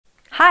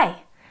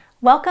Hi,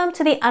 welcome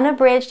to the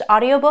Unabridged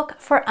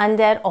Audiobook for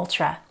Undead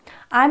Ultra.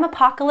 I'm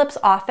Apocalypse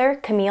author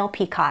Camille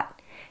Picott.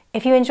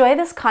 If you enjoy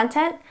this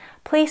content,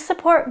 please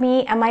support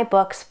me and my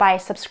books by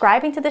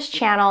subscribing to this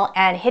channel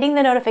and hitting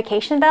the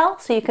notification bell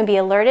so you can be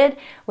alerted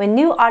when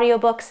new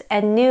audiobooks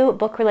and new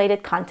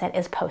book-related content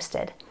is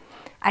posted.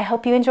 I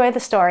hope you enjoy the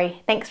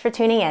story. Thanks for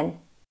tuning in.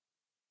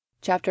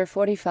 Chapter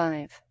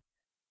 45.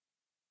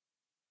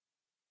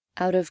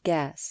 Out of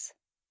Gas.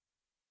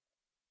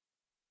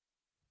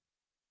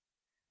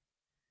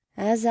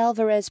 As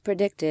Alvarez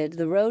predicted,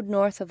 the road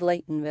north of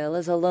Laytonville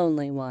is a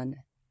lonely one.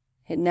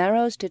 It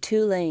narrows to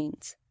 2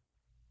 lanes.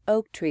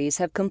 Oak trees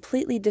have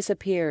completely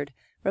disappeared,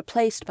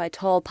 replaced by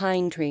tall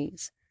pine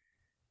trees.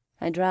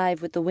 I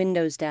drive with the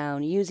windows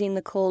down, using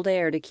the cold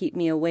air to keep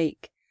me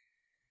awake.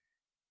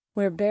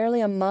 We're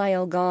barely a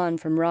mile gone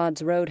from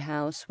Rod's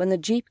roadhouse when the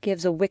Jeep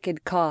gives a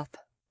wicked cough.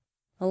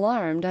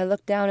 Alarmed, I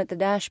look down at the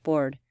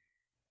dashboard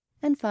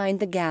and find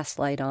the gas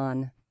light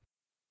on.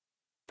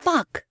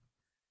 Fuck!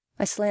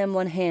 I slam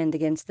one hand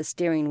against the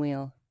steering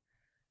wheel.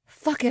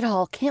 Fuck it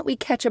all, can't we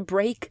catch a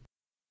break?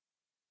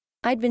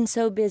 I'd been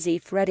so busy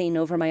fretting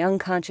over my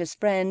unconscious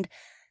friend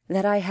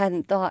that I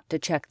hadn't thought to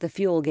check the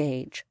fuel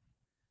gauge.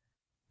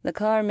 The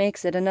car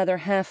makes it another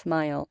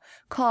half-mile,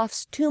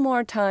 coughs 2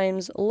 more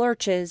times,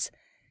 lurches,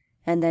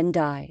 and then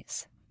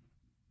dies.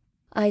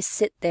 I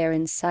sit there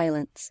in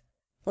silence,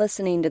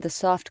 listening to the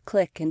soft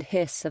click and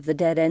hiss of the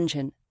dead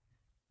engine.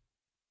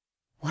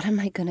 What am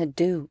I going to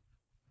do?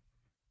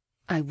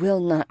 I will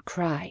not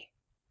cry,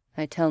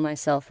 I tell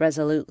myself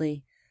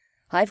resolutely.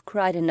 I've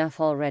cried enough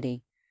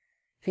already.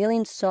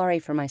 Feeling sorry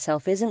for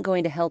myself isn't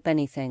going to help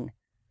anything.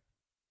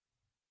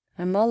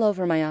 I mull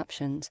over my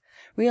options,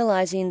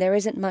 realizing there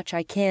isn't much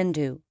I can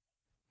do.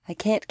 I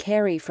can't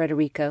carry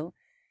Federico,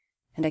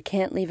 and I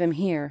can't leave him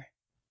here.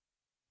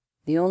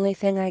 The only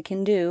thing I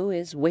can do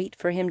is wait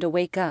for him to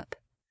wake up.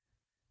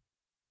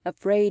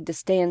 Afraid to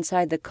stay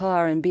inside the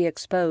car and be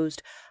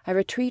exposed, I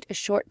retreat a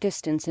short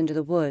distance into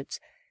the woods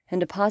and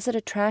deposit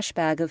a trash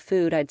bag of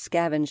food I'd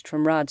scavenged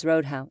from Rod's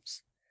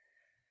roadhouse.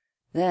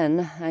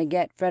 Then I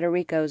get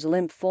Federico's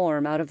limp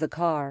form out of the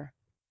car.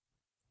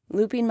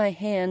 Looping my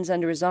hands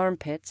under his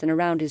armpits and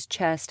around his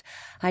chest,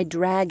 I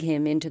drag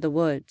him into the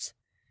woods.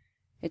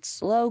 It's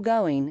slow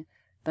going,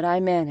 but I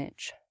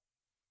manage.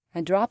 I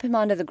drop him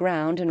onto the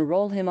ground and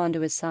roll him onto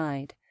his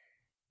side.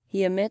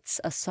 He emits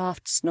a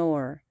soft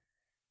snore.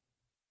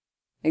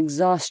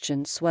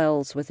 Exhaustion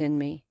swells within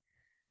me.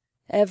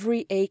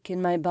 Every ache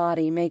in my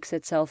body makes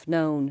itself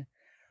known.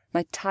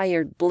 My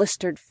tired,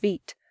 blistered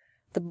feet,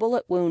 the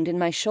bullet wound in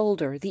my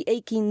shoulder, the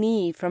aching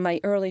knee from my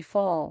early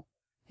fall,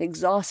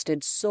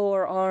 exhausted,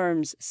 sore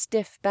arms,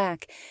 stiff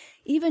back.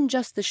 Even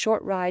just the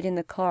short ride in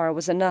the car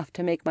was enough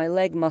to make my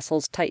leg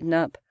muscles tighten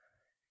up.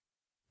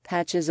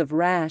 Patches of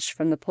rash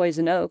from the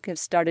poison oak have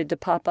started to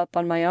pop up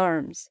on my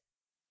arms.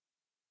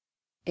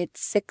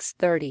 It's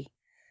 6:30.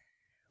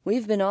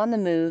 We've been on the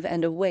move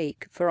and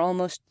awake for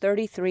almost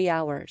 33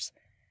 hours,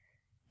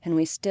 and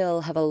we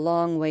still have a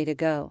long way to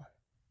go.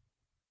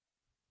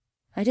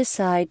 I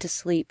decide to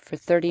sleep for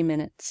 30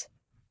 minutes.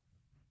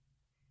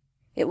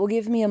 It will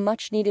give me a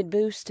much-needed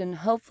boost and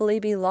hopefully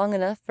be long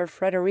enough for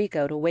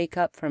Federico to wake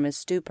up from his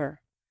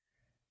stupor.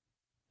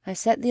 I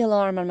set the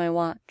alarm on my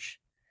watch.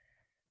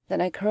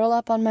 Then I curl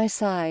up on my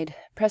side,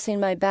 pressing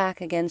my back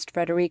against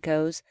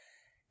Federico's,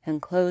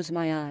 and close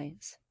my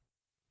eyes.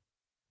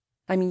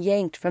 I'm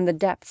yanked from the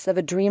depths of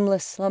a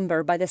dreamless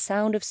slumber by the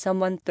sound of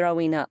someone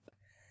throwing up.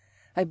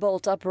 I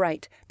bolt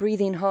upright,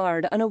 breathing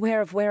hard,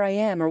 unaware of where I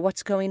am or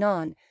what's going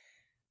on.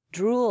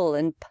 Drool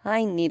and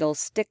pine needles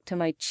stick to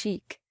my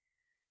cheek.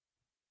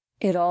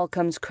 It all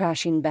comes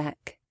crashing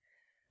back.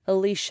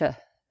 Alicia,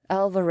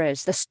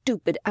 Alvarez, the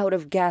stupid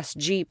out-of-gas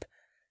Jeep.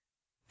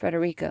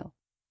 Federico.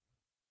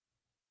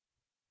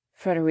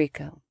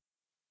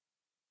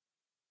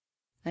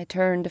 I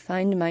turn to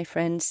find my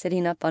friend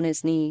sitting up on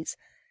his knees.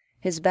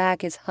 His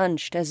back is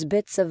hunched as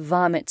bits of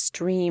vomit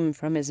stream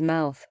from his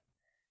mouth.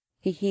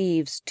 He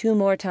heaves 2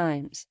 more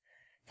times,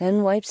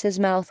 then wipes his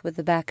mouth with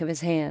the back of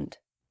his hand.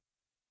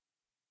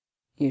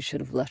 "You should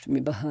have left me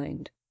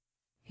behind,"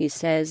 he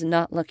says,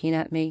 not looking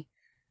at me.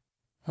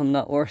 "I'm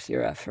not worth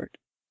your effort."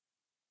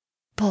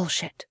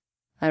 "Bullshit,"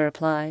 I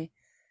reply.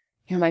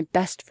 "You're my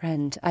best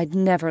friend. I'd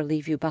never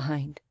leave you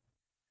behind."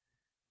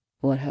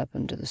 "What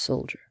happened to the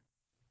soldier?"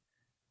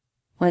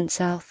 "Went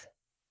south.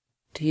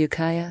 To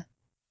Ukiah."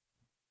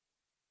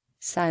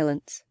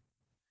 Silence.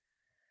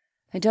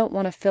 I don't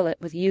want to fill it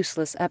with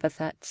useless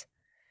epithets.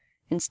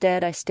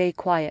 Instead, I stay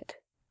quiet,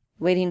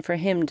 waiting for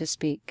him to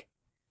speak.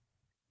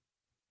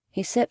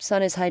 He sips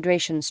on his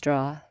hydration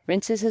straw,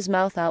 rinses his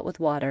mouth out with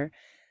water,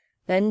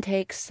 then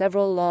takes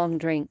several long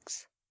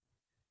drinks.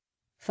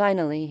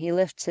 Finally, he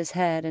lifts his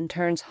head and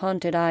turns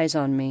haunted eyes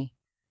on me.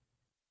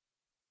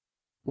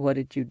 "What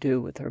did you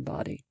do with her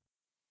body?"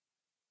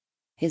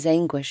 His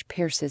anguish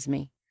pierces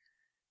me.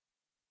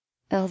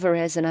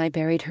 "Alvarez and I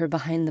buried her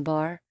behind the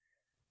bar."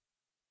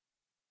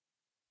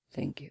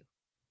 "Thank you."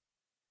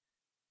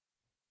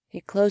 He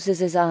closes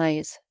his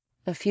eyes,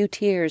 a few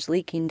tears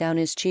leaking down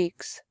his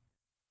cheeks.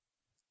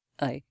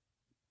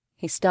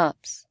 He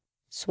stops,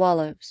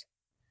 swallows.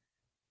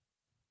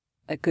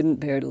 I couldn't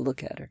bear to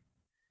look at her,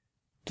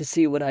 to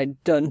see what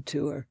I'd done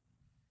to her.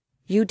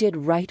 You did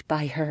right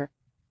by her,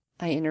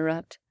 I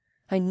interrupt.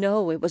 I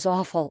know it was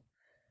awful,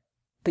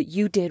 but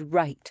you did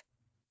right.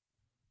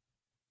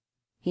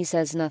 He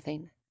says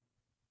nothing.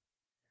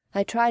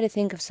 I try to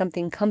think of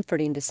something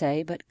comforting to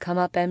say, but come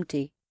up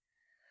empty.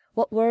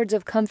 What words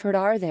of comfort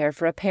are there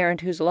for a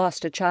parent who's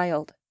lost a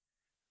child?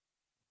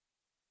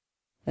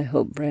 I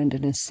hope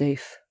Brandon is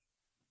safe,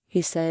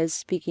 he says,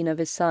 speaking of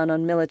his son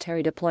on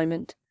military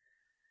deployment.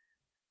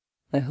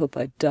 I hope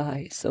I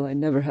die so I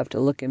never have to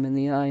look him in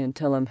the eye and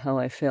tell him how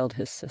I failed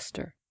his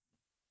sister.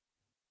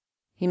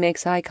 He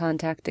makes eye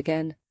contact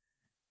again.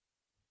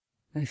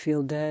 I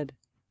feel dead.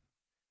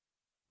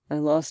 I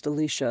lost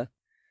Alicia,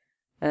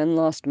 and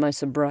lost my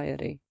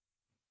sobriety.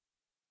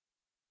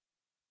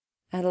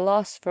 At a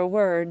loss for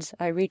words,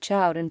 I reach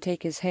out and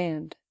take his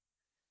hand.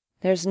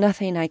 There's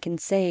nothing I can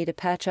say to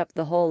patch up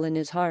the hole in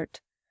his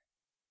heart.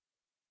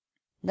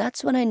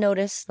 That's when I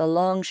notice the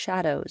long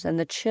shadows and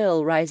the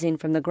chill rising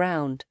from the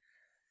ground.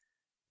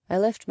 I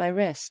lift my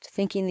wrist,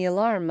 thinking the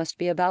alarm must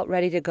be about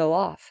ready to go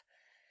off,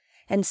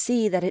 and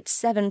see that it's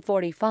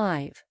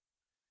 7:45.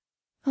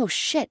 Oh,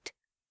 shit!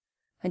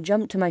 I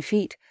jump to my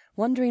feet,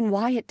 wondering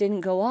why it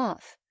didn't go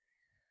off.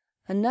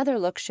 Another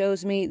look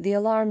shows me the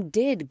alarm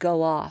did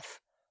go off.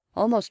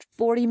 Almost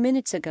 40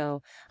 minutes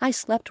ago. I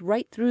slept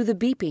right through the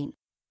beeping.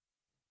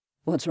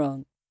 What's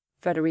wrong?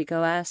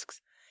 Federico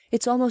asks.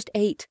 It's almost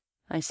 8,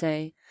 I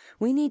say.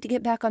 We need to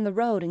get back on the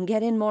road and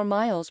get in more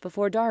miles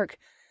before dark.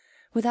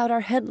 Without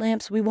our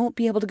headlamps, we won't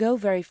be able to go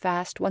very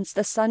fast once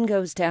the sun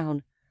goes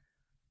down.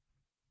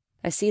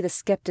 I see the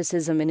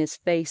skepticism in his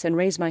face and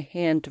raise my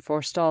hand to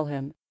forestall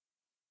him.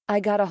 I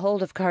got a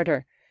hold of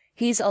Carter.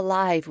 He's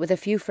alive with a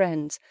few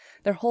friends.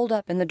 They're holed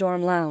up in the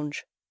dorm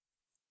lounge.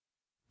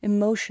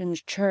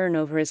 Emotions churn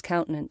over his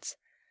countenance.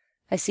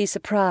 I see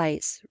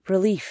surprise,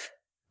 relief,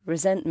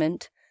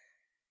 resentment,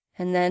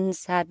 and then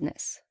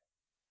sadness.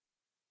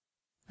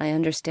 I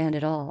understand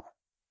it all.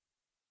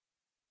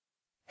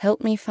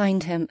 Help me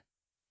find him,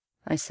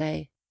 I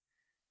say.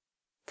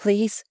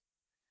 Please?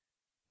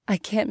 I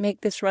can't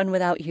make this run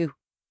without you.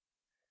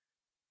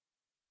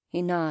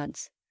 He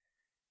nods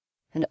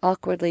and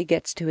awkwardly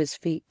gets to his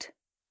feet.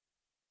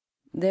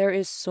 There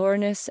is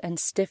soreness and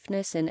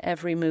stiffness in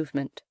every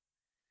movement.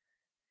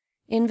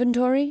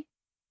 Inventory?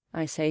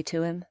 I say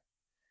to him.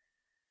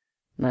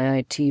 My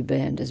IT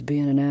band is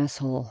being an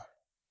asshole.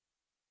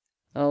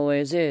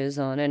 Always is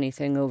on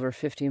anything over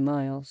 50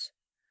 miles.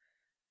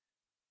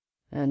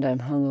 And I'm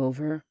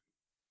hungover.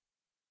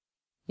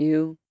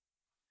 You?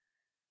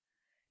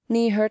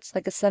 Knee hurts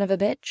like a son of a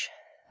bitch.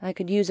 I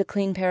could use a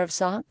clean pair of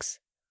socks.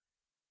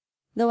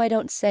 Though I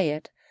don't say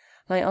it,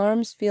 my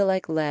arms feel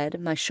like lead,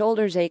 my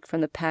shoulders ache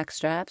from the pack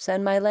straps,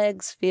 and my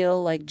legs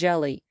feel like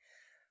jelly.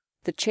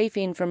 The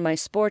chafing from my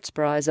sports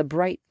bra is a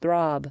bright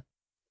throb.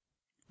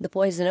 The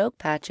poison oak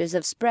patches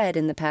have spread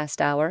in the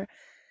past hour,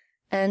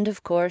 and,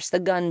 of course,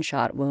 the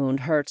gunshot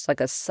wound hurts like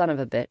a son of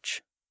a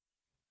bitch.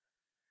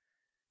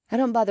 I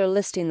don't bother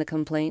listing the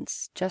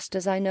complaints, just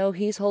as I know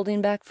he's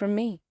holding back from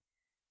me.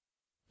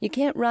 You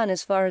can't run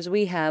as far as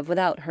we have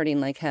without hurting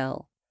like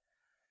hell.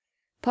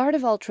 Part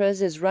of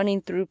ultras is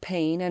running through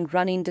pain and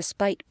running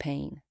despite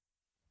pain.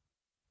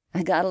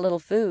 I got a little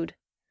food.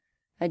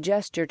 I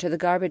gesture to the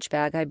garbage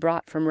bag I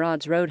brought from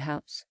Rod's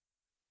Roadhouse.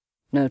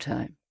 No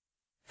time,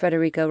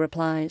 Federico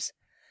replies.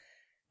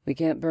 We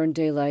can't burn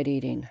daylight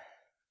eating.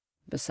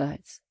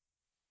 Besides,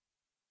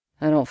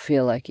 I don't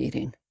feel like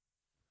eating.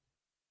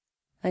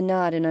 I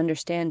nod in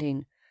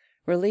understanding,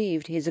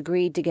 relieved he's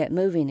agreed to get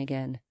moving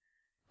again.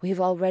 We've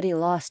already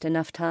lost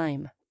enough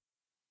time.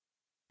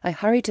 I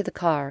hurry to the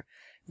car,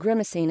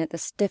 grimacing at the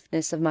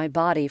stiffness of my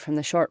body from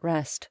the short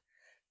rest.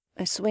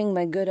 I swing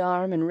my good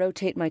arm and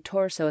rotate my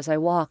torso as I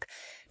walk,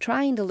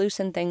 trying to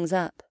loosen things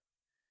up.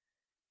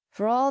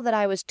 For all that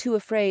I was too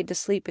afraid to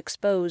sleep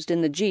exposed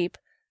in the Jeep,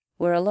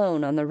 we're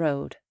alone on the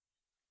road.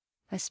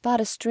 I spot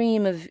a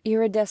stream of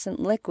iridescent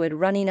liquid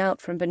running out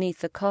from beneath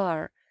the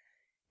car.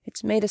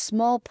 It's made a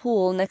small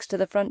pool next to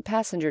the front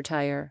passenger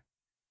tire.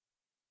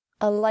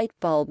 A light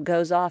bulb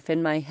goes off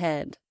in my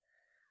head.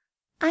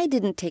 I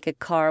didn't take a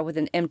car with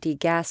an empty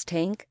gas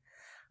tank.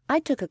 I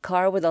took a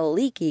car with a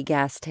leaky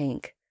gas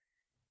tank.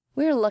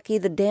 We're lucky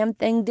the damn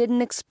thing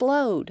didn't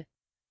explode.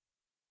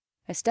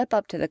 I step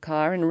up to the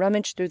car and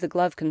rummage through the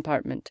glove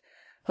compartment,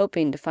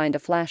 hoping to find a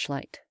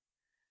flashlight.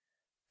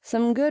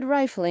 Some good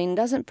rifling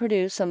doesn't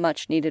produce a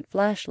much-needed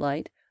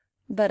flashlight,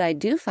 but I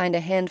do find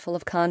a handful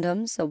of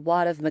condoms, a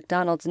wad of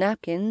McDonald's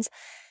napkins,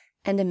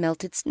 and a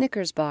melted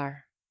Snickers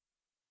bar.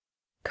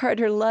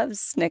 Carter loves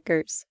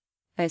Snickers,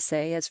 I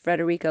say as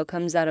Federico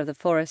comes out of the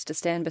forest to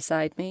stand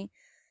beside me.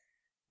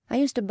 I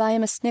used to buy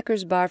him a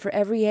Snickers bar for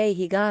every A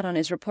he got on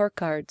his report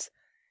cards.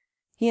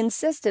 He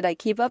insisted I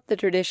keep up the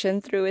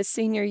tradition through his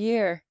senior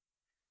year.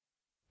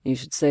 You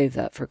should save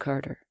that for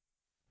Carter,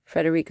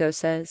 Federico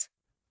says.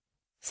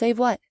 Save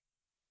what?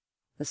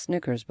 The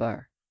Snickers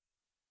bar.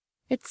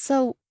 It's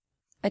so...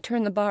 I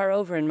turn the bar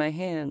over in my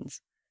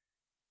hands.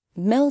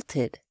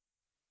 Melted.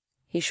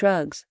 He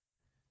shrugs.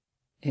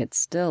 It's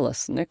still a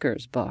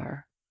Snickers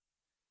bar.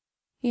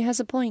 He has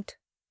a point.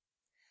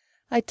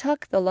 I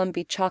tuck the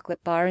lumpy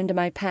chocolate bar into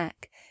my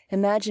pack,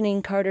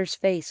 imagining Carter's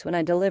face when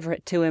I deliver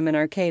it to him in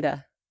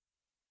Arcata.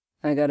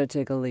 I gotta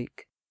take a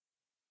leak.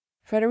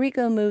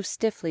 Federico moves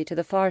stiffly to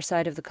the far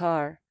side of the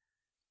car.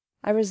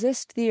 I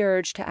resist the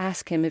urge to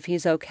ask him if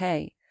he's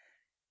okay.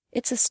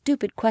 It's a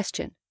stupid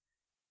question.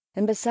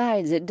 And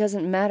besides, it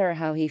doesn't matter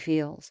how he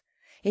feels.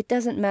 It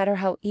doesn't matter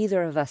how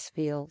either of us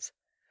feels.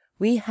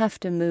 We have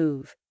to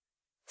move.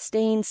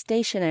 Staying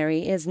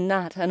stationary is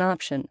not an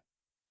option.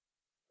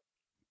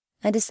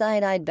 I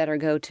decide I'd better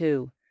go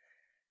too.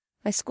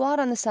 I squat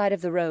on the side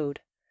of the road.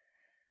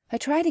 I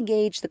try to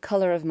gauge the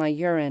color of my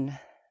urine.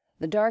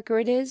 The darker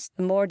it is,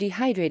 the more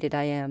dehydrated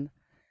I am.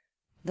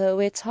 Though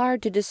it's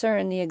hard to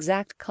discern the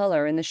exact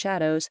color in the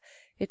shadows,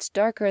 it's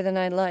darker than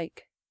I'd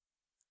like.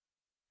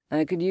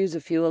 I could use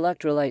a few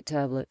electrolyte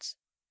tablets.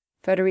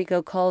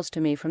 Federico calls to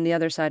me from the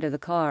other side of the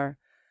car.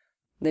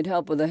 They'd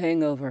help with a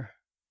hangover.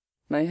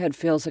 My head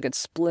feels like it's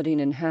splitting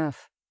in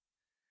half.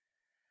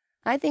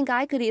 I think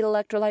I could eat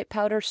electrolyte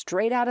powder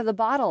straight out of the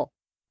bottle,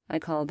 I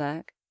call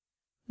back.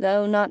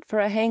 Though not for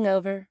a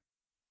hangover.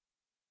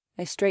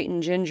 I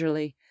straighten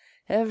gingerly,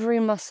 every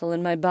muscle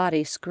in my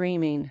body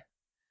screaming.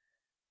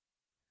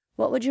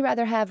 What would you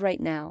rather have right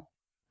now?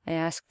 I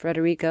ask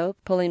Federico,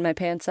 pulling my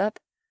pants up.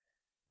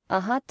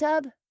 A hot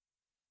tub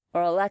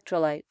or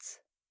electrolytes?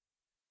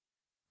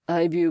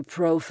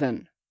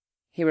 Ibuprofen,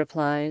 he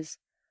replies.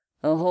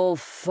 A whole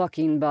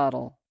fucking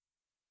bottle.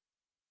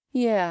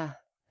 Yeah,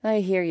 I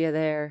hear you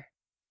there.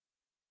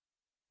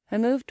 I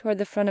move toward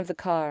the front of the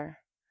car.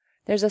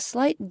 There's a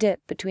slight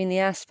dip between the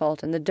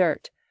asphalt and the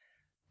dirt.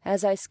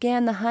 As I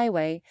scan the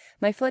highway,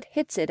 my foot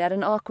hits it at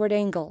an awkward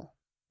angle.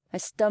 I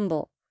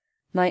stumble.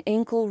 My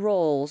ankle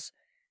rolls,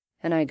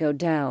 and I go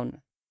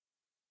down.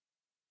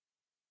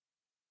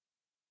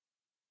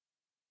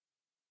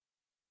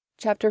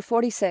 Chapter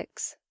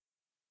 46.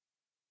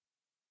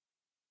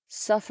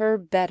 Suffer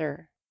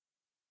better.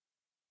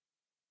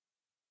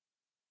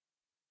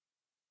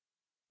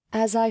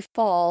 As I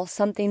fall,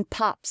 something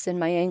pops in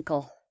my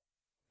ankle.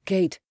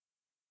 Kate.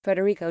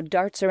 Federico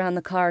darts around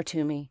the car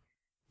to me.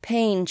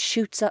 Pain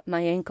shoots up my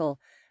ankle.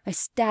 I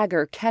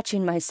stagger,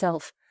 catching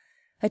myself.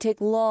 I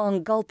take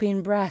long,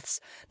 gulping breaths,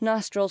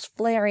 nostrils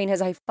flaring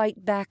as I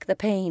fight back the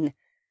pain.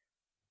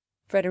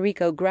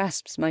 Federico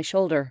grasps my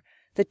shoulder,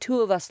 the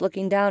two of us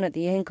looking down at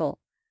the ankle.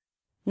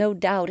 No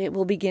doubt it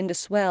will begin to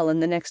swell in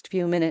the next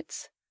few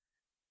minutes.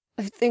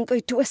 I think I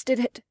twisted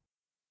it.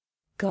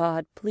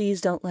 God,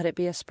 please don't let it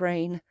be a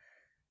sprain.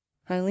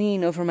 I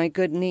lean over my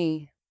good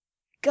knee.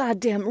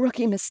 Goddamn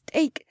rookie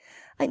mistake.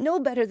 I know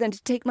better than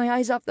to take my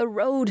eyes off the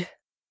road.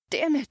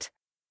 Damn it.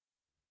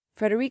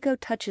 Federico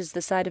touches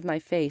the side of my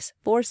face,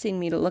 forcing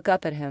me to look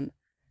up at him.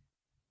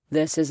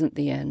 This isn't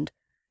the end.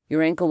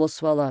 Your ankle will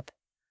swell up.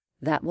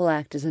 That will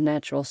act as a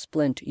natural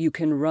splint. You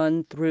can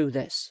run through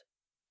this.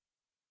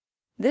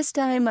 This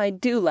time I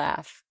do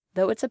laugh,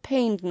 though it's a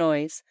pained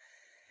noise.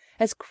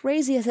 As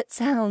crazy as it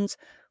sounds,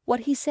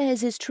 what he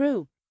says is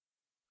true.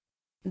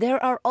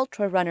 There are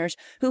ultra runners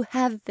who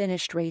have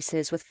finished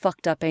races with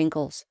fucked up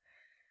ankles.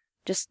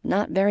 Just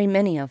not very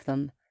many of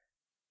them.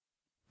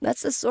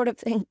 That's the sort of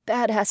thing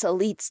badass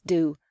elites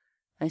do,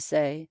 I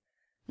say.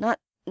 Not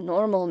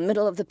normal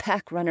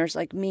middle-of-the-pack runners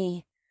like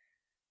me.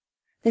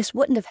 This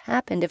wouldn't have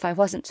happened if I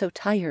wasn't so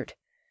tired.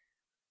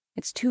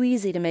 It's too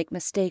easy to make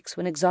mistakes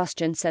when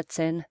exhaustion sets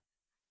in.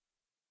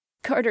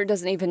 Carter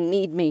doesn't even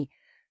need me.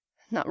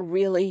 Not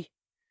really.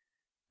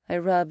 I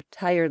rub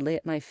tiredly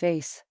at my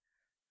face.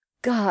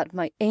 God,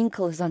 my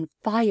ankle is on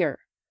fire.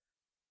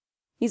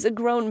 He's a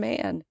grown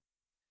man.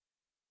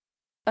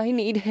 I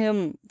need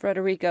him,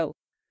 Federico.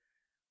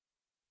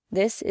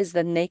 This is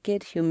the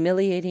naked,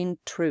 humiliating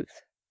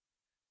truth.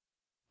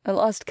 I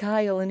lost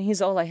Kyle, and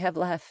he's all I have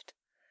left.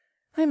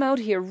 I'm out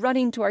here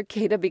running to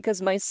Arcata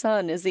because my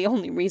son is the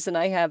only reason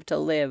I have to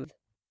live.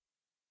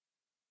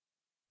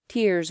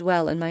 Tears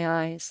well in my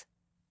eyes.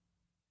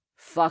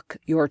 Fuck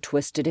your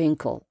twisted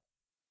ankle,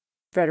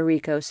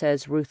 Federico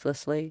says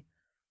ruthlessly.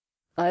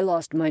 I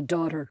lost my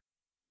daughter.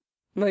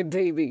 My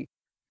baby.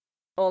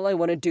 All I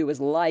want to do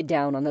is lie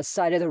down on the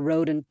side of the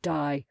road and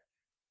die.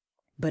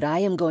 But I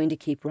am going to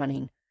keep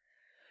running.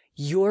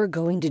 You're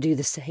going to do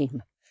the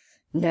same.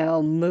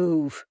 Now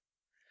move.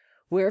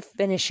 We're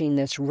finishing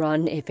this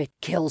run if it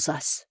kills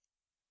us.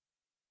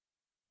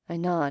 I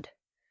nod,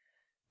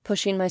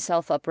 pushing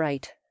myself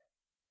upright.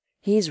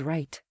 He's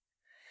right.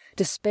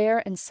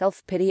 Despair and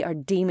self-pity are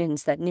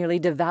demons that nearly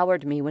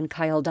devoured me when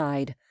Kyle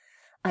died.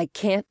 I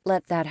can't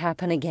let that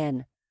happen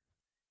again.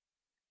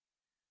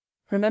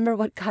 Remember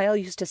what Kyle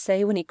used to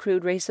say when he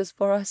crewed races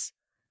for us?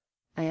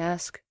 I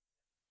ask.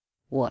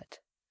 What?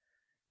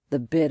 The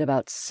bit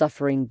about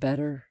suffering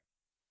better?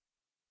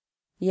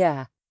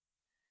 Yeah.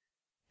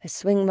 I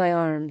swing my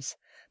arms,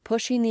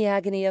 pushing the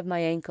agony of my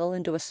ankle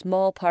into a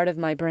small part of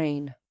my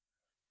brain.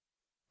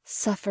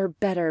 Suffer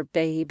better,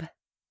 babe.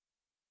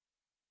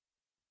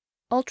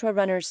 Ultra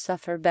runners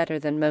suffer better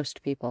than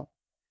most people.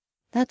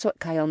 That's what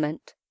Kyle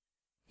meant.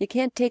 You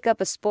can't take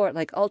up a sport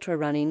like ultra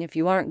running if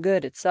you aren't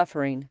good at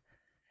suffering.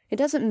 It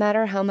doesn't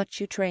matter how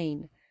much you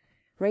train.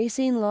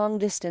 Racing long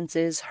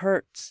distances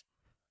hurts.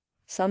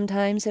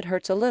 Sometimes it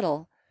hurts a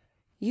little.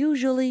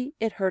 Usually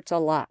it hurts a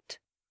lot.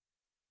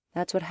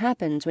 That's what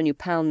happens when you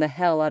pound the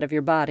hell out of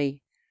your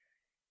body.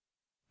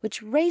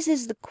 Which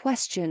raises the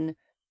question,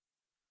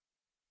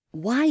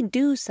 why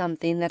do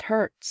something that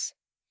hurts?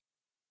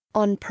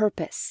 On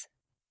purpose.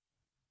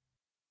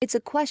 It's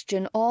a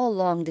question all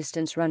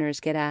long-distance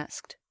runners get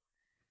asked.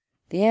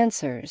 The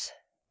answers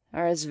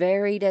are as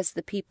varied as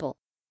the people.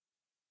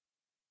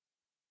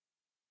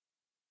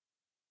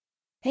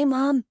 "Hey,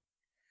 Mom!"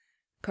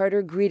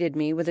 Carter greeted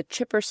me with a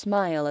chipper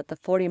smile at the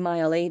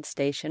 40-mile aid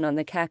station on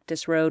the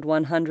Cactus Road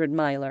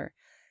 100-miler.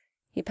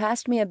 He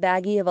passed me a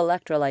baggie of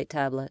electrolyte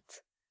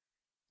tablets.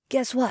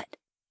 "Guess what?"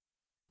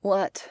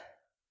 "What?"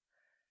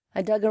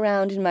 I dug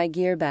around in my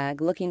gear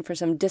bag, looking for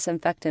some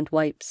disinfectant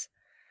wipes.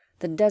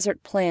 The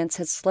desert plants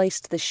had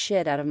sliced the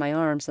shit out of my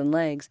arms and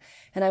legs,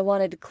 and I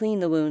wanted to clean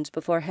the wounds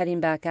before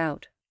heading back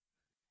out.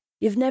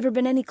 "You've never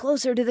been any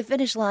closer to the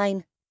finish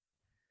line."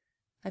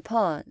 I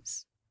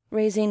pause,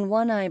 raising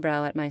one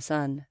eyebrow at my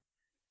son.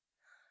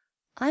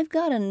 "I've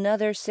got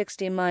another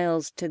 60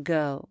 miles to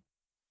go."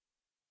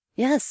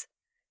 "Yes,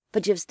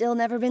 but you've still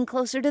never been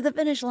closer to the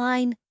finish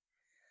line."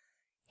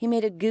 He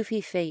made a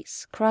goofy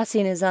face,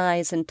 crossing his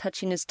eyes and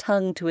touching his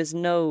tongue to his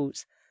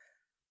nose.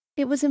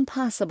 It was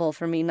impossible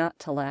for me not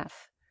to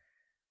laugh.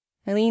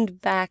 I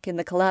leaned back in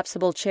the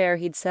collapsible chair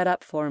he'd set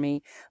up for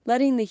me,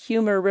 letting the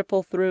humor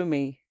ripple through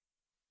me.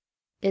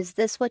 "Is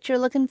this what you're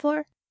looking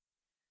for?"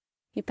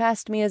 He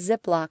passed me a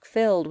Ziploc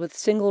filled with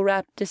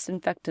single-wrapped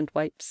disinfectant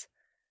wipes.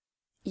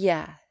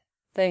 "Yeah,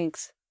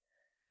 thanks."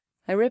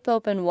 I rip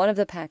open one of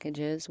the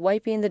packages,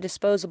 wiping the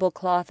disposable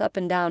cloth up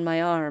and down my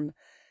arm.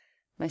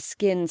 My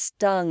skin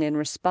stung in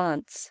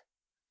response.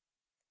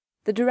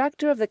 The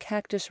director of the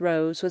Cactus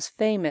Rose was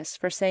famous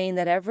for saying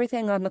that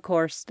everything on the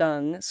course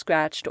stung,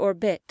 scratched, or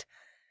bit.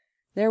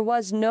 There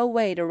was no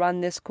way to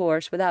run this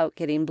course without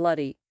getting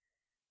bloody.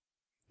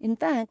 In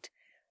fact,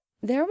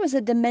 there was a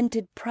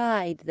demented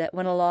pride that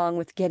went along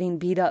with getting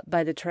beat up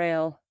by the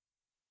trail.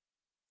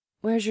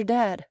 "Where's your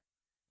dad?"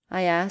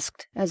 I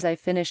asked as I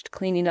finished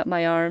cleaning up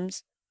my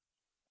arms.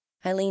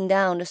 I leaned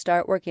down to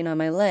start working on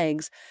my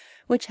legs,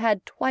 which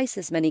had twice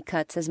as many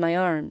cuts as my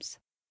arms.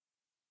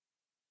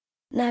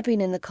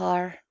 "Napping in the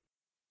car,"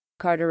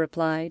 Carter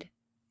replied.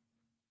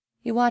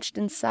 He watched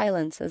in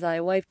silence as I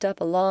wiped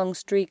up a long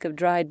streak of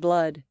dried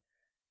blood.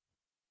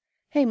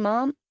 "Hey,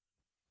 Mom."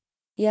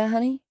 "Yeah,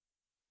 honey?"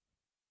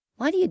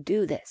 "Why do you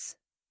do this?"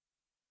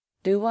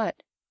 "Do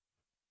what?"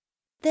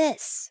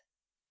 "This."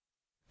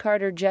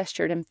 Carter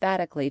gestured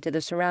emphatically to the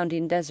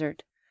surrounding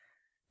desert.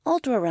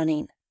 "Ultra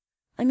running.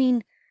 I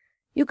mean,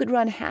 you could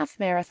run half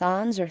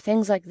marathons or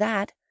things like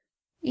that.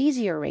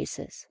 Easier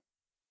races.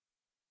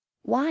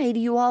 Why do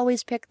you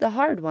always pick the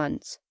hard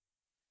ones?"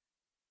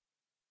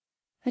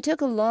 I took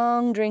a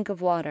long drink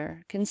of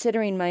water,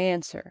 considering my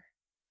answer.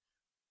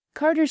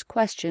 Carter's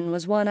question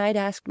was one I'd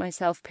asked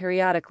myself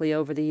periodically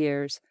over the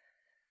years.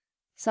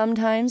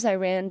 Sometimes I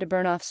ran to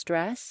burn off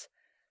stress.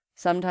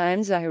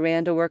 Sometimes I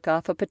ran to work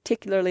off a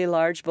particularly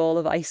large bowl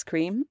of ice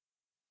cream.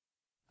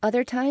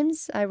 Other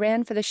times I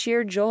ran for the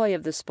sheer joy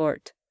of the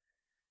sport.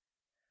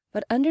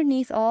 But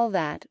underneath all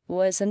that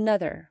was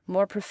another,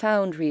 more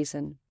profound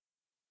reason.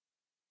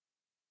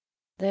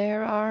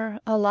 "There are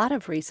a lot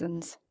of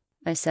reasons,"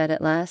 I said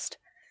at last.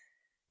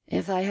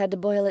 "If I had to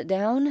boil it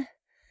down,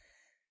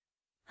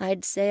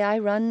 I'd say I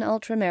run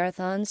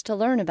ultramarathons to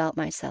learn about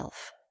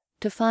myself,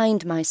 to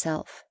find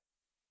myself.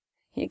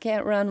 You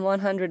can't run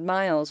 100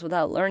 miles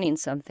without learning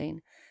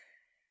something.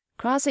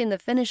 Crossing the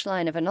finish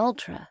line of an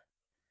ultra."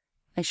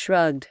 I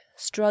shrugged,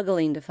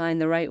 struggling to find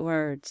the right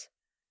words.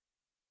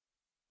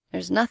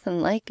 "There's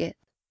nothing like it.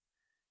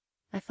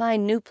 I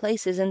find new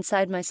places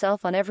inside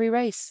myself on every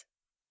race."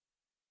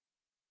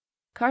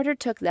 Carter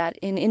took that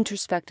in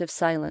introspective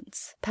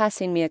silence,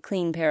 passing me a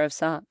clean pair of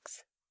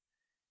socks.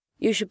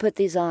 "You should put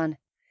these on.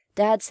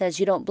 Dad says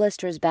you don't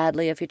blister as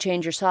badly if you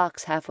change your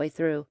socks halfway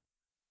through."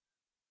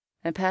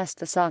 I passed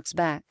the socks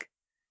back.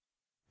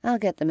 "I'll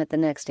get them at the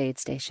next aid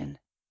station."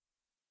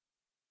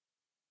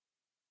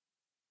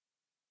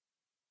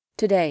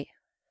 Today,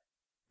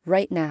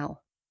 right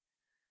now,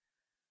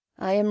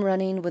 I am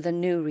running with a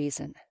new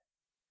reason.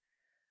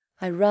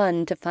 I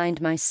run to find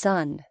my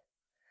son.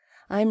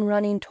 I'm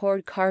running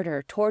toward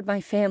Carter, toward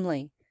my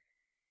family.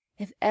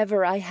 If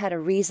ever I had a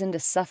reason to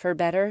suffer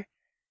better,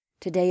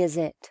 today is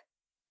it.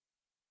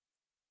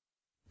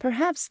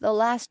 Perhaps the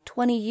last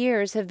 20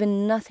 years have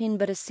been nothing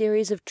but a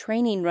series of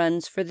training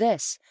runs for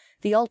this,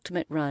 the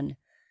ultimate run.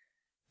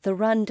 The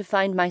run to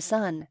find my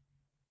son.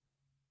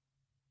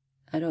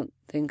 "I don't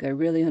think I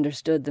really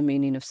understood the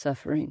meaning of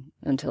suffering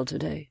until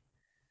today,"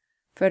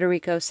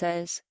 Federico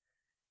says.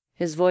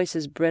 His voice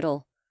is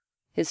brittle,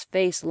 his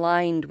face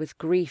lined with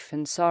grief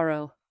and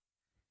sorrow.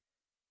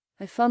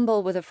 I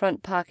fumble with a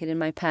front pocket in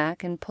my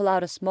pack and pull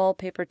out a small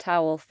paper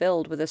towel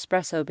filled with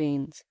espresso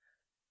beans.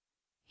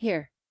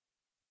 "Here,"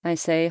 I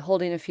say,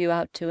 holding a few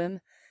out to him.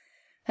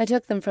 I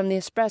took them from the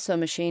espresso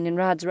machine in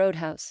Rod's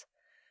Roadhouse.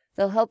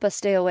 They'll help us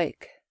stay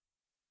awake.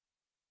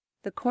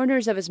 The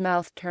corners of his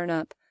mouth turn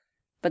up,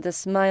 but the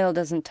smile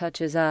doesn't touch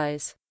his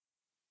eyes.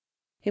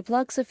 He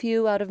plucks a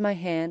few out of my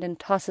hand and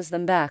tosses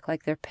them back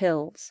like they're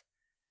pills.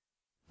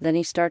 Then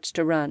he starts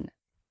to run.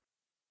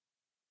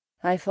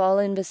 I fall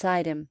in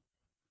beside him.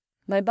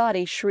 My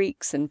body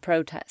shrieks in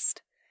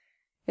protest.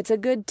 It's a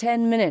good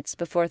 10 minutes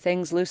before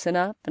things loosen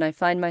up and I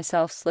find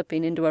myself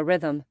slipping into a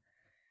rhythm.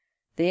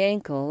 The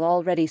ankle,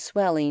 already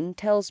swelling,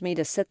 tells me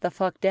to sit the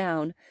fuck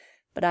down,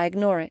 but I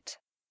ignore it.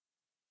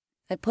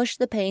 I push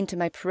the pain to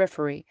my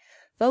periphery,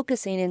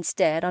 focusing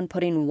instead on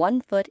putting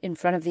one foot in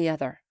front of the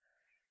other.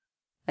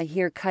 I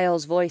hear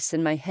Kyle's voice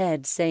in my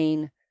head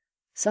saying,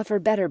 "Suffer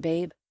better,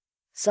 babe.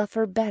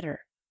 Suffer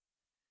better."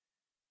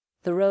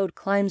 The road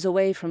climbs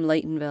away from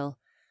Laytonville.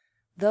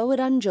 Though it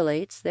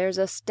undulates, there's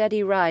a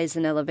steady rise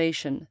in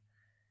elevation.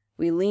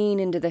 We lean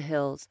into the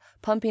hills,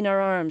 pumping our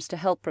arms to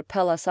help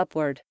propel us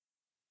upward.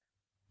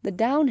 The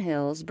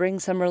downhills bring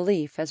some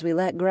relief as we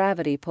let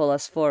gravity pull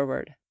us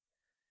forward.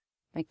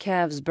 My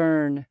calves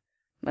burn,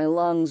 my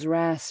lungs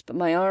rasp,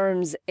 my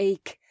arms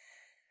ache.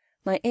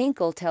 My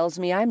ankle tells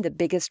me I'm the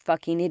biggest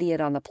fucking idiot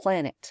on the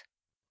planet.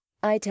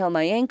 I tell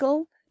my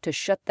ankle to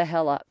shut the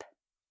hell up.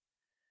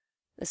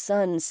 The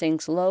sun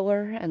sinks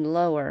lower and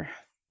lower.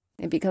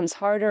 It becomes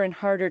harder and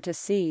harder to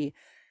see.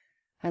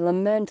 I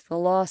lament the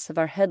loss of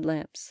our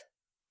headlamps.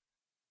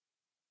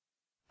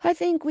 "I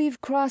think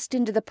we've crossed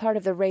into the part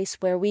of the race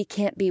where we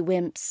can't be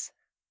wimps,"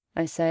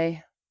 I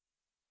say.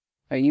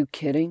 "Are you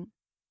kidding?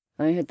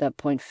 I hit that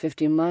point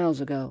 50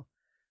 miles ago.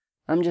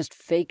 I'm just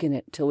faking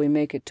it till we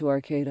make it to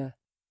Arcata."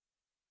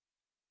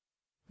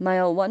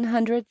 Mile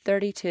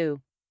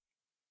 132.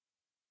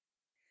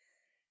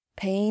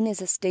 Pain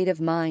is a state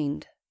of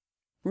mind.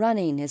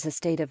 Running is a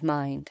state of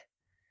mind.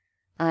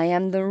 I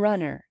am the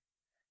runner,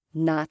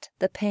 not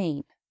the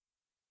pain.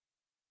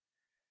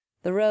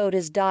 The road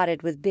is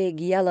dotted with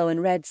big yellow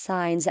and red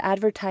signs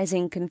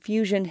advertising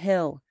Confusion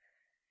Hill.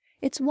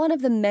 It's one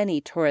of the many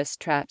tourist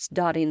traps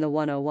dotting the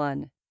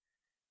 101.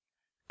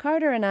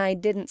 Carter and I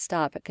didn't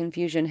stop at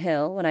Confusion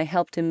Hill when I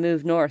helped him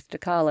move north to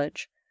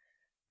college.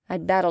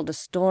 I'd battled a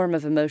storm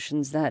of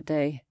emotions that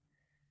day.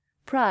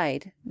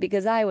 Pride,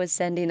 because I was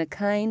sending a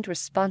kind,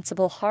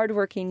 responsible,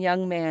 hard-working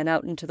young man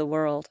out into the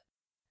world.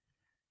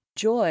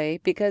 Joy,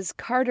 because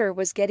Carter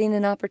was getting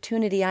an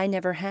opportunity I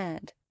never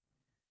had.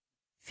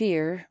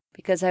 Fear,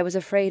 because I was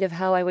afraid of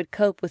how I would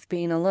cope with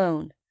being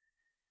alone.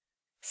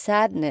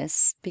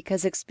 Sadness,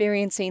 because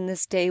experiencing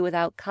this day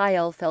without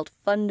Kyle felt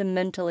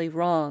fundamentally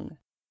wrong.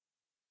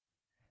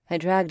 I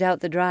dragged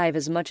out the drive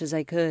as much as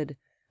I could.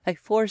 I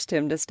forced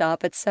him to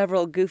stop at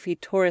several goofy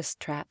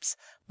tourist traps,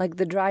 like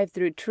the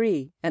drive-through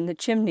tree and the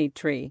chimney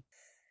tree.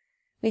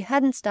 We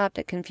hadn't stopped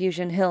at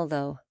Confusion Hill,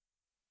 though.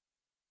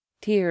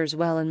 Tears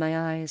well in my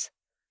eyes.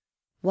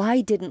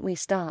 Why didn't we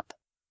stop?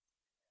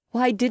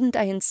 Why didn't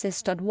I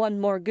insist on one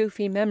more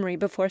goofy memory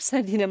before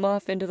sending him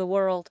off into the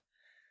world?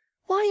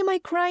 Why am I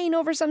crying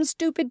over some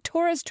stupid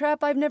tourist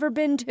trap I've never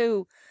been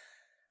to?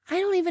 I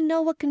don't even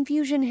know what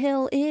Confusion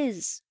Hill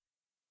is.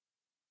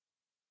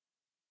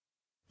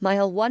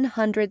 Mile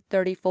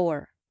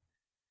 134.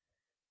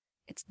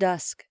 It's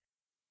dusk.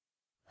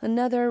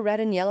 Another red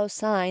and yellow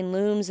sign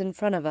looms in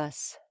front of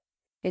us.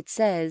 It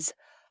says,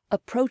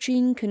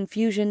 "Approaching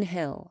Confusion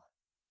Hill."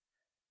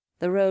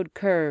 The road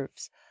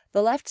curves.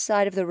 The left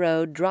side of the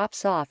road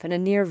drops off in a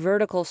near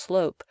vertical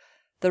slope.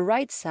 The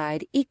right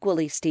side,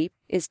 equally steep,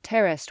 is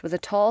terraced with a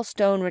tall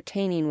stone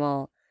retaining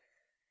wall.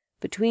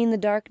 Between the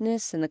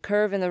darkness and the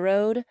curve in the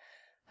road,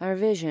 our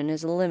vision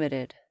is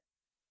limited.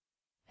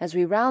 As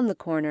we round the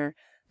corner,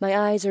 my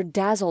eyes are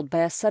dazzled by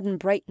a sudden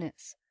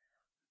brightness.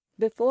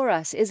 Before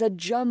us is a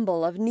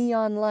jumble of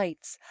neon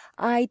lights,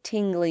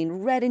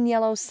 eye-tingling red and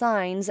yellow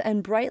signs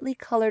and brightly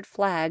colored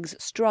flags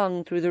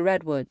strung through the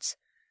redwoods.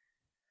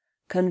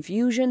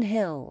 Confusion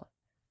Hill.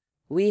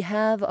 We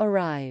have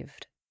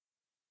arrived.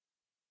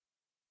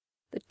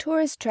 The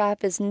tourist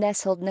trap is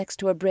nestled next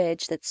to a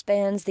bridge that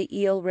spans the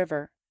Eel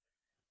River.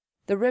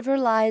 The river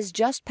lies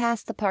just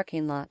past the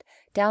parking lot,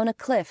 down a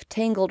cliff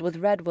tangled with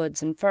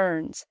redwoods and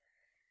ferns.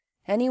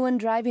 Anyone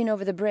driving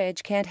over the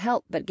bridge can't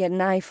help but get an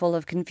eyeful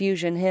of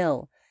Confusion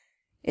Hill.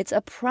 It's a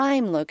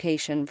prime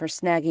location for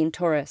snagging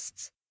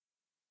tourists.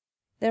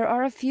 There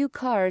are a few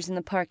cars in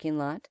the parking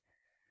lot.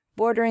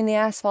 Bordering the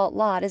asphalt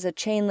lot is a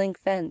chain-link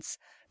fence,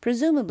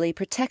 presumably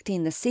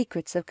protecting the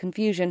secrets of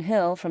Confusion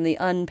Hill from the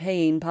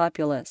unpaying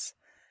populace.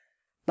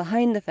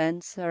 Behind the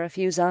fence are a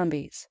few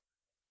zombies.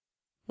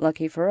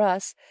 Lucky for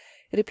us,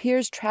 it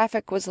appears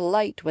traffic was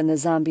light when the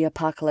zombie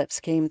apocalypse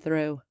came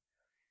through.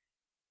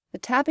 The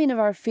tapping of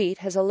our feet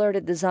has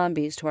alerted the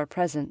zombies to our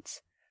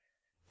presence.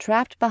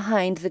 Trapped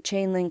behind the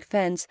chain-link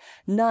fence,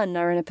 none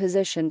are in a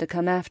position to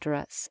come after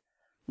us.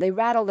 They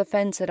rattle the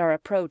fence at our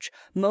approach,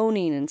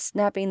 moaning and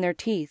snapping their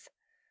teeth.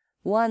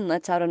 One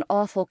lets out an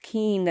awful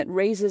keen that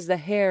raises the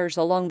hairs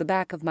along the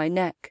back of my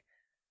neck.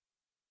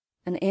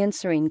 An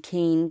answering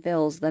keen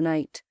fills the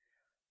night.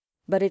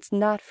 But it's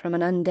not from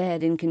an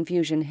undead in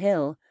Confusion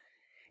Hill.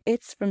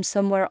 It's from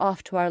somewhere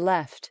off to our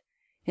left,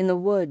 in the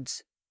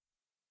woods.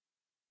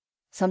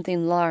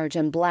 Something large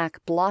and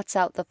black blots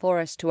out the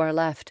forest to our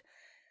left.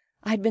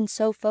 I'd been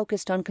so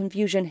focused on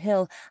Confusion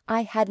Hill,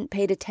 I hadn't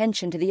paid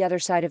attention to the other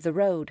side of the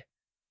road.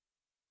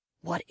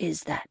 "What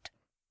is that?"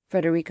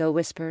 Federico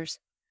whispers.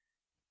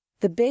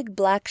 The big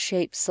black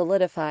shape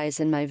solidifies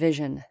in my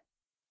vision.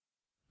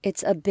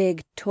 It's a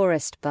big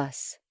tourist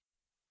bus.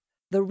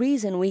 The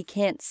reason we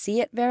can't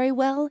see it very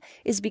well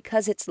is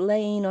because it's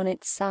laying on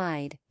its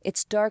side,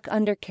 its dark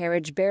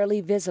undercarriage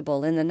barely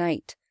visible in the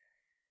night.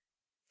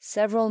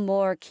 Several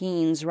more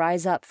keens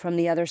rise up from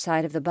the other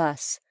side of the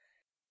bus.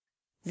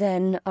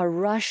 Then a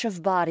rush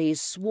of bodies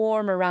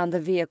swarm around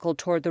the vehicle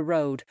toward the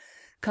road,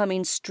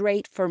 coming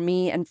straight for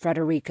me and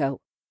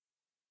Federico.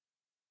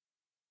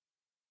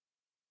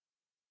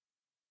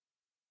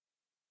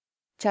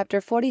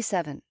 Chapter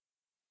 47.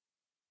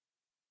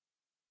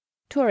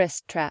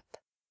 Tourist Trap.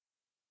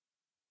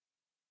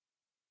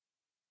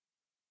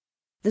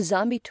 The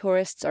zombie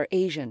tourists are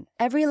Asian,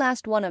 every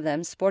last one of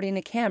them sporting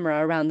a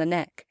camera around the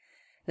neck.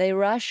 They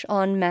rush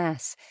en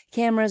masse,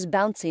 cameras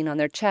bouncing on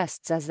their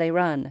chests as they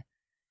run.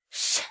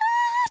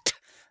 "Shit!"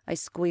 I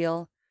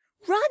squeal.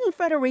 "Run,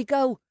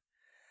 Federico!"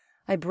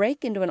 I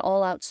break into an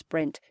all-out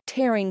sprint,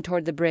 tearing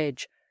toward the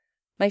bridge.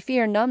 My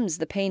fear numbs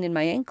the pain in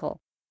my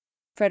ankle.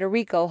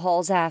 Federico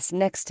hauls ass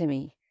next to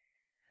me.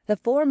 The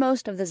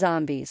foremost of the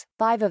zombies,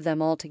 5 of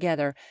them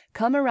altogether,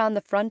 come around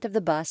the front of the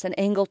bus and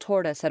angle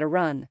toward us at a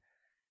run.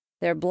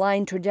 Their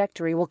blind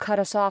trajectory will cut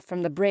us off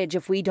from the bridge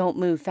if we don't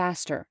move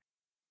faster.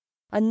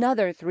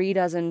 Another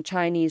 36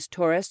 Chinese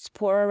tourists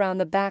pour around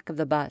the back of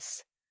the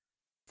bus.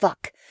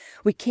 Fuck!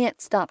 We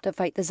can't stop to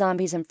fight the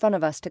zombies in front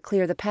of us to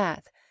clear the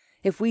path.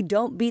 If we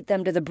don't beat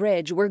them to the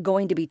bridge, we're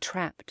going to be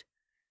trapped.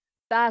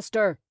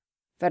 "Faster!"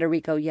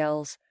 Federico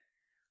yells.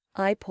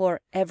 I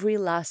pour every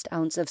last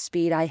ounce of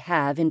speed I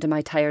have into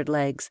my tired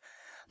legs.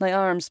 My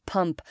arms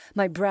pump,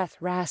 my breath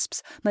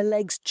rasps, my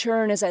legs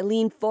churn as I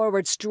lean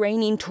forward,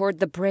 straining toward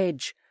the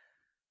bridge.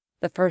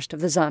 The first of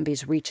the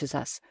zombies reaches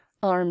us,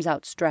 arms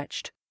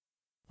outstretched.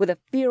 With a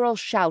feral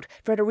shout,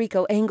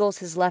 Federico angles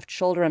his left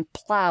shoulder and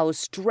plows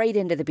straight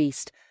into the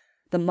beast.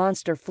 The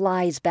monster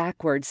flies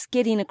backward,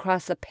 skidding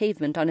across the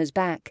pavement on his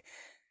back.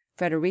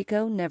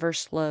 Federico never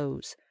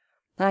slows.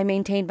 I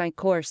maintain my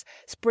course,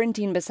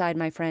 sprinting beside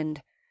my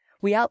friend.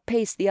 We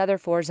outpace the other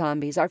 4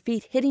 zombies, our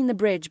feet hitting the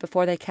bridge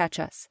before they catch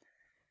us.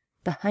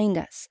 Behind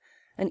us,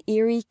 an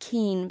eerie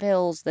keen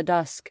fills the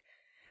dusk.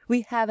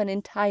 We have an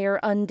entire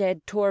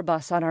undead tour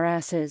bus on our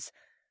asses.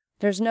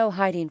 There's no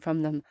hiding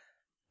from them.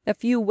 A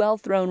few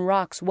well-thrown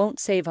rocks won't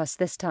save us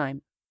this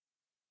time.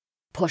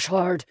 "Push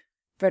hard,"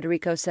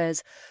 Federico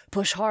says.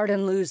 "Push hard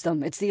and lose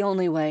them. It's the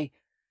only way."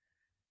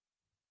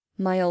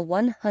 Mile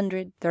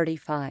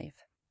 135.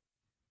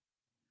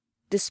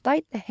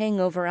 Despite the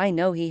hangover I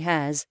know he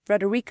has,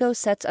 Federico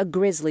sets a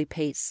grisly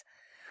pace.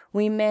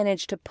 We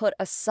manage to put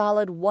a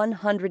solid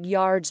 100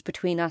 yards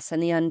between us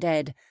and the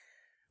undead.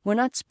 We're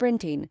not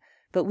sprinting,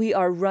 but we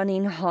are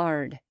running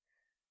hard.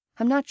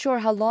 I'm not sure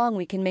how long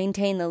we can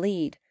maintain the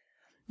lead.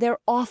 Their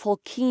awful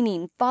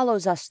keening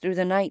follows us through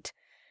the night.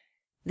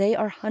 They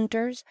are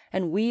hunters,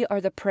 and we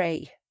are the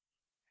prey.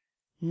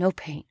 No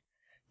pain,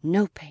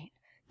 no pain,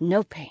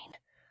 no pain.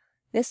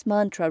 This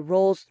mantra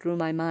rolls through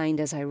my mind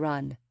as I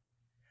run.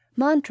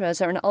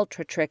 Mantras are an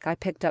ultra trick I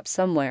picked up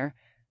somewhere,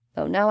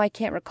 though now I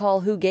can't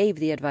recall who gave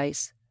the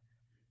advice.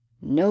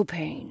 No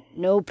pain,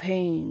 no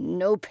pain,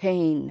 no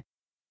pain.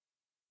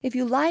 If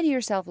you lie to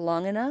yourself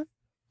long enough,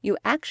 you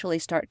actually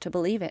start to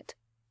believe it.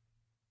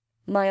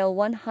 Mile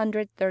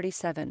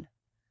 137.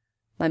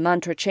 My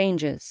mantra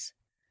changes.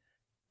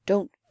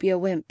 Don't be a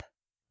wimp.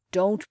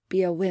 Don't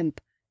be a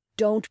wimp.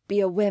 Don't be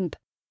a wimp.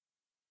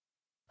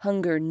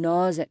 Hunger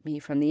gnaws at me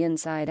from the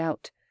inside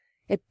out.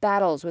 It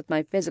battles with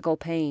my physical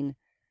pain.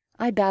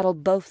 I battle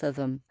both of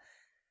them.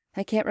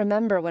 I can't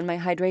remember when my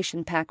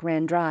hydration pack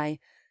ran dry,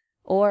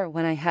 or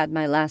when I had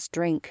my last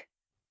drink.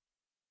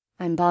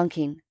 I'm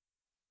bonking.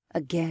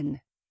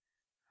 Again.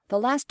 The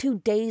last 2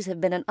 days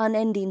have been an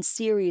unending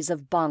series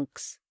of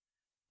bonks.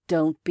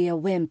 Don't be a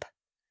wimp.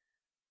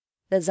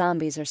 The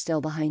zombies are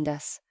still behind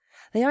us.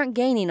 They aren't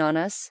gaining on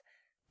us,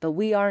 but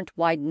we aren't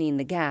widening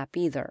the gap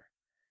either.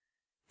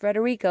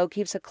 Federico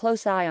keeps a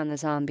close eye on the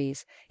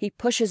zombies. He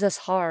pushes us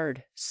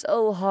hard,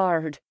 so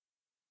hard.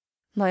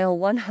 Mile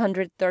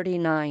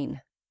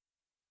 139.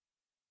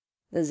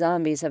 The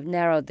zombies have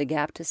narrowed the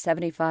gap to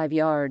 75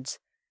 yards.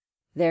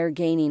 They're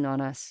gaining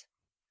on us.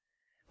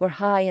 We're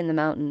high in the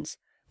mountains,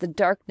 the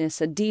darkness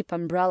a deep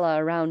umbrella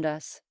around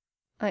us.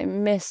 I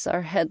miss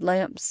our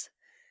headlamps.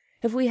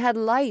 If we had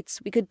lights,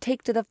 we could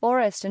take to the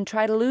forest and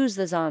try to lose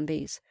the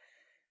zombies.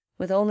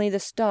 With only the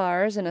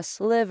stars and a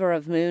sliver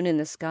of moon in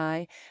the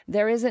sky,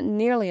 there isn't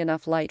nearly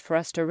enough light for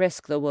us to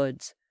risk the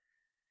woods.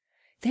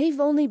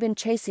 They've only been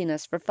chasing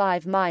us for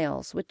 5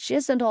 miles, which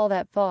isn't all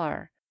that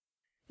far.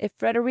 If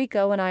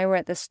Federico and I were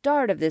at the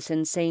start of this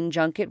insane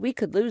junket, we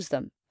could lose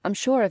them. I'm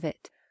sure of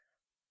it.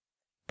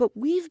 But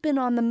we've been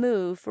on the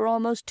move for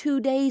almost 2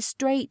 days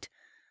straight.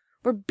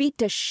 We're beat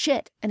to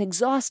shit and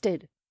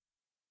exhausted.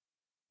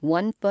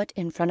 One foot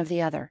in front of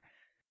the other.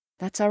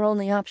 That's our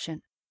only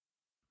option.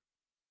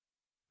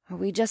 Are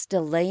we just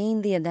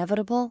delaying the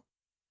inevitable?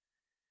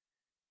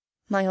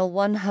 Mile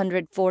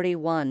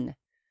 141.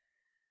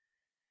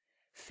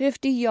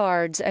 50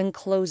 yards and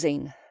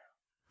closing.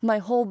 My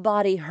whole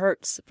body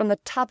hurts, from the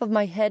top of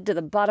my head to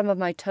the bottom of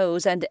my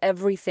toes and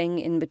everything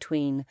in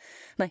between.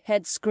 My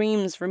head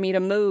screams for me to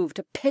move,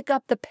 to pick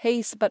up the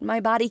pace, but my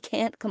body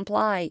can't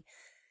comply.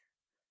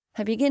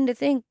 I begin to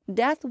think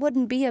death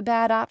wouldn't be a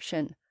bad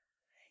option.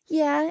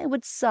 Yeah, it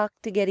would suck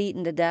to get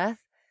eaten to death,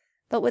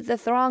 but with the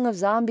throng of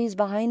zombies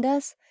behind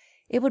us,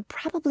 it would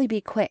probably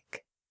be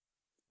quick.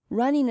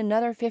 Running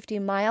another 50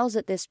 miles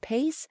at this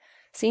pace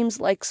seems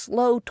like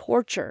slow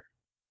torture.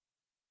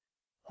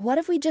 What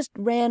if we just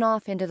ran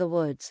off into the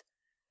woods?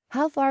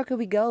 How far could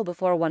we go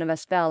before one of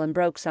us fell and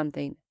broke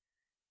something?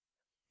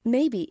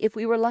 Maybe, if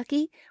we were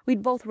lucky,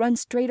 we'd both run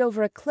straight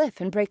over a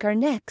cliff and break our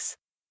necks.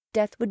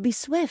 Death would be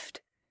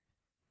swift.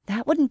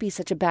 That wouldn't be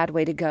such a bad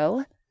way to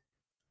go.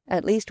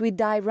 At least we'd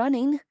die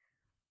running.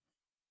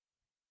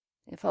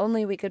 If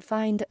only we could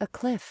find a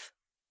cliff.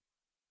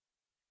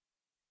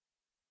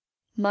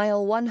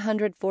 Mile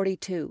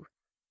 142.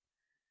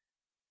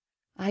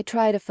 I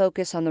try to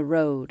focus on the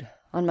road,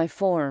 on my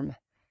form,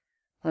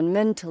 on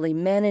mentally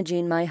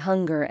managing my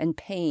hunger and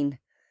pain.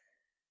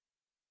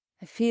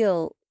 I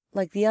feel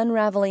like the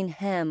unraveling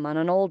hem on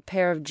an old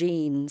pair of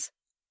jeans.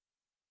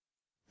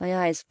 My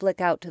eyes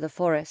flick out to the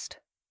forest.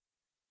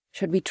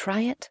 Should we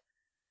try it?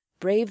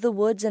 Brave the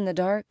woods in the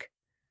dark?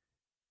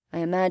 I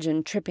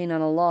imagine tripping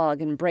on a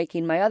log and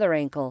breaking my other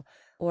ankle,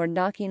 or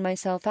knocking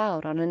myself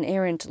out on an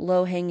errant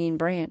low-hanging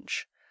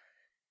branch.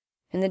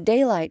 In the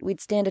daylight, we'd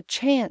stand a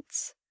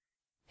chance.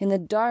 In the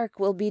dark,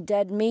 we'll be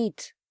dead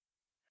meat.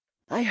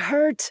 I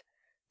hurt,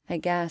 I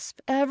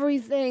gasp.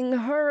 Everything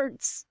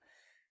hurts.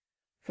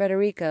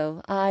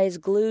 Federico, eyes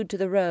glued to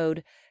the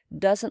road,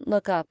 doesn't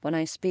look up when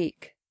I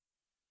speak.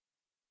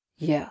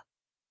 Yeah,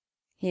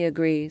 he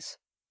agrees.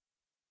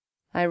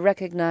 I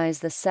recognize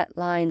the set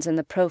lines in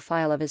the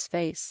profile of his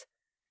face.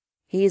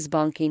 He's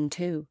bonking,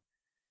 too.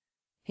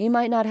 He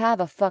might not have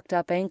a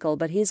fucked-up ankle,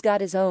 but he's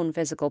got his own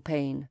physical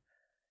pain.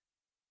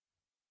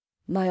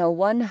 Mile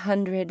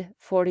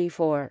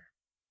 144.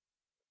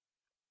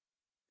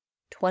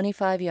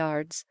 25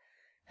 yards,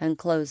 and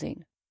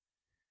closing.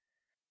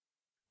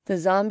 The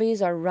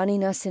zombies are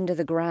running us into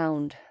the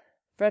ground.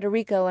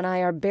 Federico and I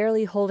are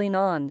barely holding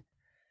on.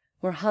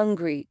 We're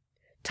hungry,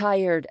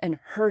 tired, and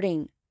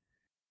hurting.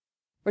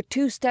 We're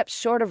 2 steps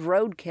short of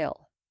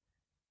roadkill.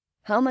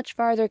 How much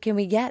farther can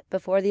we get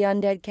before the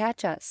undead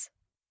catch us?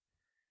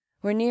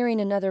 We're nearing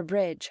another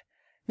bridge.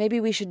 Maybe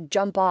we should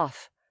jump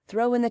off,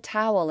 throw in the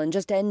towel, and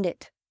just end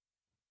it.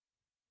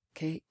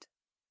 Kate.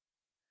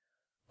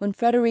 When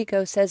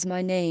Federico says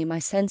my name, I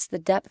sense the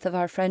depth of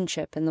our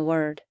friendship in the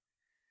word.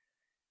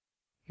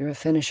 You're a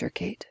finisher,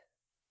 Kate.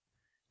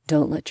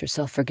 Don't let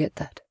yourself forget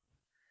that.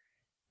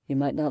 You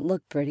might not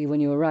look pretty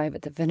when you arrive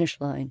at the finish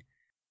line,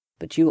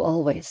 but you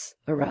always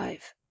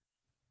arrive.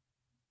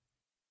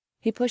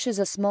 He pushes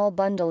a small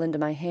bundle into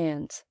my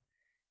hands.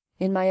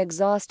 In my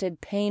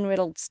exhausted,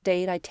 pain-riddled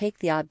state, I take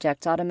the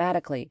objects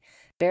automatically,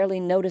 barely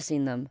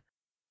noticing them.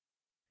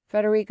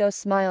 Federico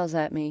smiles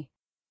at me.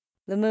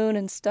 The moon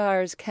and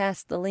stars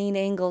cast the lean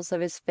angles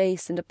of his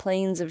face into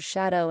planes of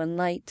shadow and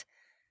light.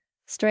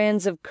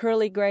 Strands of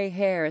curly gray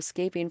hair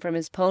escaping from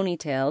his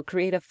ponytail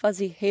create a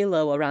fuzzy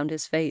halo around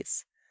his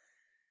face.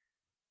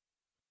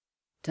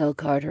 Tell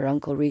Carter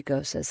Uncle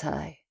Rico says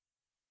hi.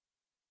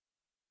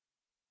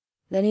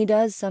 Then he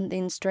does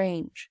something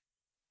strange.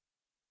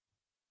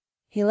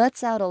 He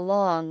lets out a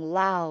long,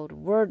 loud,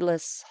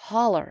 wordless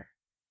holler.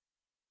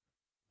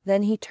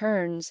 Then he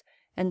turns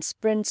and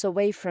sprints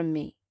away from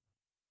me.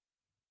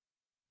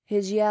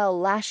 His yell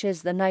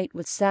lashes the night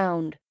with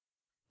sound.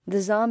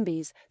 The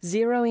zombies,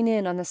 zeroing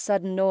in on the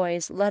sudden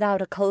noise, let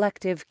out a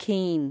collective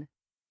keen.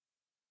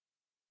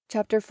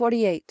 Chapter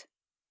 48.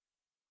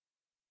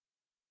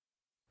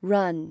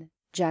 Run,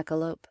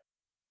 Jackalope.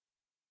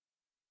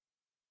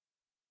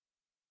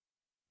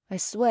 I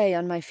sway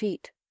on my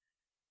feet,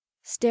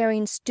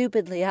 staring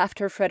stupidly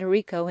after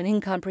Federico in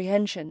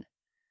incomprehension.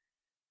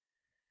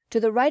 To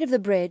the right of the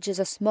bridge is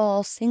a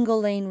small,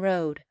 single-lane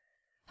road.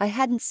 I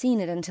hadn't seen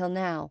it until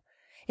now.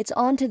 It's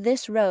onto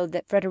this road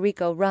that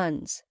Federico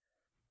runs.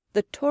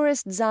 The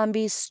tourist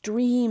zombies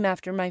stream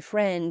after my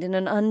friend in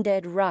an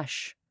undead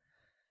rush.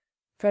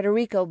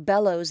 Federico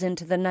bellows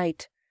into the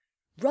night.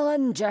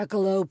 Run,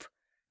 Jackalope!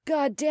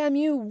 God damn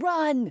you,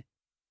 run!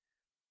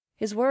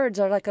 His words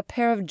are like a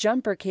pair of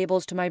jumper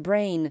cables to my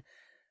brain.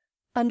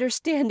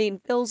 Understanding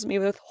fills me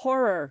with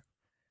horror.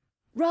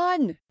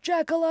 Run,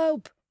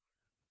 Jackalope!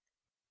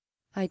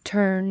 I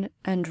turn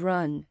and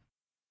run.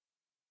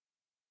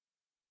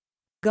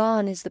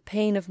 Gone is the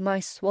pain of my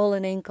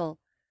swollen ankle,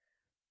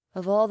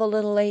 of all the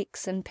little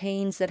aches and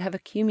pains that have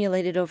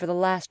accumulated over the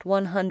last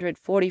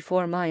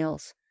 144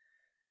 miles.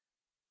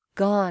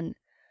 Gone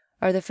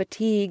are the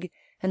fatigue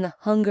and the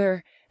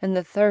hunger and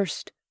the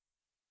thirst.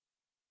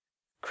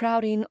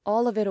 Crowding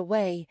all of it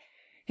away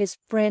is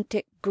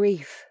frantic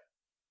grief.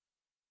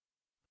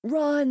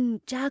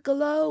 Run,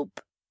 jackalope!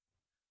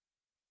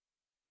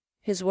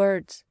 His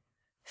words,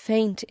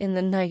 faint in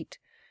the night,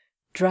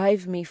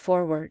 drive me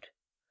forward.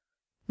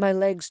 My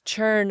legs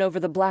churn over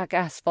the black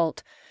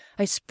asphalt.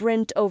 I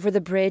sprint over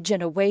the bridge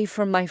and away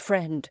from my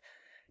friend,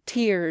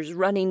 tears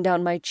running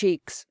down my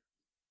cheeks.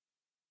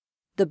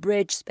 The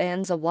bridge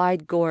spans a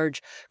wide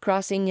gorge,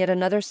 crossing yet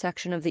another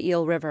section of the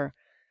Eel River.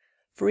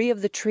 Free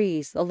of the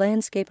trees, the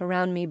landscape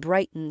around me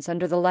brightens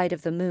under the light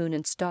of the moon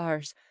and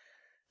stars.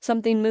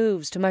 Something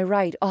moves to my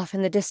right, off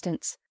in the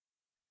distance.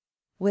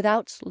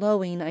 Without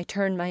slowing, I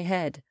turn my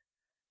head.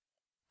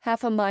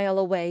 1/2 a mile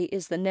away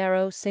is the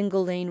narrow,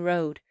 single-lane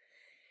road.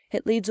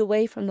 It leads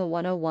away from the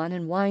 101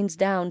 and winds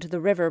down to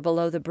the river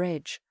below the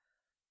bridge.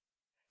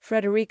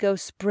 Federico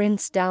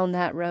sprints down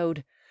that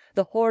road,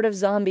 the horde of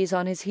zombies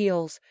on his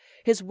heels.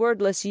 His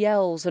wordless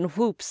yells and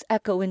whoops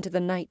echo into the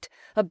night,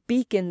 a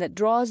beacon that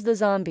draws the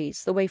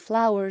zombies the way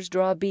flowers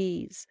draw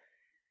bees.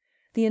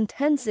 The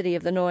intensity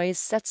of the noise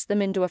sets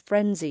them into a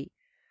frenzy.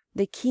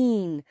 They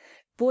keen,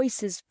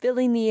 voices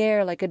filling the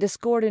air like a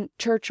discordant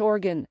church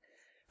organ.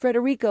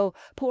 Federico,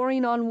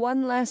 pouring on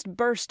one last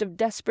burst of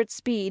desperate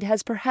speed,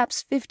 has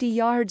perhaps 50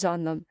 yards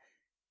on them.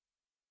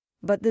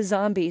 But the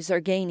zombies are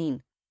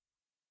gaining.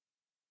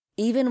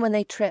 Even when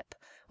they trip,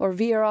 or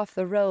veer off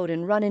the road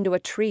and run into a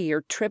tree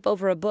or trip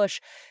over a bush,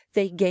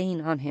 they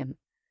gain on him.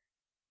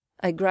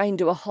 I grind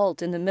to a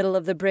halt in the middle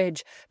of the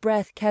bridge,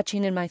 breath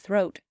catching in my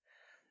throat.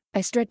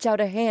 I stretch out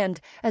a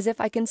hand as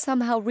if I can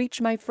somehow reach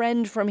my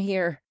friend from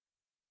here.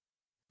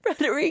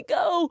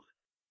 "Federico!"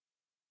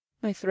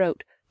 My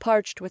throat,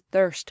 parched with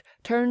thirst,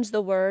 turns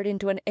the word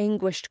into an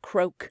anguished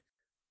croak.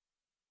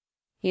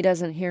 He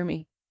doesn't hear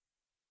me.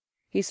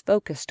 He's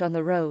focused on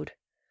the road,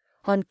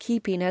 on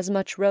keeping as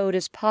much road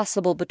as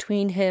possible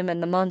between him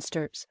and the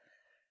monsters.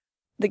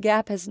 The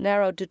gap has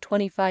narrowed to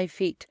 25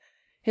 feet.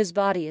 His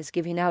body is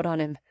giving out on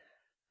him.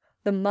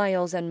 The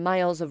miles and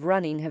miles of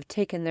running have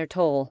taken their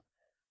toll.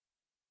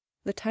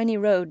 The tiny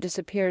road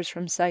disappears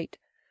from sight,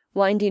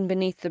 winding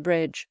beneath the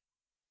bridge.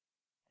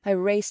 I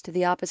race to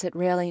the opposite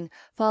railing,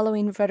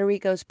 following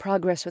Federico's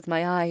progress with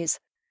my eyes.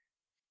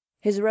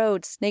 His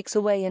road snakes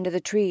away into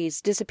the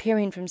trees,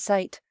 disappearing from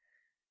sight.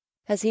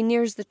 As he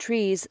nears the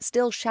trees,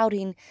 still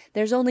shouting,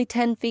 there's only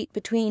 10 feet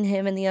between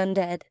him and the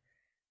undead.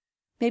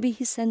 Maybe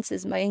he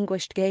senses my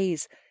anguished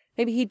gaze.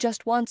 Maybe he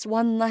just wants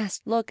one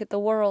last look at the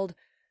world.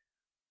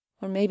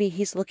 Or maybe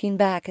he's looking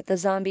back at the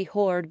zombie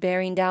horde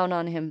bearing down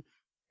on him.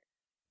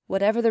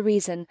 Whatever the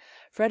reason,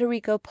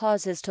 Federico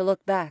pauses to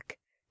look back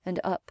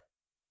and up.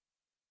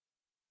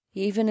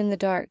 Even in the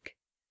dark,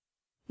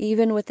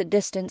 even with the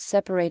distance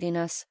separating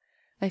us,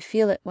 I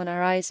feel it when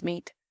our eyes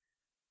meet.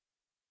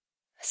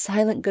 A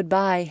silent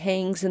goodbye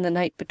hangs in the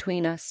night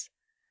between us.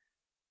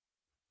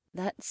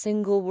 That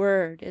single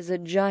word is a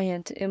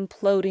giant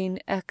imploding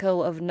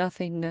echo of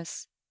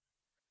nothingness.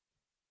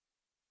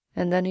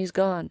 And then he's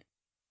gone,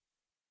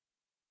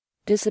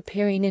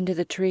 disappearing into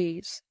the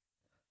trees,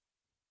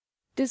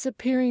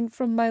 disappearing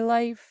from my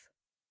life.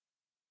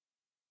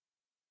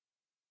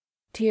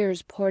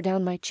 Tears pour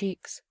down my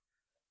cheeks.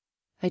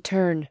 I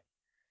turn,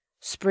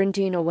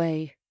 sprinting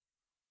away.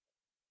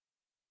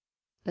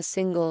 A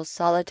single,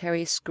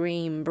 solitary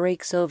scream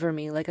breaks over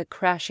me like a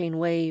crashing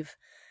wave.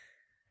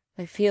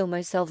 I feel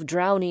myself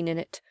drowning in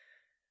it.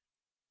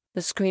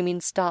 The screaming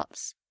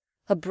stops,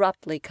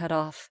 abruptly cut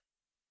off.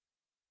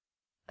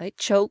 I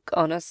choke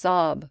on a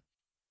sob.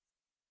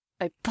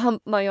 I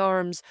pump my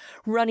arms,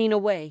 running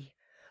away,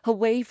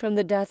 away from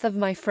the death of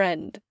my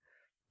friend,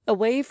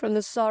 away from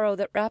the sorrow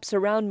that wraps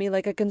around me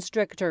like a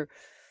constrictor,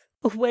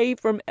 away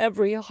from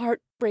every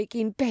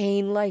heart-breaking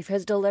pain life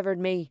has delivered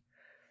me.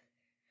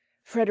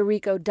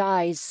 Federico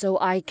dies so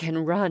I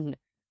can run.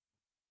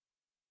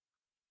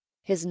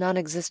 His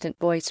non-existent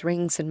voice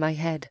rings in my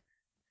head.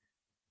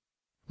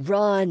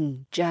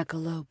 Run,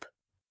 jackalope.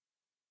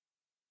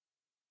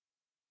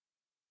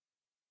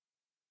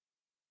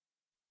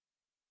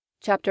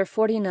 Chapter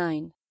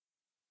 49.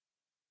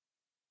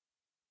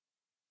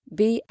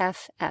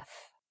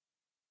 BFF.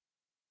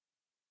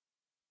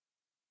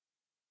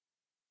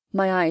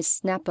 My eyes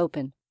snap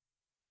open.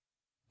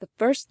 The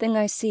first thing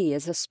I see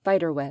is a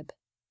spider web.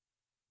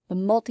 The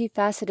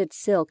multifaceted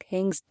silk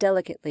hangs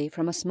delicately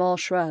from a small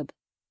shrub,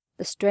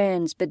 the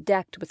strands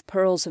bedecked with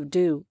pearls of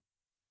dew.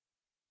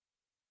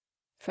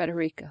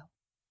 Federico.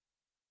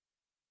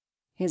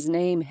 His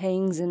name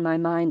hangs in my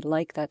mind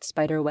like that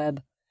spider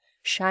web,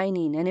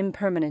 shining and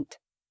impermanent.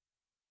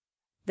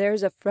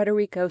 There's a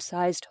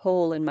Federico-sized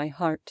hole in my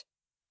heart,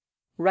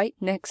 right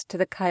next to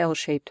the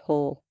Kyle-shaped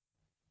hole.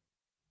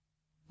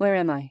 Where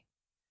am I?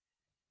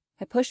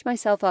 I push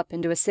myself up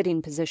into a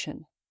sitting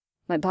position.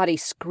 My body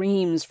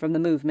screams from the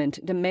movement,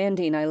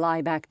 demanding I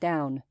lie back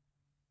down.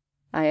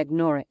 I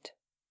ignore it.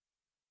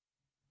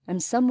 I'm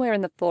somewhere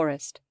in the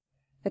forest,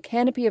 a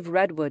canopy of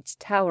redwoods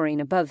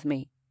towering above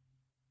me.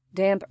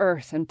 Damp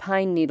earth and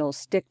pine needles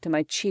stick to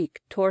my cheek,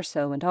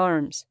 torso, and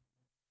arms.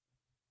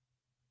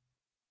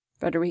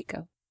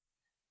 Federico.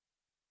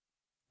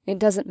 It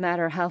doesn't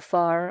matter how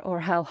far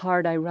or how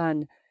hard I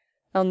run,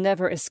 I'll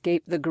never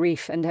escape the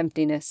grief and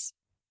emptiness.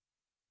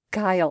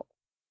 Kyle.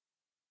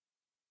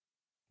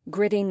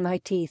 Gritting my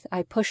teeth,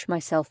 I push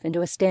myself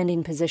into a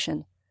standing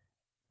position.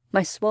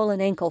 My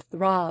swollen ankle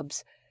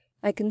throbs.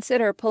 I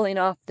consider pulling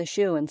off the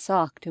shoe and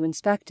sock to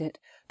inspect it,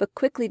 but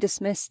quickly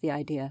dismiss the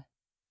idea.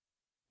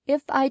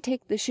 If I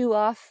take the shoe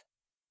off,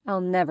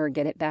 I'll never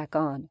get it back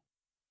on.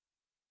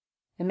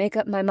 I make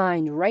up my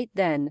mind right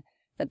then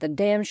that the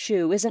damn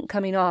shoe isn't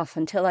coming off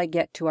until I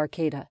get to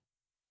Arcata.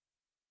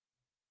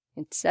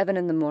 It's 7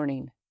 in the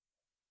morning.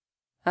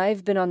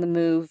 I've been on the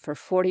move for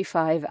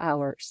 45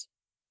 hours.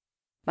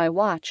 My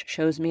watch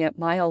shows me at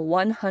mile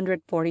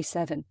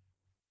 147.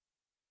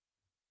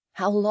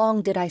 How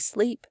long did I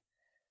sleep?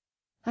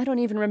 I don't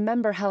even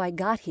remember how I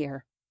got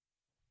here.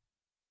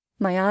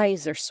 My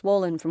eyes are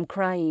swollen from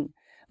crying.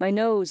 My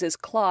nose is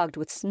clogged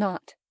with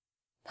snot.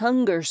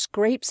 Hunger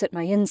scrapes at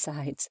my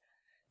insides.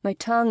 My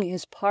tongue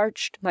is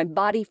parched. My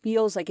body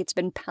feels like it's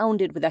been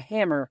pounded with a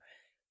hammer,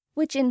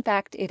 which in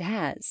fact it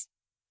has.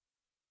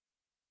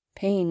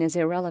 Pain is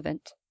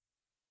irrelevant.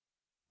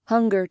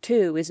 Hunger,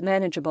 too, is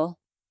manageable,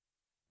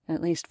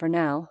 at least for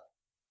now.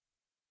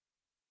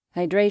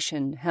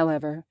 Hydration,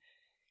 however,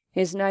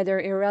 is neither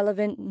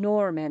irrelevant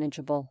nor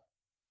manageable.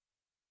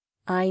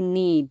 I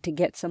need to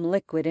get some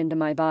liquid into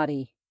my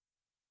body.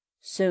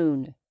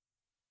 Soon.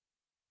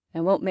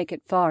 I won't make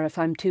it far if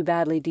I'm too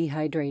badly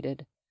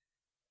dehydrated.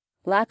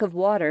 Lack of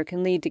water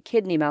can lead to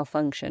kidney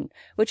malfunction,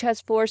 which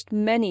has forced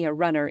many a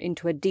runner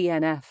into a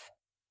DNF.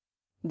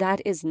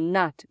 That is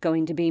not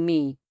going to be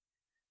me.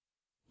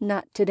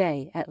 Not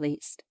today, at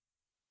least.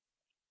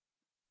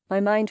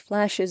 My mind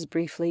flashes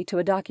briefly to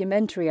a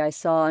documentary I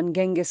saw on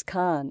Genghis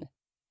Khan.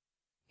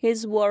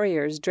 His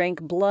warriors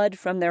drank blood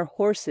from their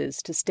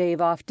horses to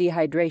stave off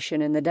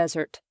dehydration in the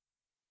desert.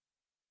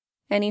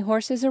 Any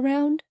horses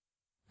around?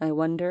 I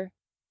wonder.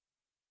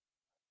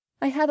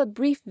 I have a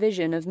brief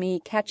vision of me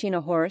catching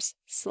a horse,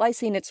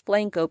 slicing its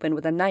flank open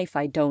with a knife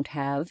I don't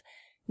have,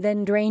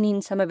 then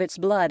draining some of its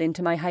blood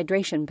into my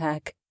hydration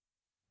pack.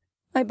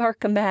 I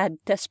bark a mad,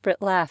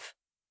 desperate laugh.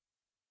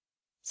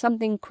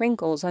 Something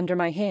crinkles under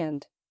my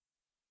hand.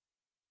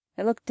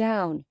 I look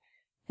down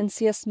and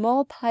see a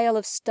small pile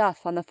of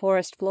stuff on the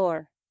forest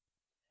floor.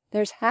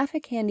 There's half a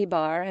candy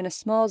bar and a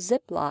small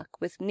Ziploc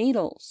with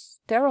needles,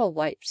 sterile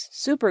wipes,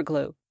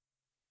 superglue.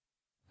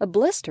 A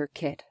blister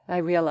kit, I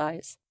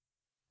realize.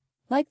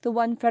 Like the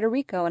one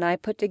Federico and I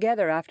put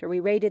together after we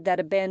raided that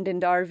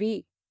abandoned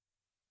RV.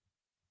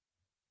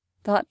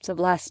 Thoughts of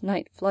last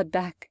night flood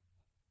back.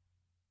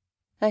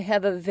 I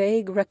have a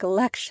vague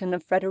recollection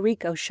of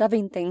Federico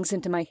shoving things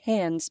into my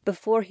hands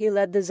before he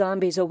led the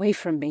zombies away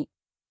from me.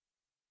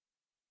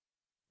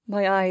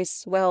 My eyes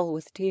swell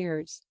with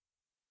tears.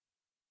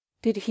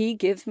 Did he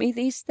give me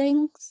these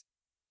things?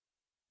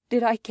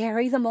 Did I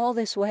carry them all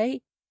this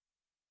way?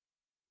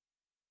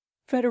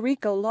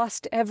 Federico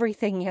lost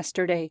everything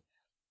yesterday.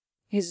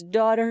 His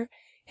daughter,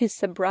 his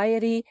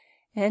sobriety,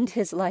 and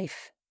his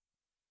life.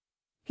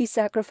 He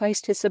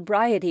sacrificed his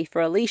sobriety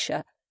for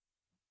Alicia,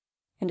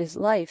 and his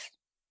life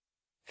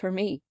for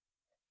me.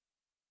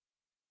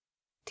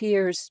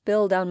 Tears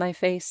spill down my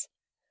face.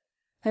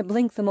 I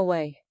blink them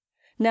away.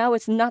 Now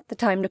it's not the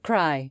time to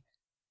cry.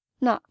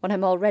 Not when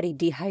I'm already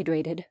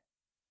dehydrated.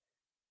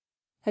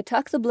 I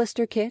tuck the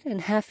blister kit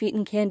and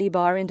half-eaten candy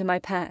bar into my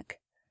pack.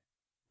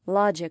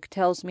 Logic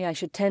tells me I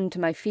should tend to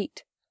my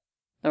feet,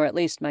 or at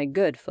least my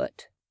good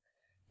foot.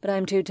 But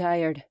I'm too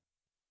tired.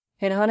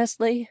 And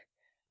honestly,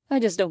 I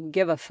just don't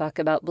give a fuck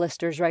about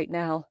blisters right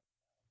now.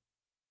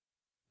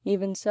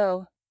 Even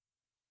so,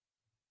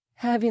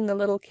 having the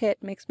little kit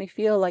makes me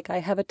feel like I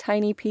have a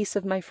tiny piece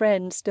of my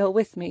friend still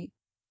with me.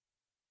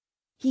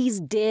 "He's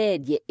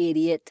dead, you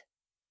idiot,"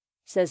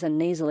 says a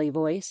nasally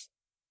voice.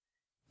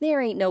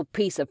 "There ain't no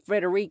piece of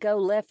Federico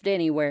left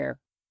anywhere."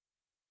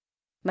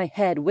 My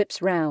head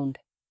whips round.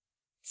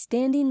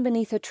 Standing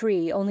beneath a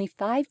tree only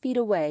 5 feet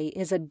away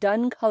is a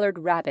dun-colored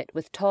rabbit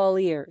with tall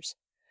ears.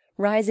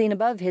 Rising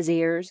above his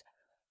ears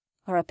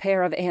are a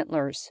pair of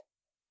antlers.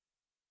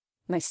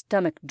 My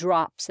stomach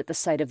drops at the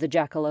sight of the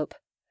jackalope.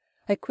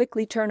 I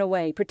quickly turn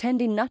away,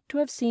 pretending not to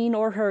have seen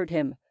or heard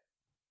him.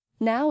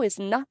 Now is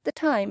not the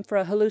time for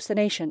a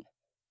hallucination,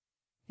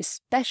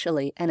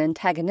 especially an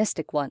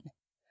antagonistic one.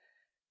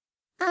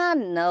 "I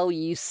know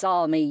you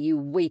saw me, you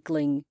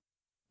weakling,"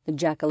 the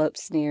jackalope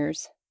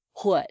sneers.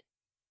 "What?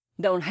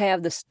 Don't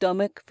have the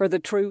stomach for the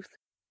truth?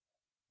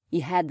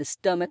 You had the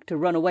stomach to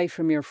run away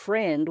from your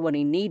friend when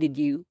he needed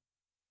you."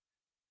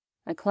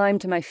 I climb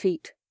to my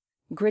feet,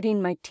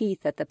 gritting my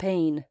teeth at the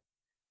pain.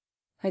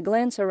 I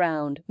glance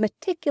around,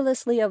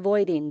 meticulously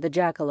avoiding the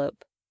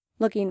jackalope,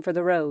 looking for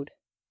the road.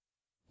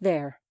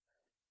 There.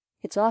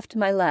 It's off to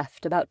my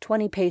left, about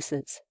 20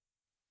 paces.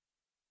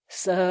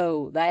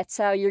 "So, that's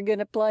how you're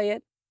gonna play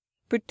it?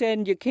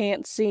 Pretend you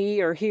can't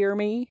see or hear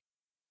me?"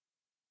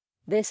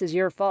 This is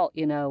your fault,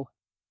 you know.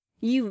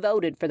 You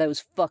voted for those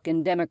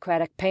fucking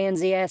Democratic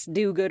pansy-ass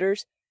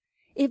do-gooders.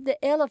 If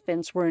the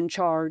elephants were in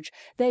charge,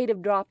 they'd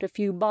have dropped a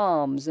few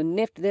bombs and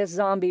nipped this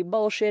zombie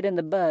bullshit in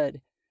the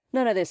bud.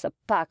 None of this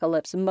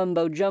apocalypse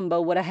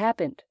mumbo-jumbo would have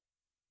happened.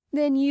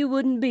 Then you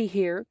wouldn't be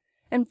here,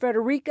 and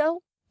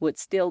Federico would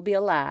still be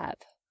alive.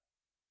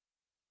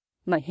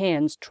 My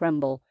hands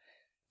tremble.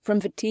 From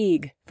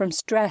fatigue, from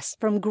stress,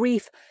 from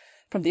grief,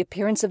 from the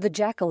appearance of the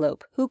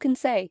jackalope, who can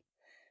say?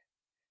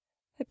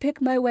 I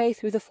pick my way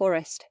through the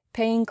forest,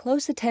 paying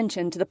close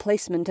attention to the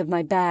placement of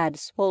my bad,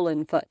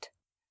 swollen foot.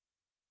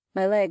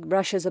 My leg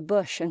brushes a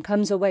bush and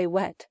comes away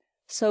wet,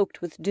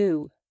 soaked with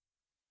dew.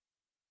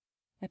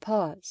 I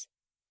pause,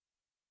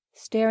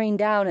 staring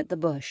down at the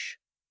bush.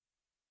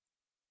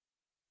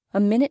 A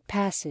minute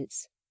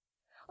passes.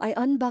 I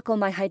unbuckle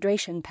my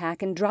hydration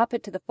pack and drop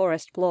it to the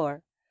forest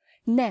floor.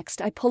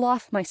 Next, I pull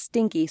off my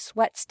stinky,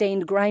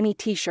 sweat-stained, grimy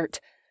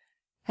t-shirt.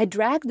 I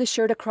drag the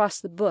shirt across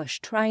the bush,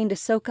 trying to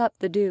soak up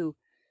the dew.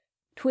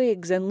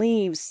 Twigs and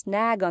leaves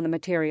snag on the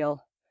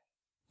material.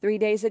 3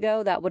 days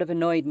ago, that would have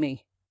annoyed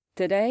me.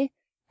 Today,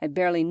 I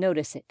barely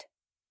notice it.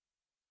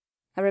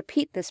 I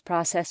repeat this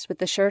process with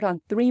the shirt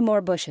on 3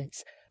 more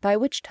bushes, by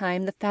which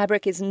time the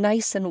fabric is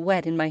nice and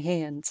wet in my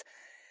hands.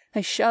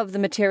 I shove the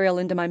material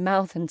into my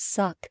mouth and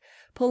suck,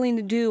 pulling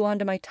the dew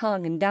onto my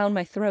tongue and down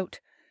my throat.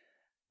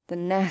 The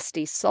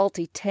nasty,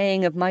 salty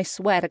tang of my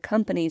sweat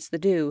accompanies the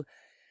dew,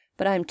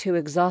 but I'm too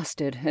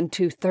exhausted and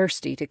too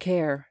thirsty to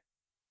care.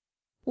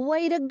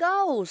 "Way to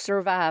go,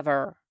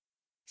 survivor,"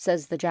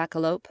 says the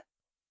jackalope.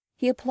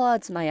 He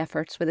applauds my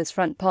efforts with his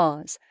front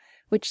paws,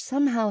 which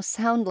somehow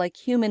sound like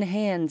human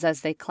hands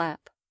as they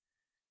clap.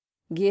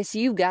 "Guess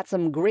you've got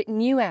some grit in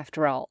you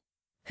after all.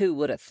 Who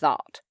would have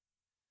thought?"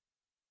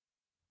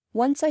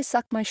 Once I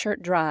suck my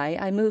shirt dry,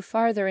 I move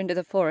farther into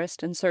the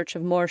forest in search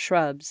of more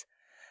shrubs.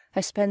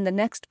 I spend the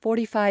next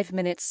 45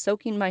 minutes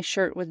soaking my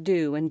shirt with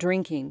dew and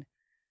drinking.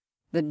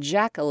 The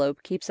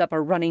jackalope keeps up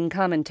a running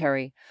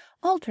commentary,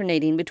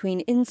 alternating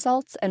between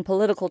insults and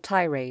political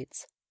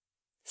tirades.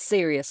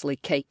 "Seriously,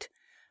 Kate,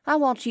 I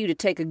want you to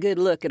take a good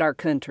look at our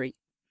country.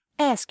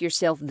 Ask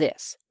yourself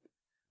this.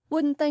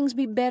 Wouldn't things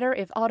be better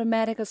if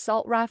automatic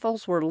assault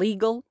rifles were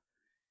legal?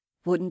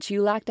 Wouldn't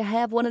you like to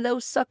have one of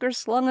those suckers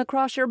slung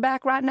across your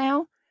back right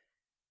now?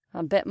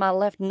 I bet my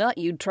left nut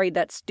you'd trade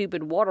that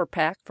stupid water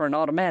pack for an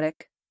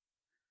automatic."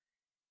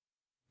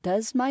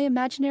 Does my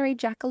imaginary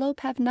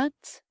jackalope have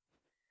nuts?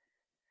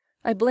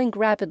 I blink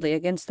rapidly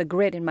against the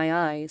grit in my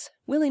eyes,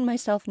 willing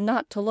myself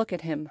not to look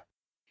at him.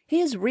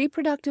 His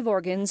reproductive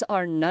organs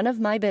are none of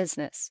my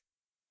business.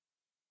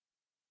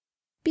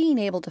 Being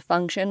able to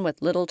function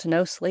with little to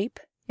no sleep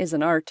is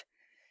an art.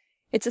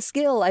 It's a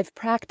skill I've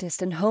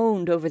practiced and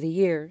honed over the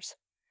years.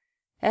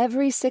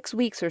 Every 6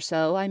 weeks or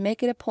so, I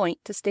make it a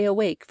point to stay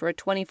awake for a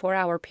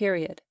 24-hour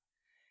period.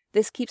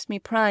 This keeps me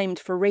primed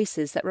for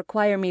races that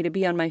require me to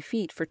be on my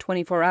feet for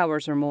 24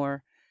 hours or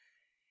more.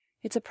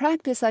 It's a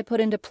practice I put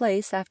into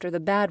place after the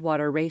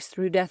Badwater race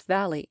through Death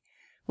Valley,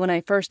 when I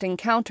first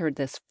encountered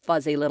this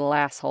fuzzy little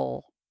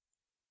asshole.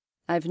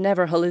 I've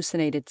never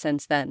hallucinated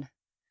since then.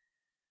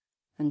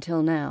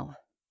 Until now.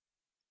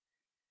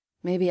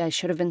 Maybe I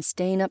should have been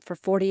staying up for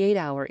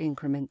 48-hour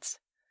increments.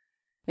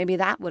 Maybe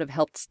that would have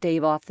helped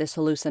stave off this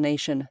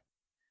hallucination.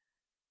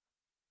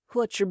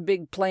 "What's your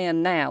big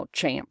plan now,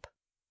 champ?"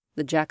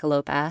 the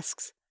jackalope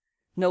asks.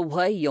 "No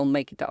way you'll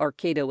make it to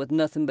Arcata with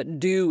nothing but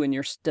dew in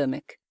your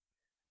stomach."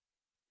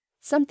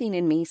 Something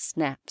in me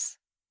snaps.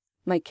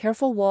 My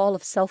careful wall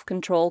of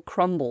self-control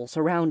crumbles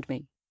around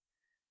me.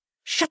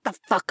 "Shut the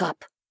fuck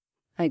up!"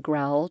 I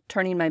growl,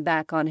 turning my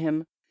back on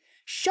him.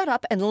 "Shut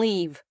up and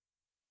leave!"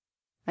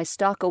 I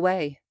stalk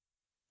away.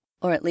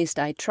 Or at least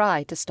I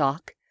try to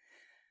stalk.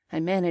 I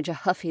manage a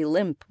huffy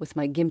limp with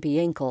my gimpy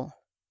ankle.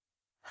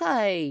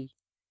 "Hey!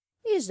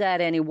 Is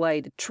that any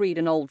way to treat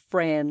an old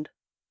friend?"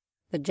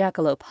 The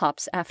jackalope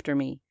hops after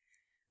me.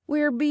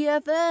 "We're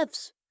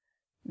BFFs.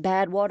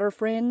 Badwater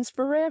friends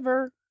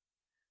forever."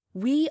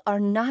 "We are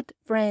not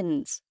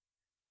friends."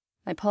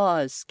 I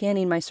pause,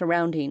 scanning my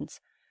surroundings.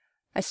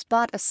 I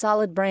spot a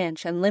solid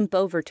branch and limp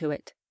over to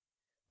it.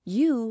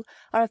 "You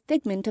are a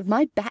figment of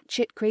my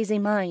batshit crazy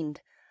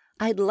mind.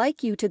 I'd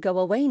like you to go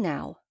away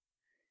now."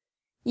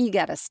 "You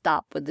gotta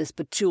stop with this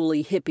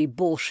patchouli hippie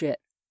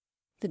bullshit,"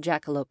 the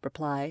jackalope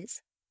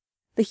replies.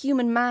 "The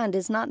human mind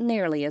is not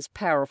nearly as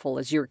powerful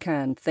as your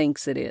kind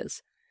thinks it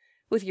is.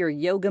 With your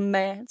yoga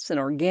mats and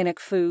organic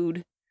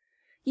food,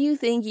 you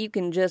think you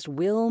can just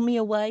will me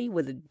away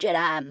with a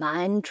Jedi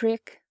mind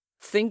trick?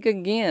 Think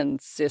again,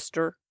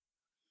 sister."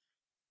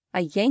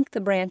 I yank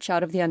the branch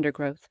out of the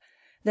undergrowth,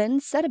 then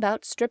set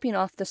about stripping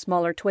off the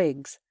smaller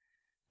twigs.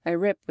 I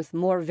rip with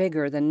more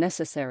vigor than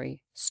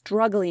necessary,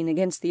 struggling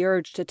against the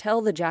urge to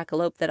tell the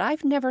jackalope that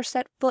I've never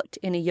set foot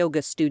in a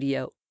yoga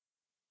studio.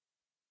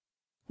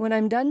 When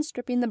I'm done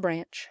stripping the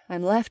branch,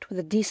 I'm left with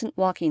a decent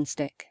walking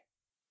stick.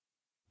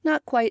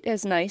 Not quite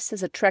as nice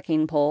as a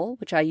trekking pole,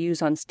 which I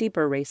use on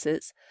steeper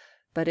races,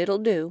 but it'll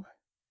do.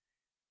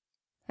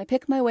 I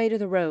pick my way to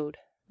the road,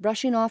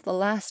 brushing off the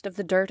last of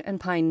the dirt and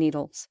pine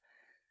needles.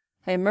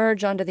 I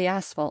emerge onto the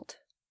asphalt.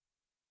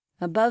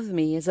 Above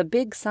me is a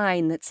big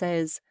sign that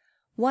says,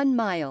 1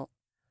 mile,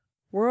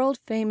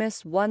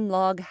 world-famous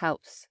one-log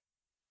house.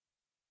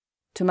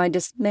 To my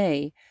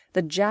dismay,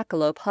 the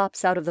jackalope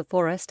hops out of the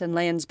forest and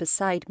lands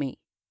beside me.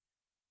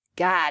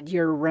 "God,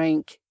 you're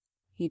rank,"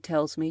 he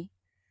tells me.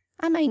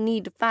 I may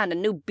need to find a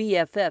new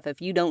BFF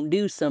if you don't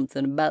do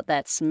something about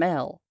that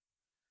smell.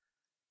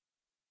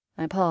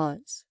 I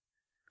pause,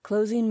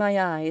 closing my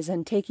eyes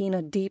and taking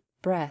a deep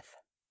breath.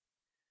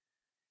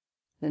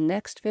 The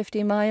next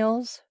 50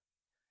 miles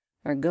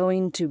are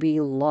going to be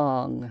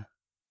long.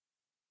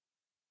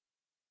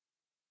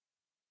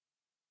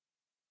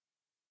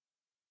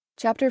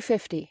 Chapter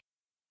 50.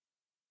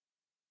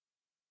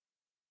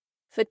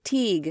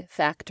 Fatigue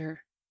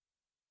Factor.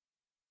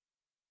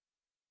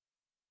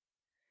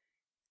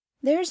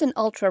 There's an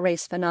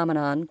ultra-race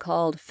phenomenon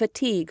called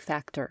fatigue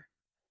factor.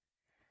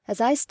 As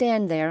I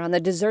stand there on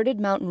the deserted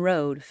mountain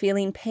road,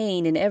 feeling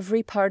pain in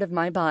every part of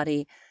my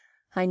body,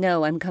 I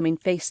know I'm coming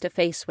face to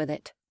face with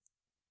it.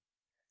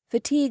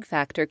 Fatigue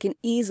factor can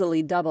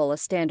easily double a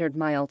standard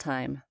mile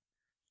time.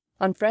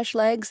 On fresh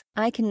legs,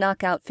 I can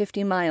knock out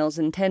 50 miles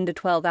in 10 to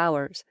 12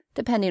 hours,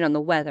 depending on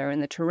the weather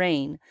and the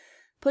terrain,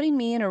 putting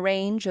me in a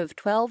range of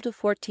 12 to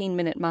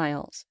 14-minute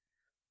miles.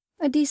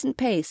 A decent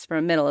pace for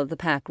a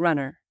middle-of-the-pack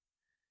runner.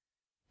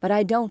 But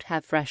I don't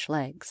have fresh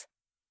legs.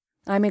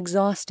 I'm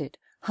exhausted,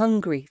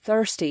 hungry,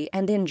 thirsty,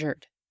 and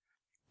injured.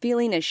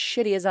 Feeling as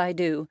shitty as I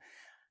do,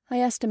 I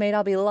estimate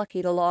I'll be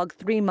lucky to log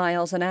 3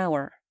 miles an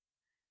hour.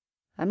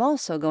 I'm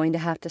also going to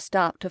have to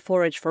stop to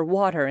forage for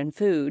water and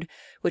food,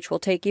 which will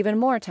take even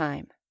more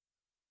time.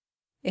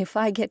 If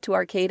I get to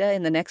Arcata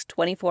in the next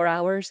 24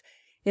 hours,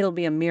 it'll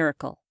be a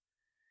miracle.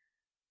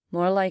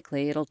 More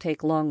likely, it'll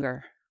take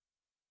longer.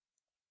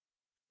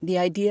 The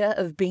idea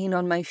of being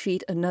on my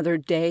feet another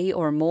day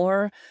or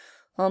more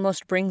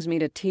almost brings me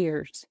to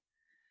tears.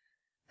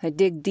 I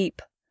dig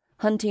deep,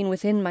 hunting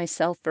within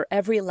myself for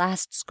every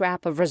last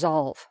scrap of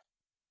resolve.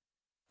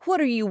 "What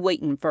are you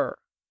waiting for?"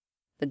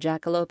 the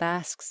jackalope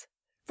asks.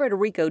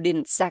 "Federico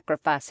didn't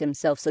sacrifice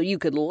himself so you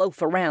could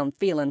loaf around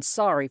feeling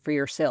sorry for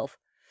yourself.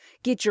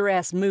 Get your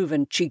ass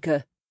moving,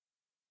 chica."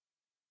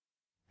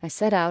 I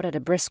set out at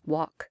a brisk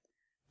walk,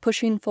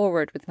 pushing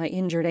forward with my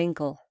injured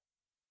ankle.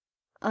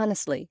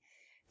 Honestly,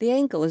 the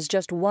ankle is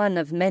just one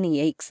of many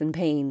aches and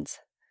pains.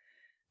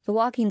 The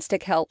walking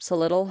stick helps a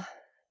little,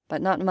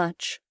 but not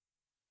much.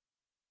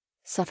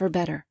 Suffer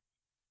better,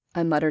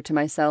 I mutter to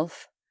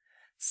myself.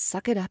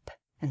 Suck it up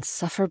and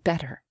suffer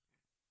better.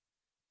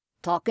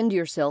 "Talking to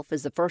yourself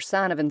is the first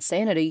sign of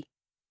insanity,"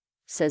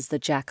 says the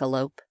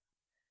jackalope.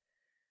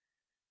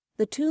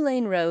 The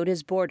 2-lane road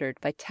is bordered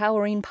by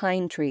towering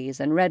pine trees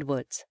and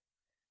redwoods.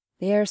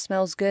 The air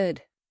smells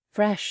good,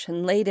 fresh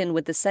and laden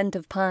with the scent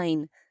of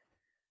pine.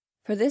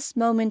 For this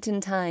moment in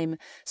time,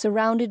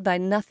 surrounded by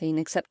nothing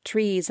except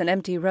trees and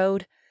empty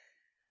road,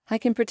 I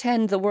can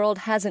pretend the world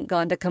hasn't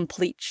gone to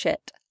complete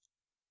shit.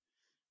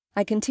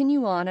 I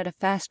continue on at a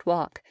fast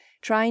walk,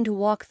 trying to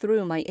walk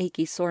through my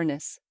achy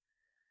soreness.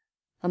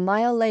 A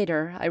mile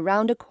later, I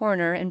round a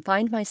corner and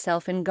find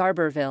myself in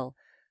Garberville,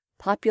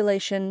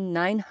 population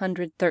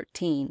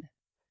 913.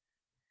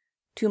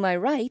 To my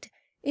right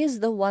is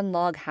the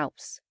one-log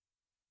house.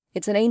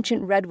 It's an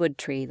ancient redwood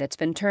tree that's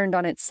been turned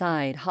on its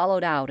side,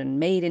 hollowed out, and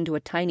made into a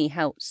tiny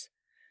house.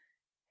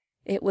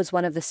 It was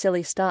one of the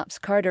silly stops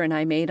Carter and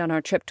I made on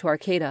our trip to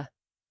Arcata.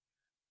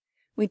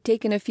 We'd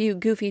taken a few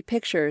goofy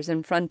pictures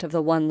in front of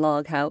the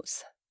one-log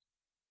house.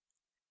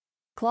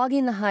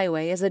 Clogging the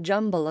highway is a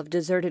jumble of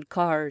deserted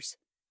cars.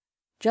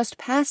 Just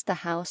past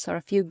the house are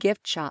a few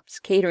gift shops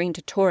catering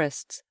to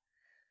tourists.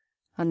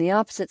 On the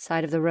opposite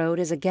side of the road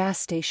is a gas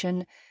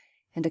station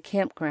and a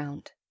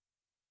campground.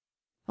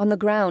 On the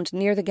ground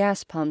near the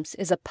gas pumps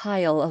is a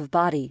pile of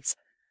bodies.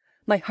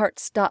 My heart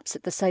stops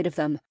at the sight of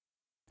them.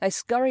 I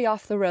scurry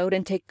off the road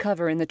and take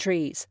cover in the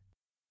trees.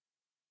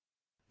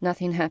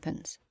 Nothing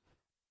happens.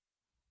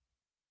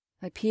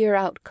 I peer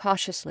out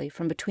cautiously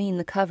from between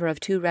the cover of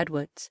 2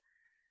 redwoods.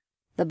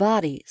 The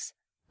bodies,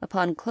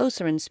 upon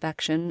closer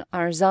inspection,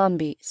 are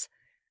zombies,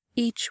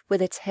 each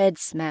with its head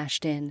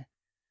smashed in.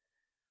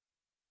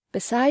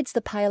 Besides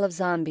the pile of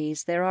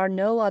zombies, there are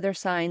no other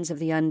signs of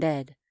the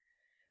undead.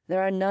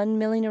 There are none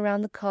milling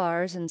around the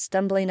cars and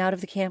stumbling out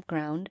of the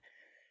campground.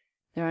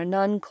 There are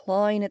none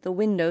clawing at the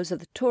windows of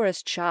the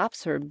tourist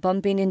shops or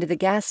bumping into the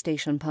gas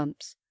station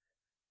pumps.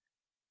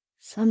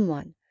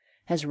 Someone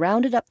has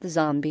rounded up the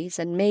zombies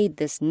and made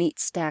this neat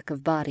stack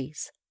of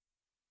bodies.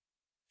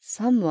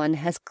 Someone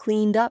has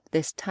cleaned up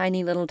this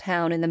tiny little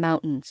town in the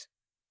mountains.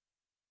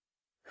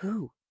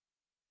 Who?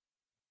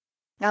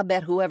 "I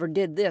bet whoever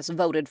did this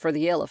voted for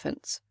the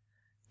elephants,"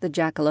 the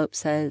jackalope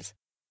says.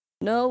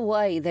 "No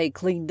way they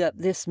cleaned up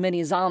this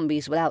many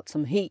zombies without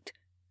some heat.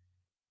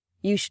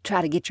 You should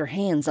try to get your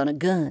hands on a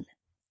gun."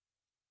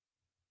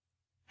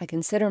 I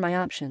consider my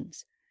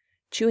options,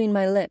 chewing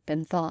my lip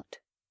in thought.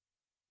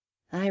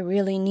 I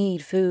really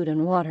need food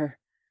and water.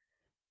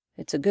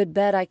 It's a good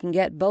bet I can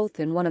get both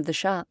in one of the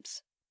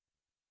shops.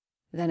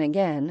 Then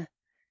again,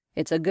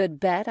 it's a good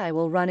bet I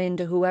will run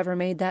into whoever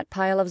made that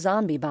pile of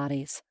zombie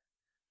bodies.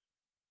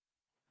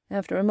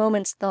 After a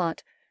moment's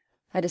thought,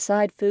 I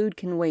decide food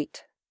can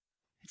wait.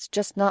 It's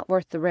just not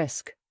worth the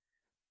risk.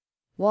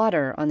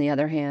 Water, on the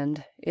other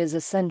hand, is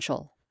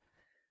essential.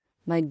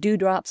 My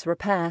dewdrops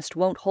repast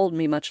won't hold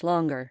me much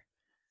longer.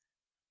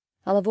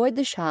 I'll avoid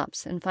the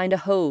shops and find a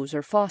hose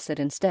or faucet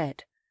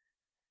instead.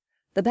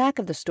 The back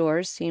of the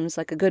stores seems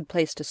like a good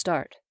place to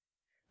start.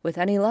 With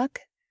any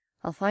luck,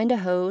 I'll find a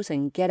hose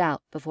and get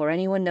out before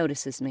anyone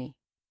notices me.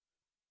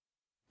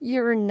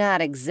 You're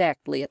not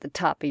exactly at the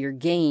top of your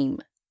game,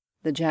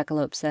 the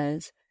jackalope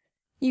says.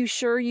 You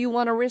sure you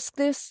want to risk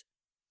this?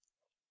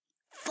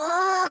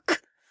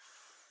 Fuck!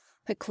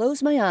 I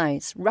close my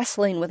eyes,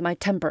 wrestling with my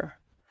temper.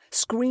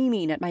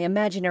 Screaming at my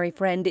imaginary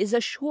friend is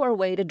a sure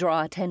way to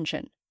draw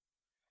attention.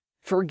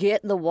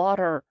 Forget the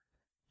water.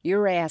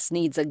 Your ass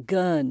needs a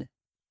gun.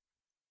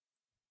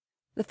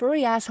 The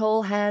furry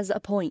asshole has a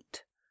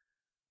point.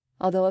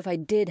 Although if I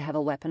did have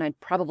a weapon, I'd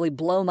probably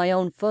blow my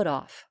own foot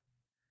off.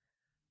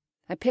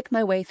 I pick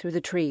my way through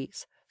the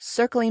trees,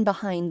 circling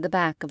behind the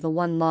back of the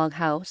one-log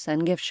house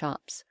and gift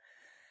shops.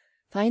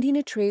 Finding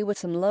a tree with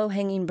some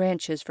low-hanging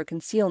branches for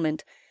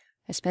concealment,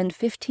 I spend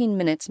 15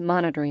 minutes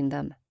monitoring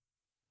them.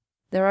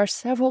 There are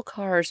several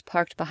cars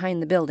parked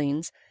behind the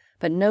buildings,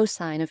 but no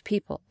sign of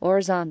people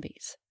or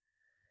zombies.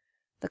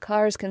 The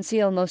cars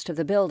conceal most of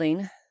the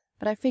building,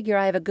 but I figure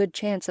I have a good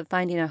chance of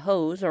finding a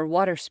hose or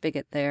water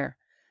spigot there.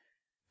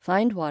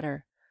 Find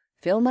water,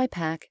 fill my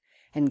pack,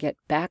 and get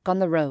back on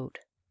the road.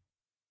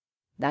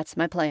 That's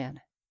my plan.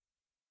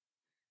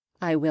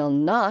 I will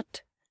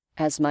not,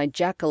 as my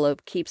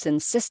jackalope keeps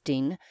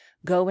insisting,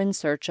 go in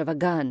search of a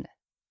gun.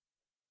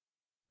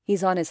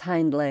 He's on his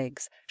hind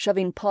legs,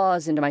 shoving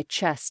paws into my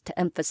chest to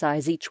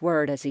emphasize each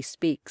word as he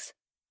speaks.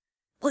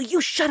 "Will you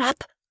shut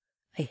up?"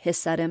 I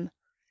hiss at him.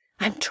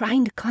 "I'm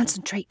trying to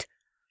concentrate.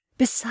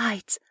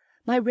 Besides,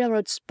 my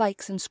railroad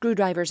spikes and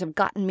screwdrivers have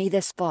gotten me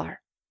this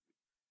far."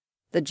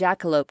 The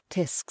jackalope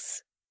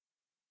tisks.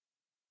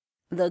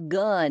 "The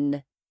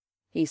gun,"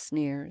 he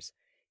sneers,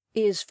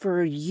 "is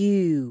for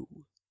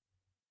you."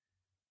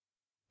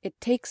 It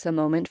takes a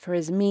moment for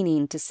his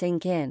meaning to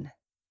sink in.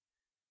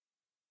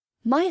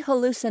 My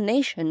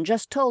hallucination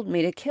just told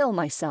me to kill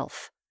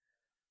myself.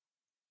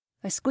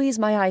 I squeeze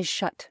my eyes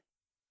shut.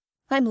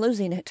 I'm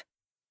losing it.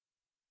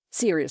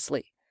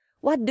 "Seriously,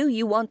 what do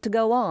you want to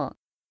go on?"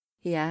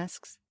 he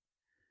asks.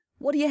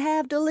 "What do you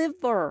have to live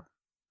for?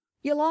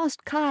 You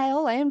lost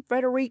Kyle and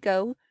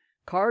Frederico.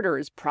 Carter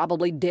is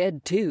probably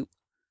dead, too.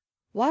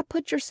 Why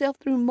put yourself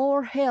through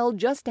more hell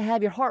just to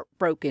have your heart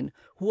broken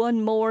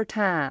one more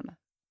time?"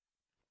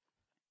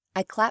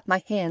 I clap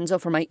my hands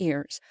over my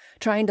ears,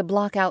 trying to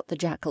block out the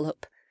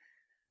jackalope.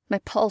 My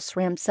pulse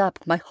ramps up,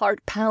 my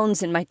heart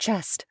pounds in my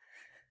chest.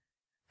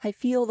 I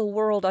feel the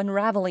world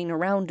unraveling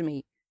around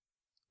me.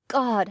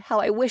 God, how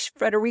I wish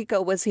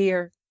Frederico was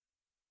here.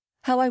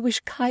 How I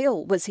wish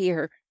Kyle was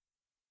here.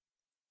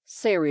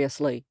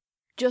 "Seriously,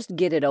 just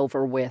get it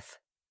over with,"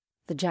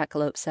 the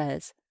jackalope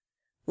says.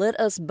 "Let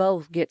us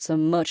both get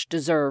some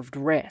much-deserved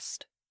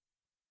rest."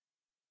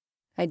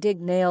 I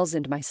dig nails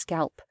into my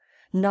scalp,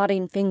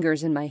 knotting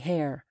fingers in my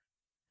hair.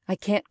 I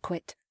can't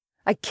quit.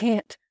 I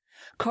can't.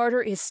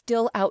 Carter is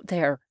still out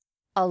there,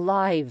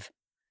 alive.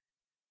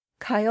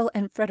 Kyle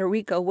and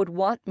Frederico would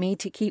want me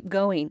to keep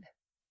going.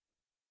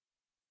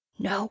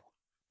 "No,"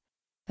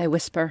 I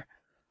whisper.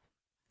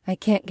 "I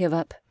can't give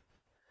up.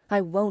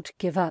 I won't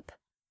give up."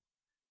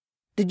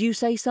 "Did you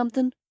say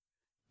something?"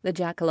 the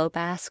jackalope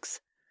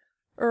asks.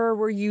 "Or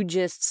were you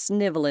just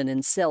sniveling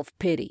in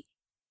self-pity?"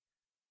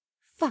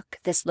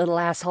 Fuck this little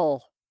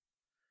asshole.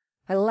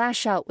 I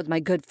lash out with my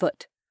good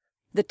foot.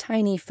 The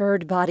tiny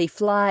furred body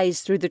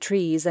flies through the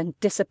trees and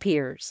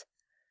disappears.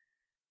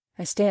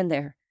 I stand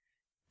there,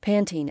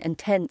 panting and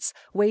tense,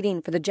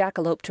 waiting for the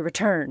jackalope to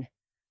return.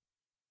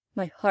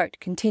 My heart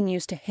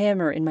continues to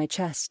hammer in my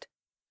chest.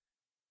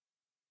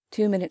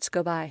 2 minutes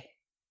go by.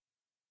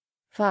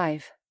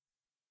 5.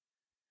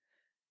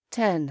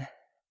 10.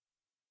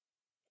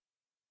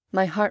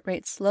 My heart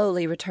rate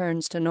slowly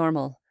returns to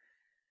normal.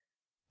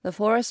 The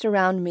forest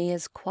around me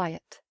is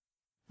quiet.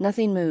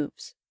 Nothing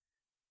moves.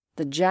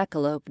 The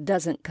jackalope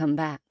doesn't come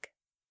back.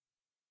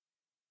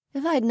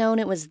 If I'd known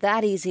it was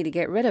that easy to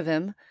get rid of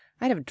him,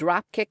 I'd have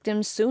drop-kicked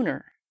him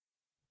sooner.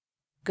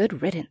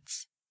 Good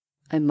riddance,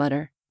 I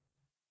mutter.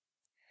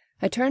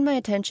 I turn my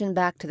attention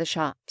back to the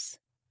shops.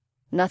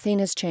 Nothing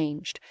has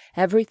changed.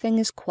 Everything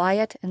is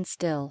quiet and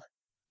still.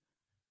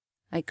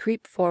 I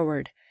creep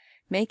forward,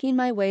 making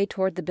my way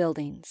toward the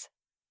buildings.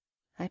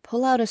 I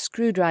pull out a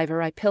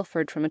screwdriver I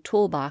pilfered from a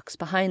toolbox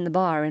behind the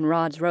bar in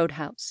Rod's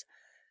Roadhouse.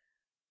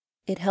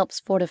 It helps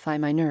fortify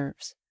my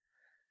nerves.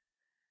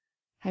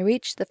 I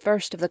reach the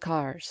first of the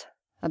cars,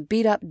 a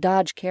beat-up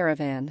Dodge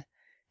Caravan,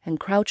 and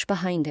crouch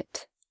behind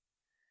it.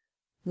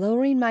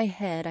 Lowering my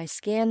head, I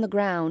scan the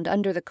ground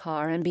under the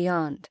car and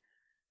beyond.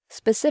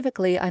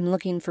 Specifically, I'm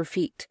looking for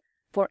feet,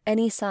 for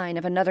any sign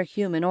of another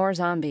human or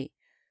zombie.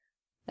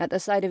 At the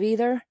sight of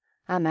either,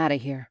 I'm out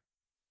of here.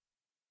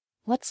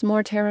 What's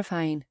more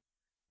terrifying,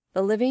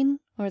 the living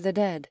or the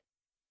dead?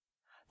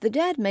 The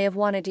dead may have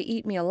wanted to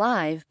eat me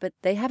alive, but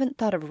they haven't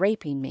thought of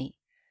raping me.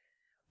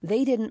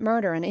 They didn't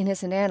murder an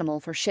innocent animal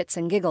for shits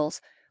and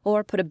giggles,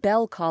 or put a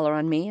bell collar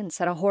on me and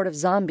set a horde of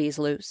zombies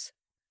loose.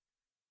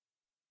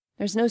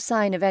 There's no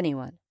sign of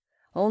anyone,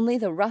 only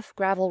the rough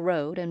gravel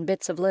road and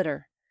bits of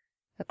litter.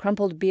 A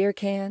crumpled beer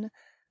can,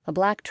 a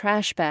black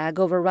trash bag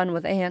overrun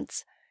with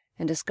ants,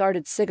 and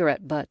discarded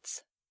cigarette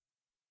butts.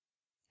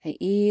 I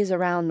ease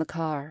around the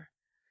car,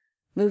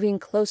 moving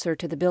closer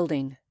to the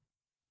building.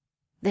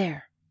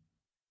 There,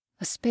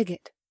 a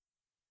spigot,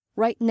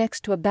 right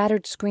next to a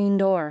battered screen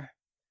door.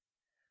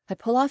 I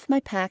pull off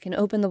my pack and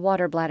open the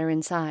water bladder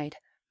inside.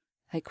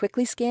 I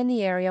quickly scan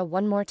the area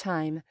one more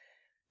time,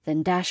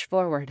 then dash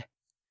forward.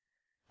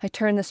 I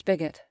turn the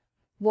spigot.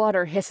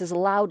 Water hisses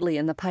loudly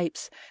in the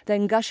pipes,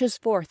 then gushes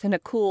forth in a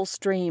cool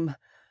stream.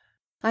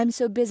 I'm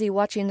so busy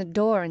watching the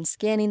door and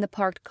scanning the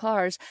parked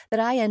cars that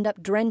I end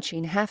up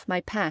drenching half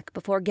my pack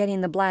before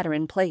getting the bladder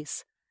in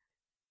place.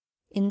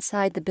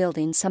 Inside the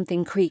building,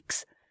 something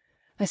creaks.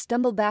 I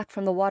stumble back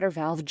from the water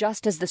valve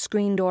just as the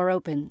screen door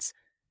opens.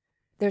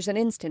 There's an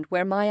instant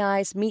where my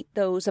eyes meet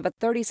those of a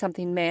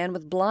 30-something man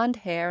with blonde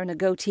hair and a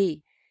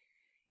goatee.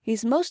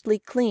 He's mostly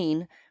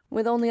clean,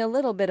 with only a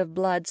little bit of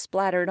blood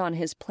splattered on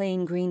his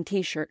plain green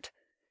t-shirt.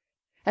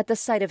 At the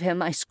sight of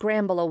him, I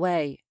scramble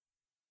away.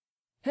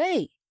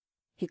 "Hey!"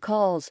 he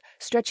calls,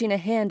 stretching a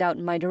hand out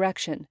in my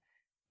direction.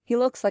 He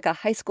looks like a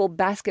high school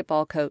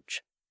basketball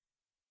coach.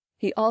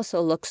 He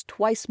also looks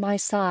twice my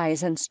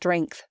size and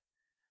strength.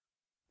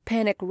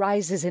 Panic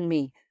rises in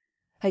me.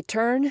 I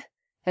turn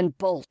and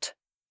bolt.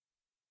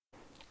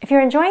 If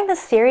you're enjoying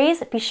this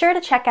series, be sure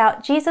to check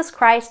out Jesus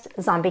Christ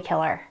Zombie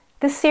Killer.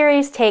 This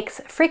series takes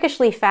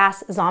freakishly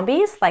fast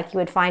zombies, like you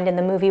would find in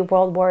the movie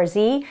World War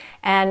Z,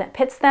 and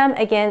pits them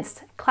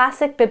against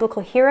classic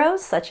biblical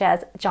heroes such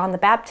as John the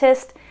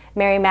Baptist,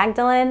 Mary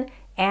Magdalene,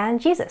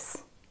 and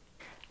Jesus.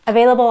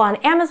 Available on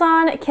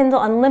Amazon,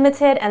 Kindle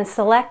Unlimited, and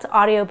select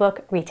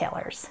audiobook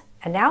retailers.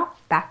 And now,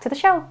 back to the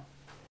show.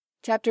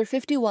 Chapter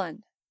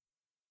 51.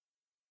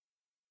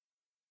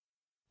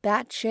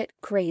 Batshit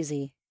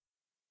Crazy.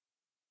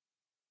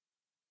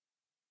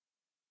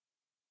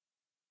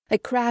 I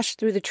crash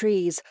through the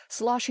trees,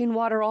 sloshing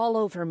water all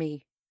over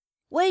me.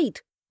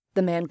 "Wait!"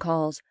 the man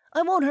calls.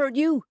 "I won't hurt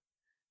you."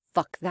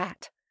 Fuck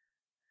that.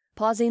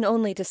 Pausing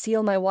only to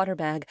seal my water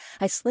bag,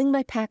 I sling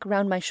my pack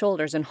around my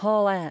shoulders and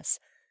haul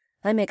ass.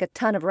 I make a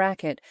ton of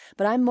racket,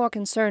 but I'm more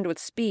concerned with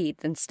speed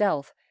than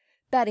stealth,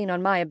 betting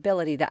on my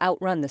ability to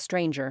outrun the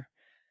stranger.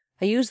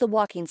 I use the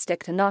walking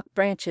stick to knock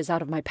branches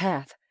out of my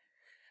path.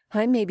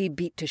 I may be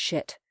beat to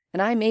shit,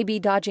 and I may be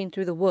dodging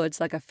through the woods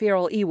like a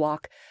feral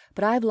Ewok,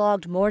 but I've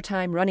logged more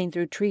time running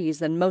through trees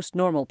than most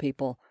normal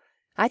people.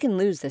 I can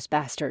lose this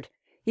bastard,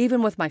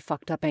 even with my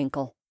fucked-up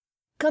ankle.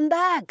 "Come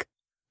back!"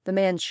 The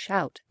man's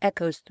shout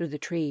echoes through the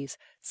trees,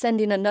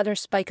 sending another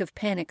spike of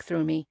panic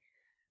through me.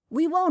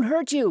 "We won't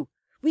hurt you!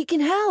 We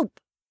can help!"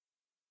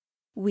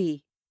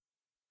 We.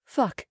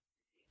 Fuck.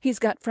 He's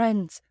got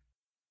friends.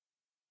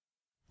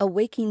 A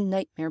waking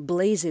nightmare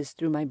blazes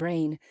through my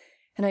brain,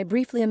 and I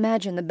briefly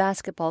imagine the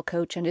basketball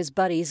coach and his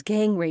buddies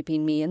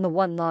gang-raping me in the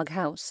one-log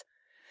house.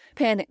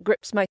 Panic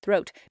grips my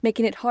throat,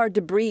 making it hard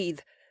to breathe.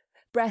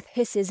 Breath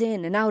hisses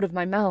in and out of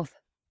my mouth.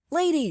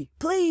 "Lady,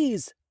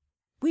 please!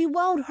 We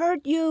won't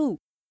hurt you!"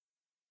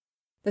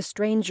 The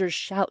stranger's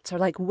shouts are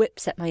like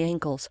whips at my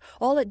ankles.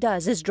 All it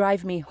does is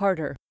drive me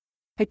harder.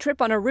 I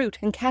trip on a root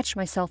and catch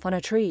myself on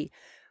a tree.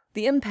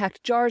 The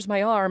impact jars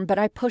my arm, but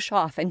I push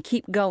off and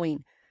keep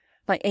going.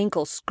 My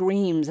ankle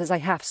screams as I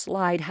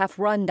half-slide,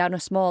 half-run down a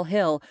small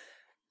hill.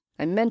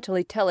 I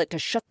mentally tell it to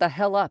shut the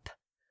hell up.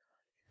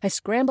 I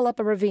scramble up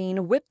a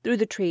ravine, whip through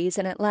the trees,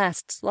 and at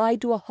last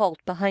slide to a halt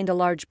behind a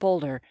large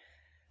boulder.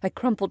 I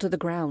crumple to the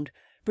ground,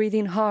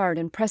 breathing hard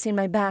and pressing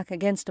my back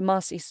against a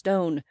mossy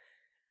stone.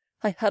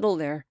 I huddle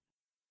there,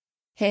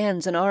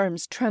 hands and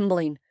arms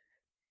trembling.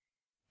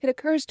 It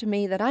occurs to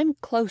me that I'm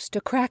close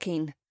to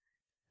cracking.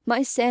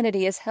 My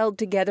sanity is held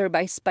together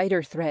by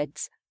spider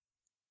threads.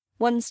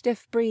 One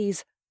stiff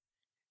breeze,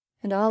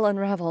 and I'll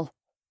unravel.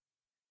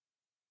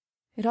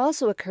 It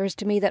also occurs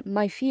to me that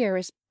my fear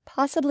is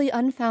possibly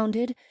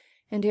unfounded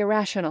and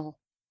irrational.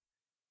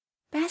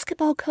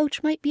 Basketball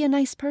coach might be a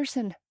nice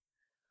person.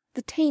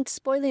 The taint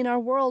spoiling our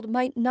world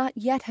might not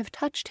yet have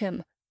touched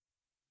him.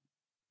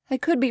 I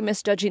could be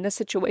misjudging the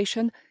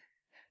situation,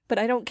 but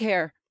I don't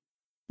care.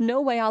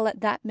 No way I'll let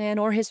that man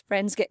or his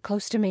friends get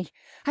close to me.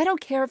 I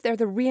don't care if they're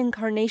the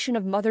reincarnation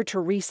of Mother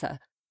Teresa.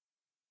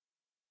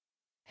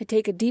 I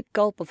take a deep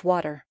gulp of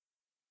water,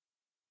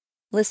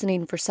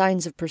 listening for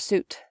signs of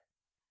pursuit.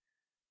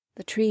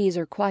 The trees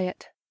are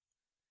quiet.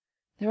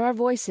 There are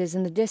voices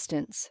in the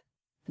distance,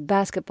 the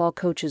basketball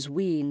coach's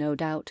 "we," no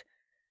doubt,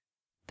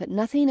 but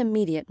nothing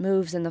immediate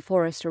moves in the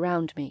forest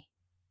around me.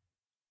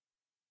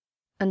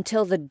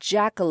 Until the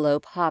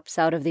jackalope hops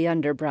out of the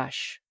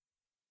underbrush.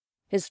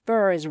 His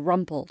fur is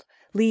rumpled,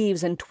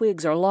 leaves and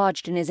twigs are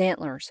lodged in his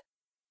antlers.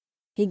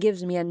 He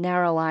gives me a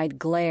narrow-eyed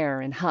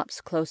glare and hops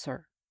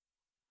closer.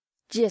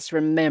 "Just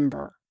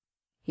remember,"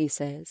 he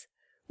says,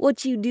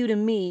 "what you do to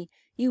me,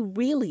 you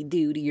really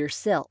do to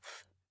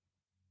yourself."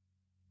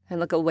 I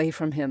look away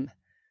from him,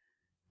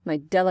 my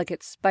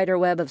delicate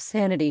spiderweb of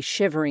sanity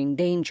shivering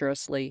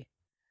dangerously.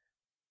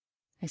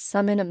 I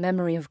summon a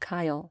memory of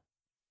Kyle.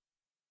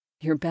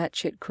 "You're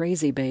batshit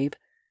crazy, babe,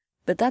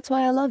 but that's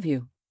why I love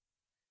you."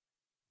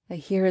 I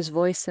hear his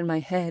voice in my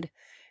head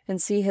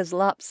and see his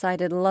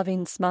lopsided,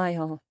 loving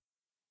smile.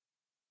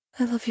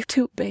 "I love you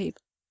too, babe,"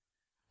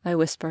 I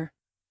whisper.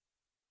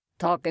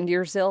 "Talking to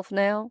yourself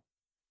now?"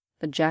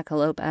 the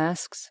jackalope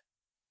asks.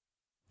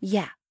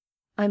 "Yeah,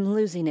 I'm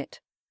losing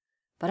it.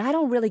 But I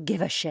don't really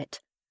give a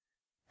shit."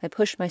 I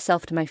push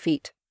myself to my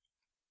feet.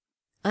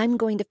 "I'm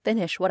going to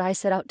finish what I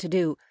set out to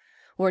do,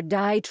 or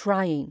die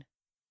trying."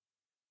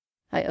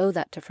 I owe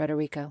that to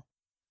Federico.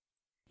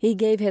 He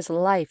gave his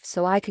life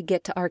so I could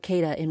get to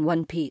Arcata in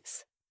one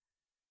piece.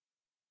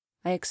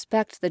 I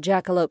expect the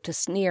jackalope to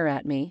sneer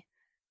at me,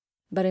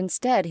 but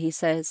instead he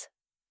says,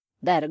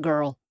 "That a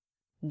girl.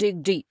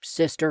 Dig deep,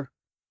 sister."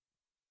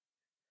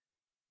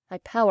 I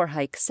power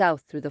hike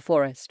south through the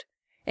forest,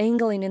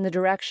 angling in the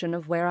direction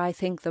of where I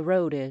think the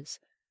road is.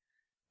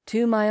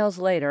 2 miles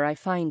later, I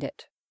find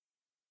it.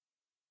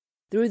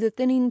 Through the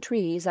thinning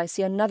trees, I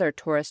see another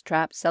tourist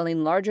trap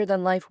selling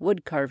larger-than-life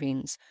wood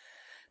carvings.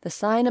 The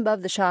sign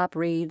above the shop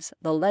reads,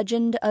 "The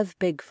Legend of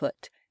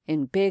Bigfoot,"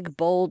 in big,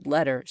 bold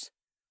letters.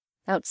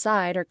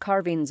 Outside are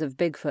carvings of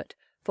Bigfoot,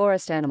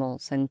 forest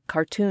animals, and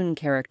cartoon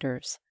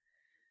characters.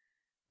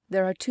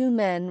 There are 2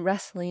 men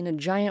wrestling a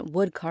giant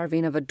wood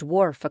carving of a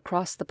dwarf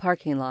across the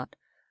parking lot,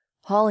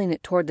 hauling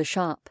it toward the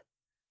shop.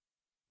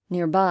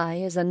 Nearby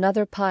is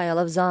another pile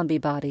of zombie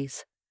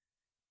bodies.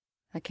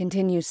 I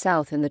continue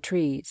south in the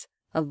trees,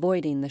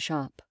 avoiding the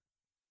shop.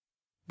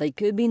 "They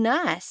could be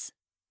nice,"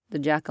 the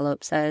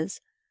jackalope says.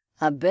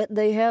 "I bet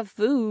they have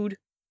food."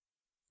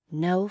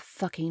 "No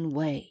fucking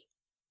way,"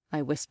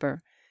 I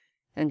whisper,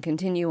 and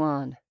continue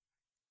on.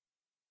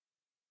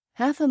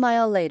 Half a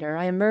mile later,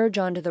 I emerge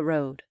onto the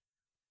road.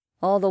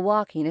 All the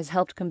walking has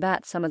helped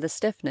combat some of the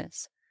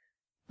stiffness.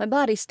 My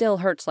body still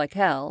hurts like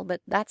hell,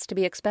 but that's to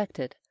be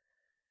expected.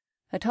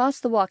 I toss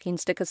the walking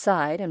stick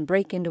aside and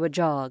break into a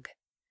jog.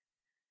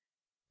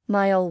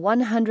 Mile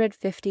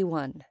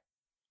 151.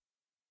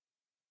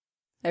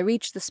 I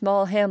reach the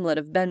small hamlet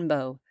of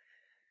Benbow.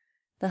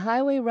 The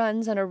highway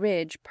runs on a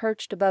ridge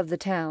perched above the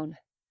town.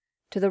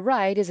 To the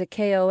right is a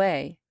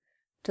KOA.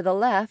 To the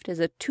left is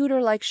a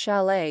Tudor-like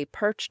chalet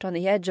perched on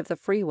the edge of the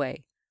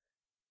freeway.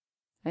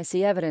 I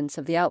see evidence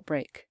of the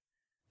outbreak.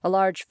 A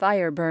large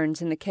fire burns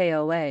in the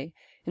KOA,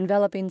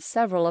 enveloping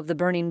several of the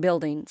burning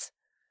buildings.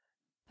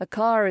 A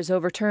car is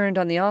overturned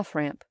on the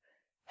off-ramp.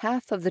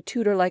 Half of the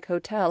Tudor-like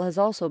hotel has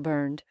also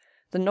burned.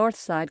 The north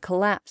side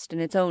collapsed in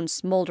its own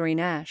smoldering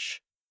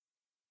ash.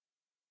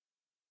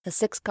 A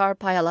 6-car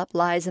pileup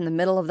lies in the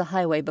middle of the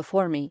highway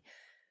before me.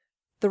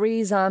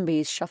 3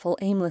 zombies shuffle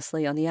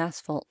aimlessly on the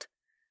asphalt.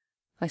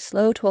 I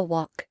slow to a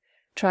walk,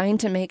 trying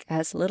to make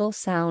as little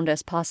sound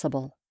as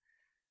possible.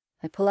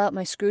 I pull out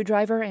my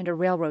screwdriver and a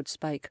railroad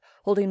spike,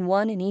 holding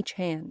one in each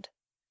hand.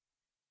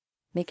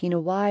 Making a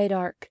wide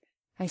arc,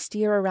 I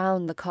steer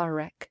around the car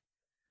wreck.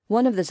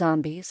 One of the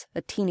zombies,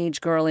 a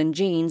teenage girl in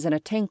jeans and a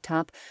tank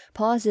top,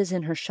 pauses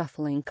in her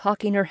shuffling,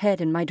 cocking her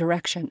head in my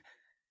direction.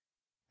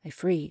 I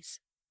freeze.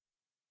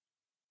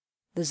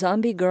 The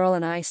zombie girl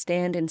and I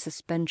stand in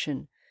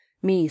suspension,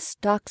 me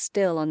stock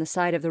still on the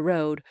side of the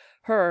road,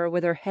 her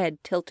with her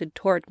head tilted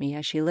toward me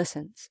as she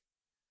listens.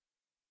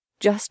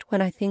 Just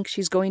when I think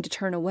she's going to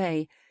turn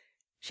away,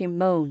 she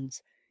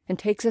moans and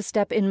takes a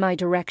step in my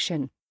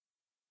direction.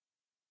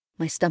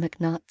 My stomach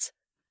knots.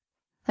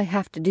 I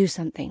have to do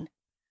something.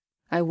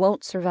 I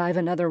won't survive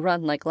another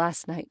run like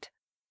last night.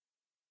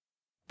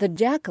 The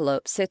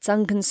jackalope sits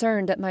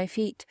unconcerned at my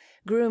feet,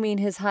 grooming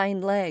his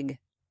hind leg.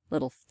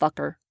 Little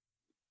fucker.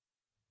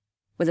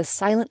 With a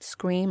silent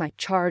scream, I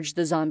charge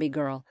the zombie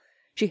girl.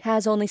 She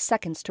has only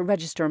seconds to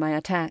register my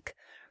attack.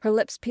 Her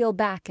lips peel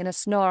back in a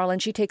snarl,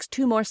 and she takes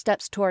 2 more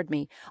steps toward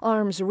me,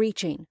 arms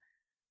reaching.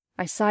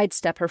 I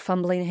sidestep her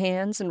fumbling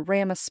hands and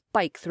ram a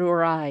spike through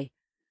her eye.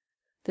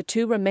 The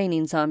 2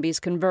 remaining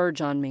zombies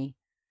converge on me.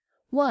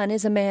 One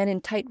is a man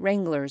in tight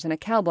Wranglers and a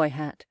cowboy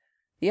hat.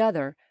 The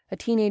other, a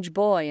teenage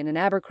boy in an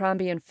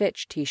Abercrombie &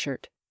 Fitch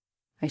t-shirt.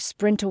 I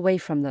sprint away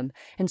from them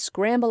and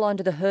scramble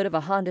onto the hood of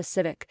a Honda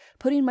Civic,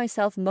 putting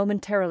myself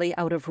momentarily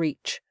out of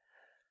reach.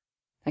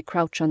 I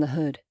crouch on the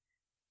hood,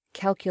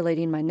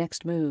 calculating my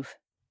next move.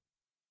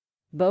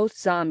 Both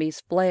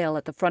zombies flail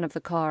at the front of the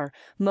car,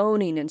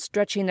 moaning and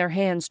stretching their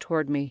hands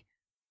toward me.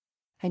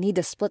 I need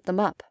to split them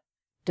up,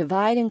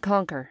 divide and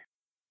conquer.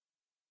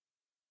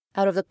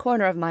 Out of the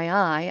corner of my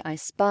eye, I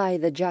spy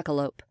the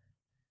jackalope.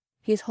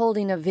 He's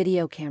holding a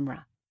video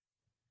camera.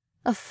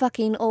 A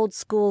fucking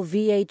old-school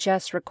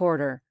VHS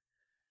recorder.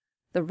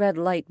 The red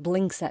light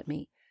blinks at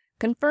me,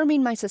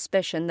 confirming my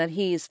suspicion that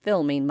he's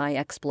filming my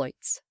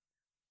exploits.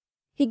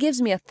 He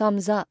gives me a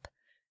thumbs up,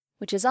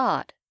 which is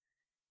odd,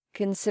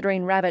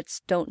 considering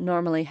rabbits don't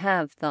normally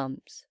have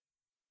thumbs.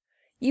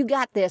 "You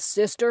got this,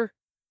 sister,"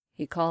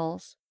 he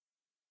calls.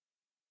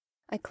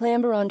 I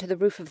clamber onto the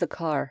roof of the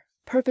car,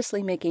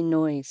 purposely making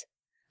noise.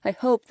 I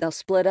hope they'll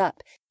split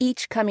up,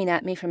 each coming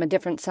at me from a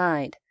different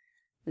side.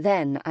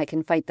 Then I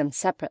can fight them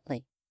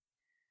separately.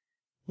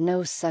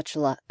 No such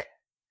luck.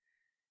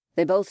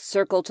 They both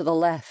circle to the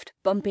left,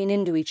 bumping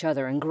into each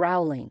other and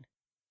growling.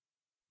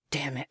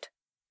 Damn it.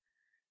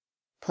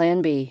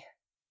 Plan B.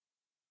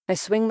 I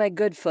swing my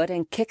good foot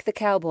and kick the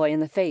cowboy in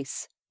the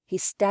face. He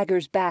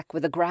staggers back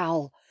with a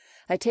growl.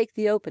 I take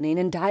the opening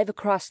and dive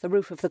across the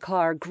roof of the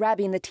car,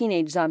 grabbing the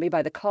teenage zombie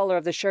by the collar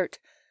of the shirt.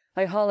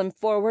 I haul him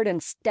forward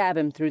and stab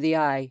him through the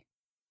eye.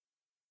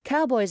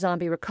 Cowboy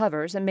zombie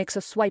recovers and makes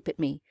a swipe at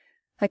me.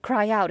 I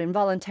cry out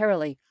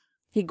involuntarily.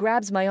 He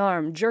grabs my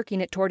arm, jerking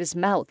it toward his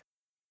mouth.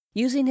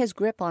 Using his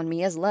grip on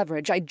me as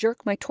leverage, I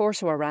jerk my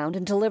torso around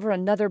and deliver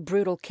another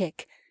brutal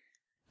kick.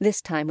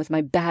 This time with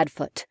my bad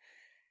foot.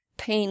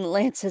 Pain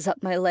lances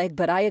up my leg,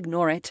 but I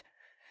ignore it.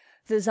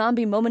 The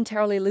zombie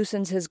momentarily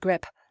loosens his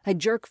grip. I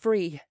jerk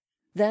free.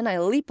 Then I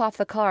leap off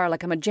the car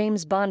like I'm a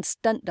James Bond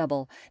stunt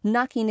double,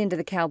 knocking into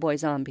the cowboy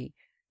zombie.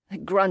 I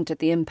grunt at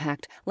the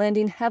impact,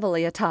 landing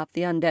heavily atop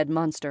the undead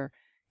monster.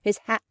 His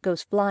hat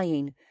goes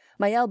flying.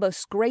 My elbow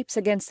scrapes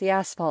against the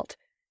asphalt.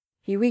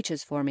 He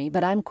reaches for me,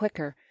 but I'm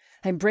quicker.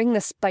 I bring the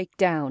spike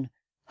down.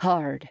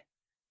 Hard.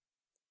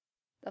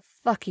 The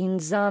fucking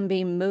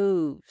zombie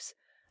moves.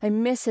 I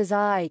miss his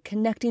eye,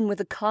 connecting with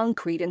the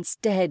concrete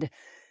instead.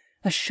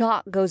 A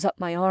shot goes up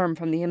my arm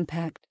from the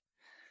impact.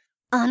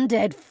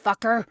 "Undead,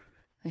 fucker!"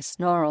 I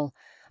snarl.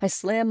 I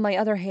slam my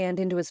other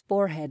hand into his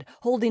forehead,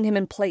 holding him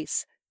in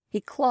place.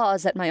 He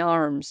claws at my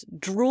arms,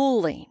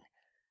 drooling.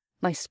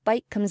 My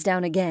spike comes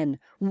down again,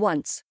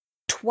 once,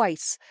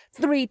 twice,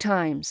 3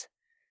 times.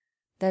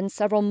 Then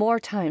several more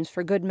times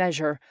for good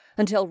measure,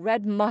 until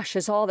red mush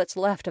is all that's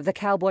left of the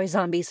cowboy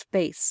zombie's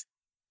face.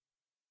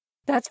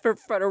 "That's for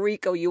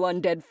Frederico, you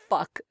undead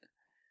fuck!"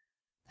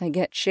 I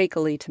get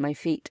shakily to my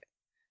feet.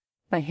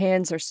 My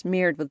hands are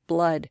smeared with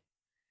blood.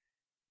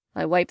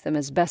 I wipe them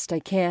as best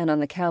I can on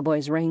the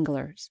cowboy's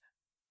wranglers.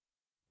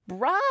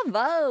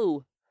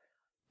 "Bravo!"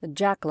 The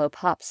jackalope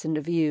hops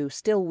into view,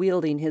 still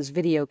wielding his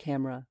video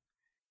camera.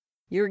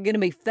 "You're gonna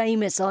be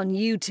famous on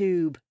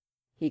YouTube,"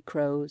 he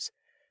crows.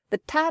 "The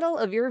title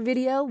of your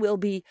video will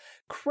be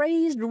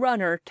Crazed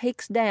Runner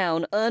Takes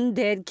Down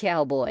Undead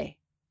Cowboy."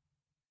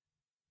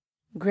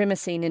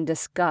 Grimacing in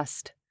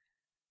disgust,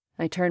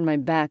 I turn my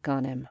back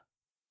on him.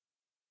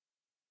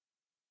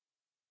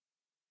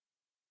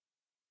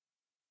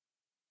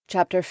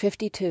 Chapter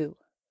 52.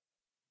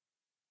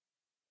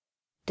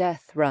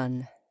 Death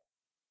Run.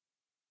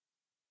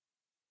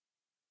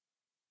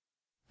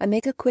 I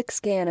make a quick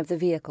scan of the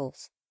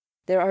vehicles.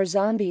 There are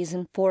zombies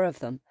in 4 of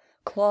them,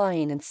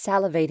 clawing and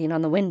salivating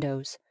on the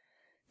windows.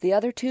 The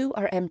other 2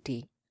 are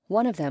empty,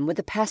 one of them with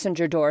the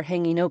passenger door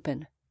hanging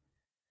open.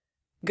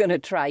 "Gonna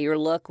try your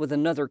luck with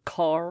another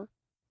car?"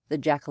 the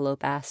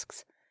jackalope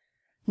asks.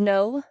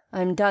 "No,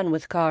 I'm done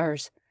with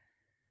cars."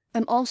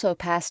 I'm also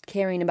past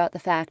caring about the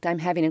fact I'm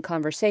having a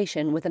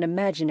conversation with an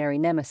imaginary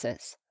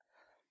nemesis.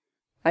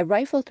 I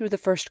rifle through the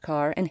first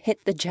car and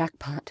hit the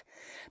jackpot.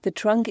 The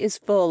trunk is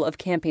full of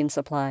camping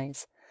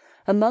supplies.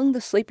 Among the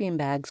sleeping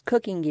bags,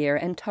 cooking gear,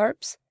 and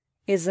tarps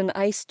is an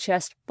ice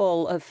chest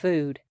full of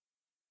food.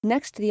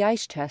 Next to the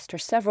ice chest are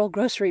several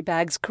grocery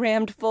bags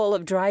crammed full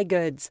of dry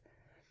goods.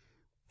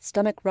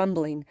 Stomach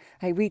rumbling,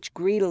 I reach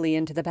greedily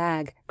into the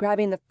bag,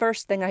 grabbing the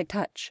first thing I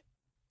touch.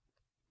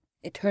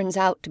 It turns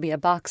out to be a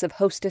box of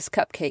Hostess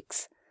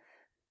cupcakes.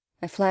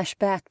 I flash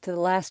back to the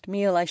last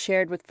meal I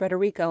shared with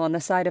Frederico on the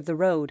side of the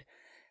road,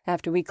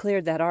 after we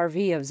cleared that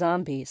RV of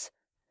zombies.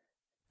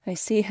 I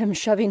see him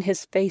shoving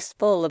his face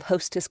full of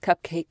Hostess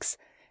cupcakes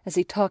as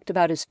he talked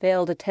about his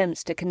failed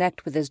attempts to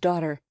connect with his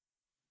daughter.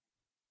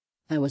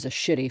 "I was a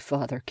shitty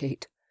father,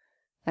 Kate,"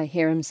 I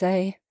hear him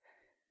say.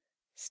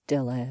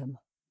 "Still am."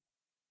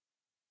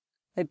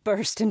 I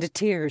burst into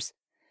tears.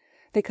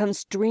 They come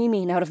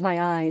streaming out of my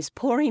eyes,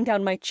 pouring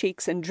down my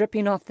cheeks and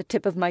dripping off the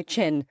tip of my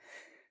chin.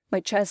 My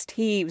chest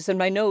heaves and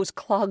my nose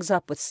clogs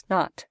up with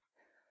snot.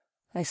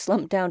 I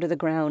slump down to the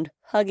ground,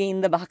 hugging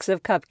the box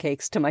of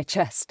cupcakes to my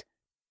chest.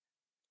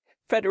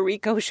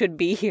 Frederico should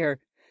be here.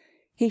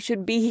 He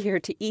should be here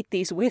to eat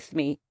these with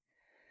me.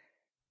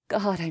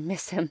 God, I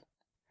miss him.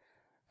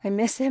 I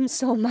miss him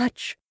so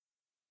much.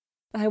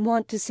 I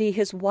want to see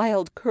his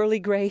wild curly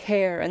gray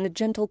hair and the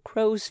gentle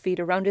crow's feet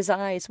around his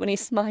eyes when he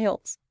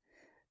smiles.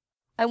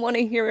 I want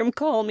to hear him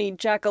call me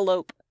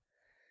Jackalope.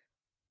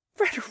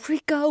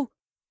 "Frederico!"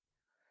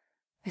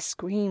 I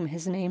scream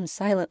his name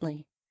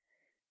silently.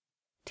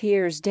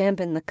 Tears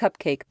dampen the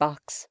cupcake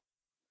box.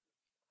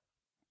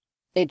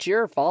 "It's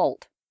your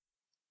fault,"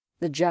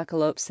 the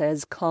jackalope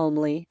says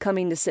calmly,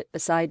 coming to sit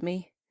beside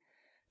me.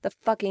 The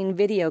fucking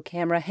video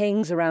camera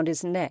hangs around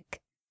his neck.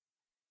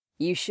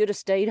 "You should have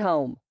stayed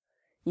home.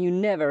 You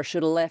never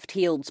should have left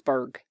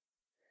Healdsburg."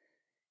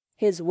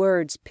 His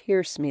words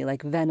pierce me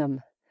like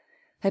venom.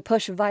 I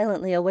push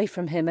violently away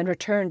from him and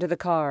return to the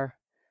car.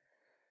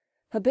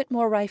 A bit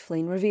more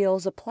rifling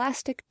reveals a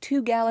plastic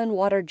 2-gallon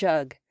water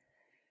jug.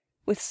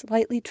 With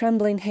slightly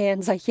trembling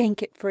hands, I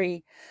yank it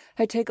free.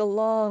 I take a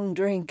long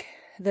drink,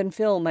 then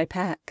fill my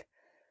pack.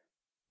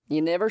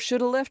 "You never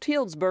should have left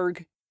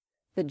Healdsburg,"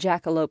 the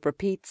jackalope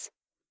repeats.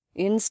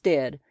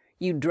 "Instead,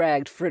 you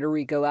dragged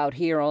Frederico out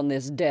here on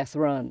this death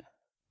run."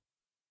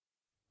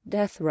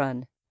 Death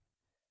run.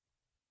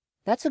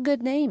 That's a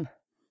good name.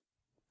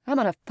 I'm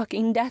on a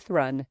fucking death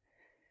run.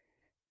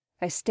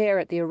 I stare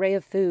at the array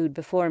of food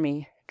before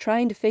me,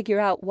 trying to figure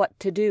out what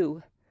to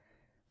do.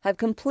 I've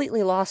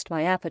completely lost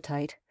my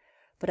appetite,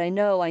 but I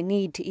know I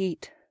need to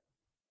eat.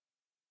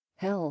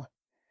 Hell,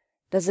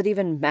 does it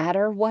even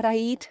matter what I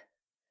eat?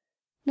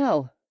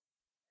 No,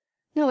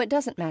 it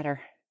doesn't matter.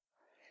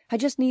 I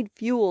just need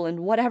fuel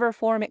in whatever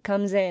form it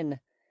comes in.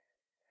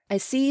 I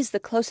seize the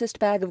closest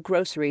bag of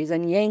groceries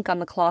and yank on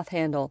the cloth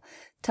handle,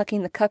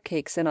 tucking the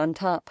cupcakes in on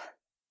top.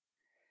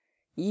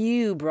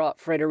 "You brought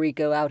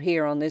Frederico out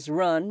here on this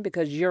run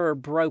because you're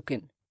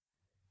broken,"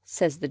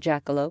 says the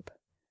jackalope.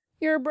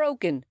 "You're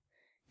broken,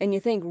 and you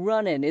think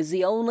running is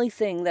the only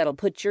thing that'll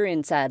put your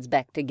insides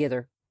back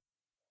together."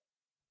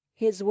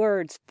 His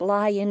words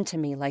fly into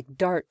me like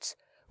darts,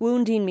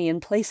 wounding me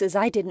in places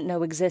I didn't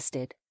know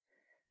existed.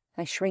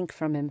 I shrink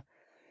from him,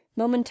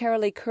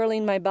 momentarily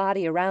curling my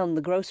body around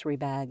the grocery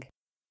bag.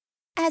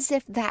 As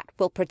if that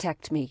will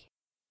protect me.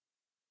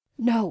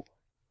 "No,"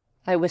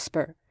 I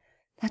whisper.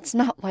 "That's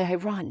not why I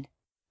run."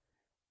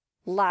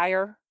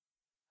 "Liar."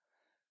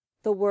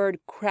 The word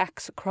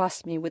cracks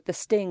across me with the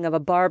sting of a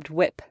barbed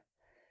whip.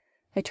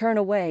 I turn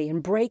away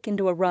and break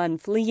into a run,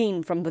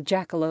 fleeing from the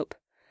jackalope.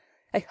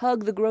 I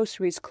hug the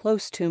groceries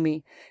close to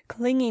me,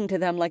 clinging to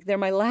them like they're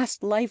my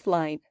last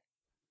lifeline.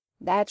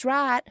 "That's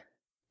right,"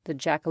 the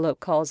jackalope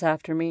calls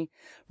after me.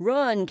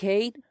 "Run,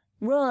 Kate,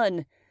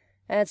 run.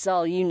 That's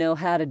all you know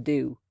how to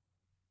do."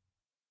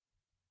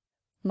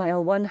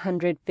 Mile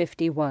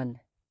 151.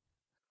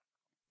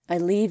 I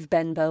leave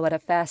Benbow at a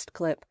fast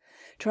clip,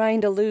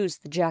 trying to lose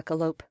the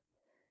jackalope.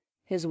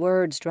 His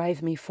words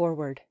drive me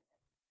forward.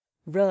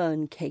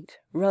 "Run, Kate,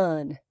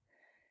 run.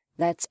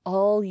 That's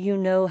all you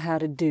know how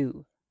to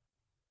do."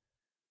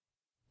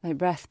 My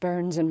breath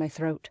burns in my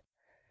throat.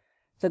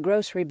 The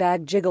grocery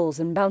bag jiggles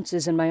and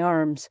bounces in my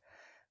arms.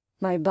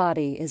 My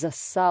body is a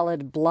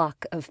solid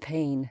block of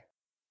pain.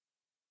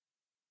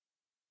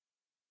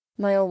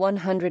 Mile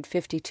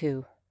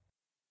 152.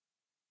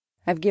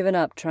 I've given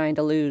up trying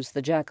to lose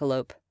the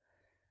jackalope.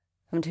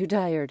 I'm too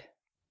tired,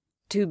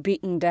 too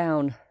beaten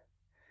down.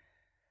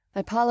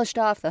 I polished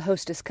off the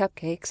Hostess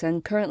cupcakes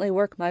and currently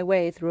work my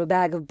way through a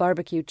bag of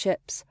barbecue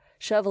chips,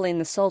 shoveling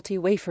the salty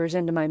wafers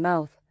into my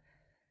mouth.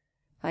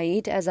 I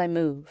eat as I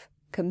move,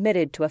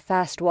 committed to a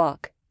fast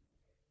walk.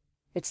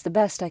 It's the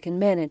best I can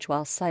manage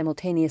while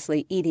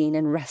simultaneously eating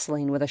and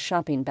wrestling with a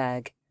shopping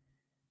bag.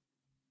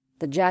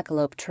 The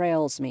jackalope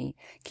trails me,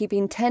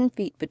 keeping 10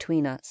 feet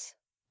between us.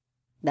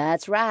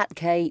 "That's right,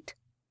 Kate,"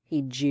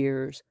 he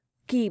jeers.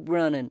 "Keep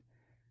running.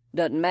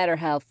 Doesn't matter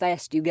how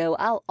fast you go,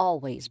 I'll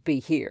always be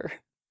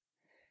here."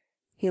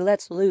 He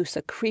lets loose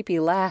a creepy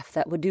laugh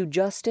that would do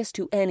justice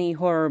to any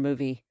horror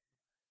movie.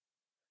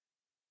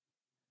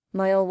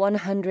 Mile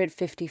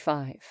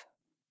 155.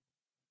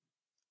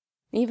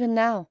 Even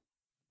now,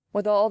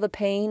 with all the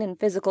pain and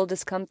physical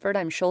discomfort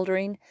I'm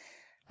shouldering,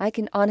 I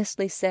can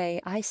honestly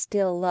say I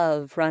still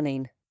love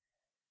running.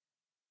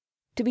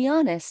 To be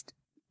honest,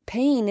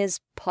 pain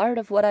is part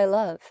of what I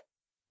love.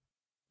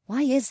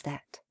 Why is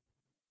that?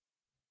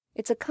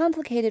 It's a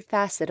complicated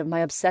facet of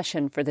my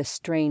obsession for this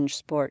strange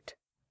sport.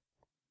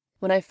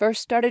 When I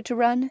first started to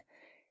run,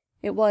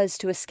 it was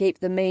to escape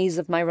the maze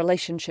of my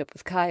relationship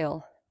with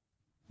Kyle.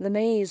 The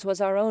maze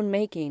was our own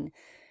making,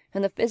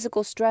 and the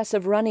physical stress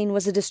of running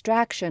was a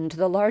distraction to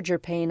the larger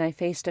pain I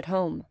faced at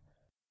home.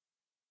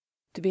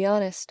 To be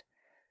honest,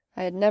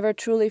 I had never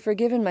truly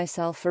forgiven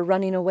myself for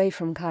running away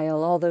from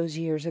Kyle all those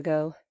years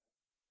ago.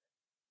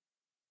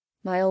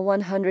 Mile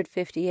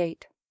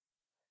 158.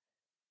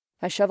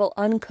 I shovel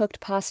uncooked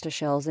pasta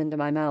shells into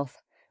my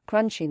mouth,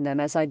 crunching them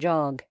as I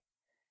jog.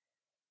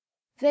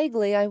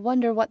 Vaguely, I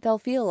wonder what they'll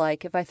feel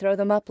like if I throw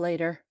them up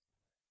later.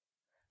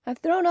 I've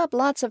thrown up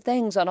lots of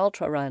things on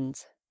ultra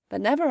runs,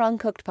 but never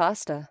uncooked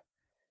pasta.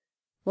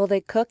 Will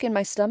they cook in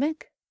my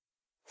stomach?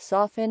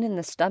 Soften in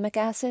the stomach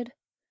acid?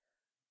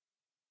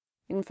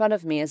 In front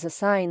of me is a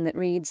sign that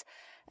reads,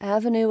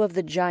 Avenue of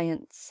the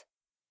Giants.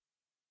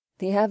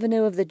 The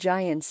Avenue of the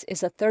Giants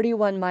is a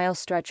 31-mile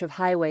stretch of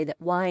highway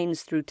that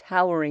winds through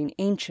towering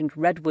ancient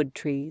redwood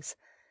trees.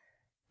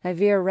 I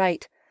veer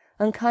right,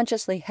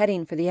 unconsciously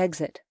heading for the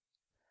exit.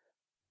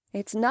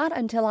 It's not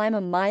until I'm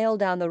a mile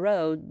down the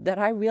road that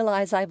I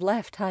realize I've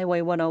left Highway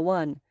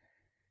 101.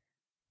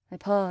 I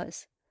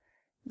pause,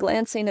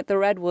 glancing at the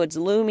redwoods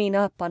looming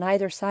up on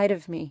either side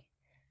of me.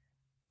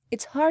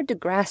 It's hard to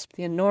grasp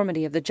the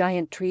enormity of the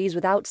giant trees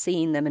without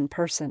seeing them in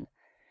person.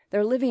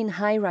 They're living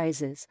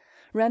high-rises,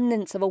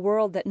 remnants of a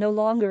world that no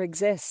longer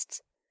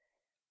exists.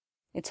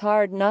 It's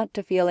hard not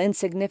to feel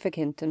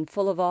insignificant and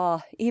full of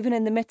awe, even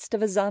in the midst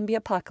of a zombie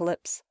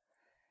apocalypse.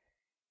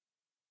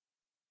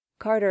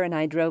 Carter and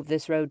I drove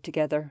this road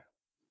together.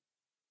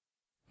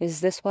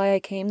 Is this why I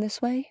came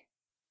this way?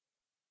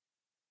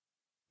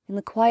 In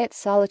the quiet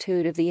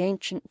solitude of the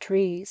ancient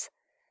trees,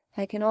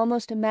 I can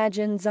almost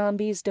imagine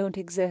zombies don't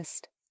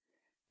exist,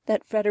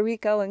 that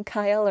Frederico and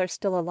Kyle are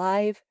still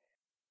alive,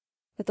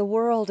 that the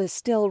world is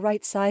still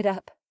right side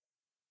up.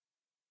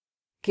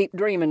 "Keep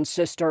dreaming,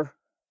 sister."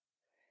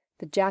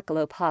 The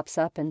jackalope hops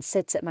up and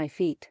sits at my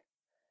feet.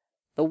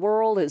 "The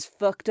world is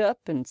fucked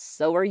up, and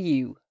so are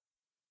you."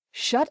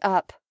 Shut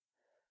up.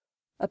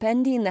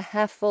 Upending the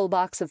half-full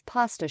box of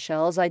pasta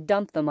shells, I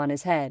dump them on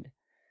his head.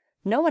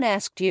 No one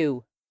asked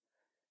you.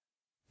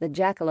 The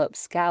jackalope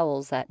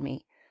scowls at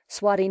me,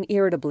 swatting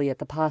irritably at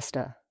the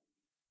pasta.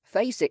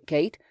 Face it,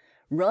 Kate,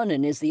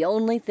 running is the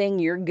only thing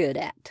you're good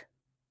at.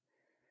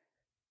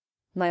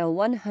 Mile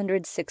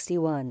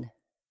 161.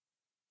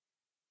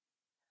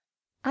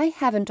 I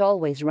haven't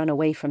always run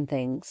away from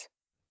things.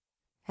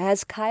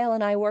 As Kyle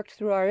and I worked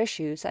through our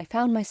issues, I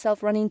found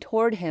myself running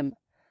toward him,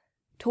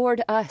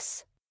 toward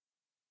us.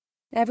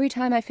 Every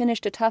time I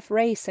finished a tough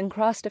race and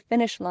crossed a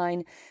finish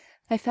line,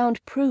 I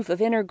found proof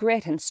of inner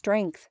grit and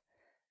strength.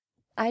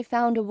 I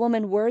found a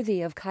woman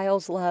worthy of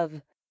Kyle's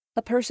love,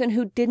 a person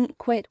who didn't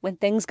quit when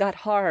things got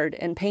hard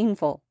and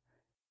painful.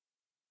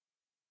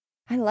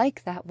 I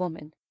like that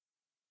woman.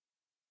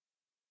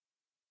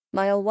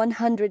 Mile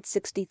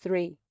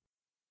 163.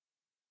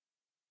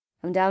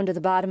 I'm down to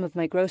the bottom of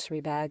my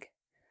grocery bag.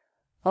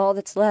 All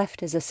that's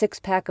left is a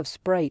 6-pack of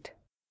Sprite.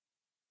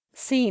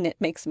 Seeing it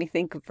makes me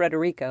think of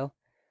Federico.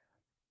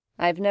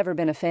 I've never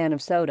been a fan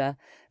of soda,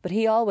 but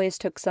he always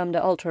took some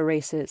to ultra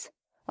races,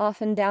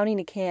 often downing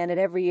a can at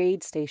every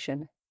aid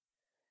station.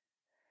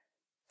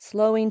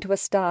 Slowing to a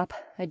stop,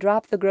 I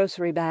drop the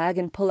grocery bag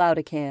and pull out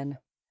a can.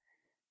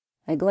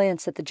 I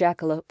glance at the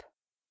jackalope.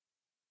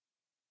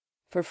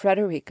 For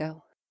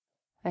Federico,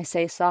 I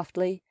say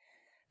softly,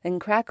 then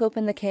crack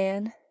open the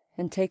can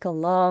and take a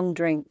long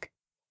drink.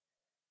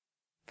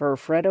 For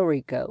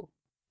Federico,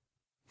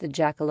 the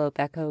jackalope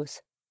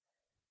echoes.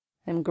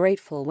 I'm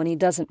grateful when he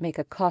doesn't make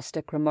a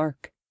caustic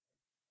remark.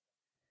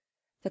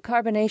 The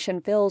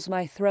carbonation fills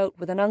my throat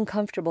with an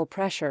uncomfortable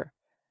pressure.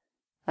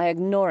 I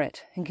ignore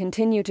it and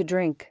continue to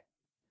drink.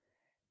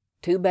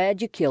 Too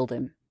bad you killed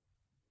him.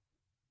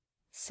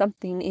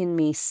 Something in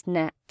me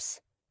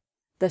snaps.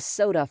 The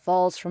soda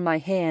falls from my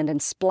hand and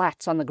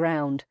splats on the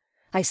ground.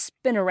 I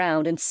spin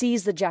around and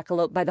seize the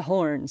jackalope by the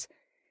horns.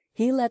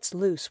 He lets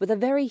loose with a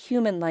very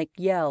human-like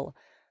yell.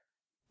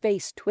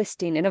 Face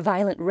twisting in a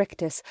violent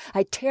rictus,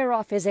 I tear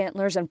off his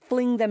antlers and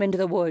fling them into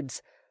the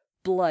woods.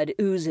 Blood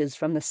oozes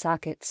from the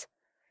sockets.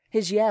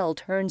 His yell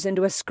turns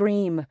into a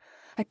scream.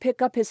 I pick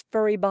up his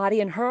furry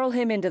body and hurl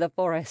him into the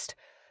forest,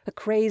 a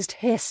crazed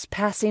hiss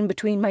passing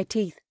between my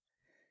teeth.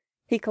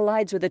 He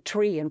collides with a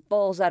tree and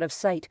falls out of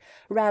sight,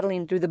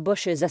 rattling through the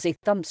bushes as he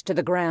thumps to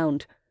the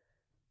ground.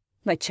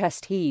 My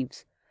chest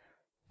heaves.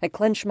 I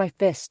clench my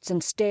fists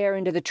and stare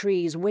into the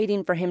trees,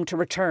 waiting for him to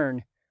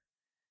return.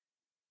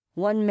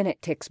 1 minute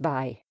ticks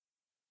by.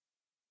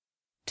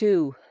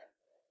 2.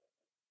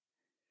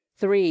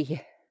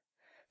 3.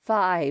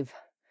 5.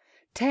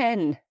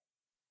 10.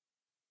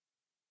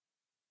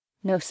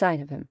 No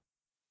sign of him.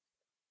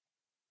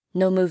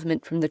 No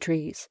movement from the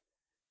trees.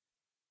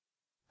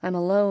 I'm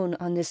alone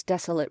on this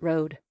desolate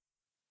road.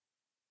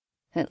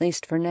 At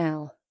least for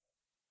now.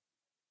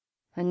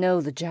 I know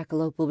the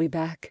jackalope will be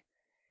back.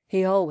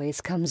 He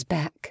always comes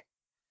back.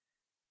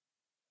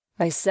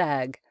 I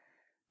sag,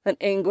 an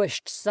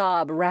anguished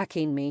sob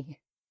racking me.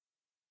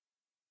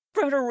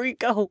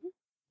 Federico!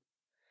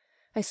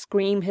 I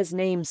scream his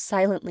name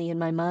silently in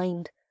my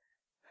mind.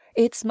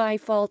 It's my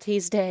fault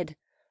he's dead.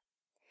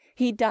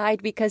 He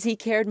died because he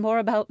cared more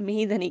about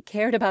me than he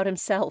cared about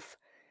himself.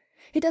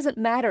 It doesn't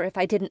matter if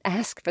I didn't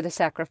ask for the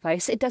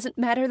sacrifice. It doesn't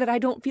matter that I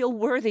don't feel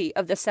worthy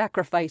of the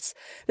sacrifice.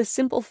 The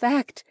simple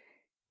fact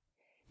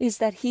is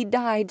that he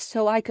died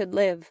so I could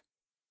live.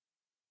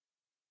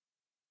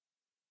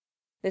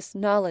 This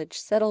knowledge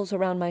settles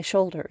around my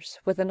shoulders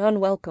with an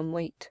unwelcome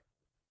weight.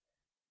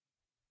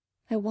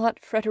 I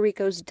want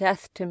Federico's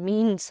death to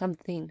mean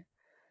something.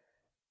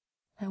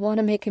 I want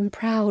to make him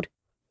proud.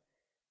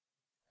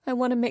 I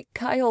want to make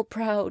Kyle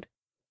proud.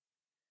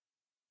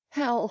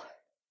 Hell,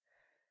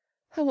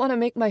 I want to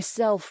make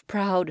myself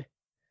proud.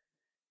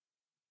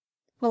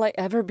 Will I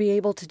ever be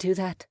able to do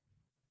that?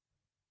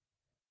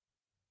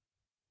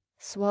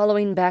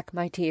 Swallowing back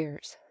my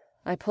tears,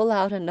 I pull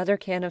out another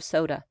can of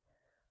soda.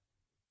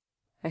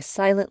 I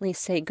silently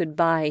say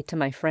goodbye to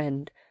my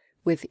friend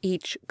with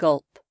each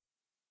gulp.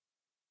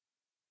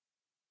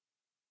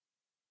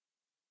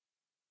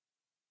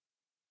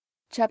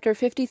 Chapter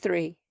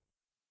 53.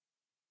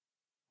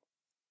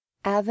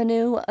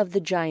 Avenue of the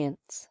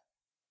Giants.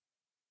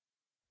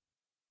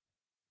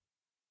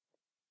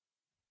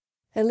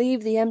 I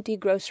leave the empty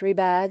grocery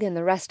bag and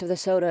the rest of the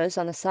sodas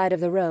on the side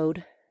of the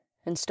road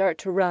and start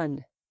to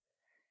run.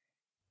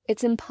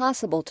 It's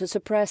impossible to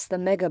suppress the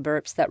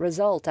mega-burps that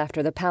result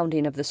after the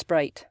pounding of the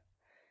Sprite.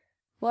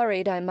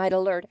 Worried I might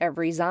alert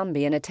every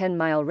zombie in a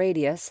 10-mile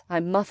radius,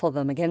 I muffle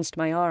them against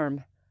my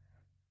arm.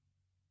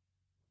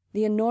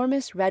 The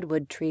enormous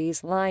redwood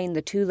trees line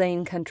the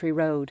 2-lane country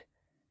road.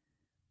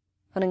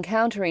 On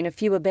encountering a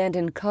few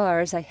abandoned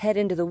cars, I head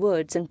into the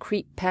woods and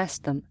creep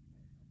past them.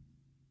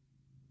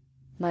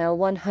 Mile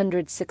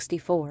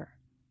 164.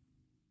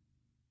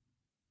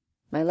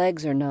 My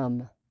legs are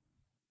numb.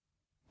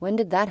 When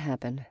did that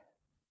happen?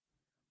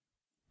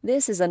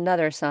 This is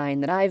another sign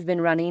that I've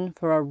been running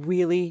for a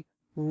really,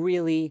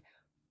 really,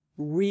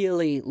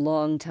 really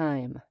long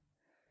time.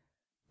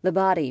 The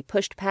body,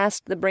 pushed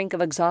past the brink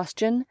of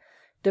exhaustion,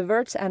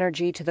 diverts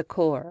energy to the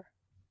core.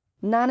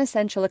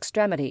 Non-essential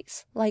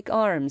extremities, like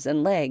arms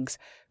and legs,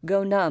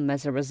 go numb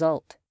as a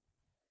result.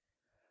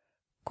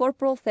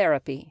 Corporal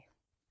therapy.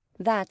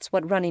 That's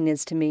what running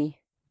is to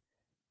me.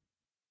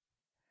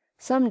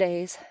 Some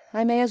days,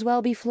 I may as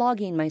well be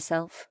flogging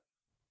myself.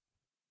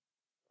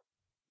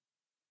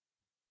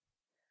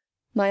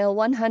 Mile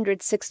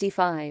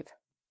 165.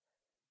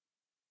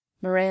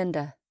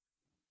 Miranda.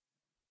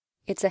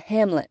 It's a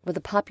hamlet with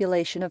a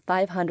population of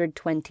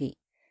 520.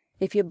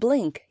 If you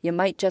blink, you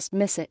might just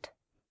miss it.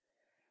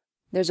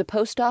 There's a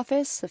post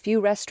office, a few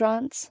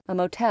restaurants, a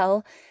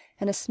motel,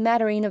 and a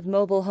smattering of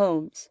mobile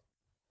homes.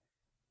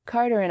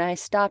 Carter and I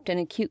stopped in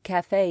a cute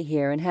cafe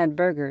here and had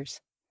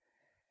burgers.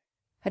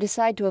 I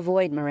decide to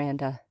avoid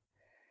Miranda.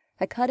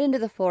 I cut into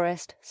the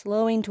forest,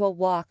 slowing to a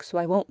walk so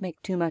I won't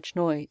make too much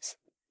noise.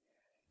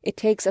 It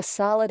takes a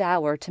solid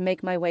hour to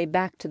make my way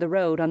back to the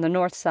road on the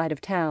north side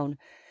of town,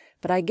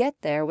 but I get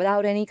there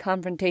without any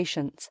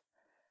confrontations.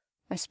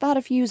 I spot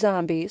a few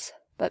zombies,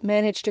 but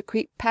manage to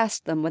creep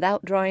past them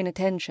without drawing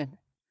attention.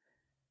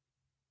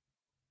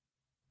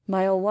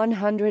 Mile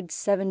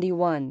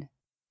 171.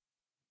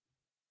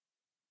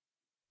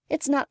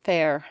 It's not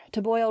fair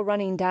to boil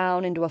running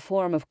down into a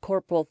form of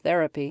corporal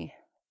therapy.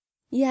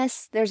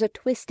 Yes, there's a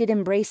twisted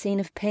embracing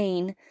of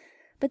pain,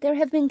 but there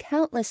have been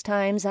countless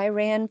times I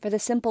ran for the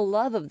simple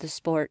love of the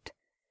sport.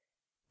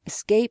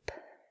 Escape,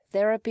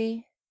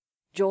 therapy,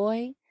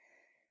 joy.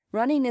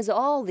 Running is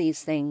all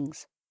these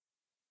things.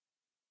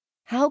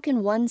 How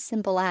can one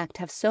simple act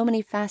have so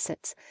many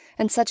facets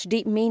and such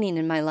deep meaning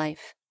in my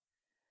life?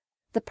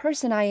 The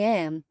person I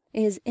am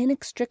is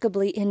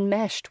inextricably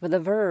enmeshed with a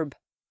verb.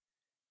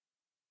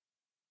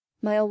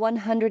 Mile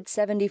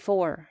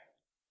 174.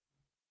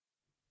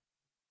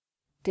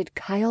 Did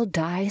Kyle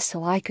die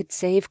so I could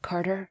save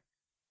Carter?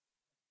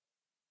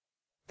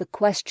 The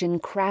question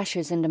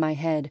crashes into my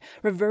head,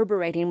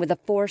 reverberating with the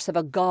force of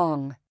a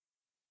gong.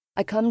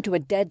 I come to a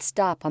dead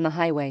stop on the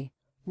highway,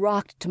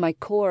 rocked to my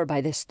core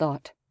by this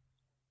thought.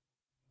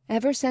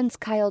 Ever since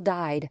Kyle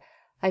died,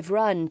 I've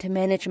run to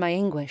manage my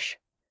anguish.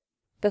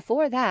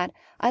 Before that,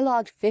 I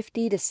logged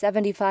 50 to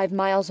 75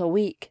 miles a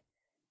week.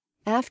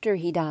 After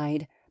he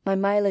died, my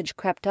mileage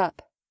crept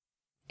up.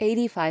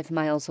 85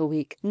 miles a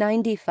week,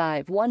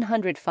 95,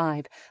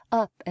 105,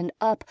 up and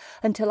up,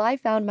 until I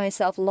found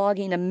myself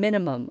logging a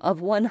minimum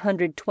of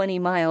 120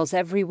 miles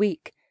every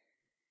week.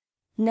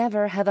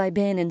 Never have I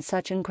been in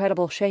such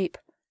incredible shape.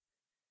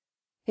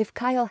 If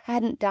Kyle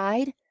hadn't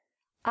died,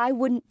 I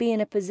wouldn't be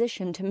in a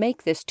position to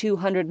make this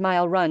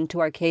 200-mile run to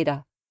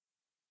Arcata.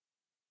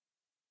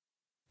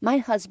 My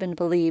husband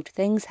believed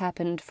things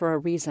happened for a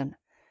reason,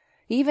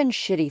 even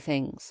shitty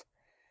things.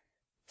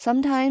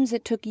 Sometimes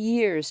it took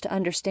years to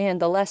understand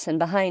the lesson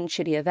behind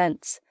shitty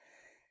events,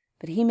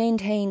 but he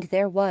maintained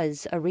there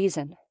was a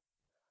reason.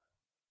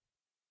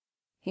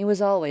 He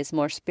was always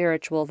more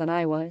spiritual than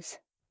I was.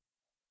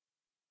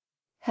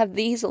 Have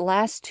these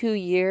last 2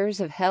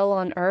 years of hell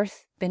on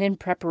earth been in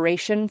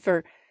preparation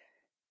for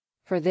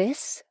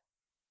this?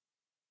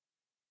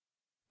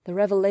 The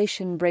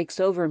revelation breaks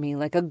over me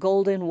like a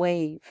golden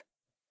wave.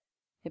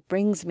 It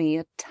brings me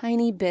a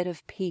tiny bit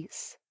of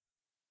peace.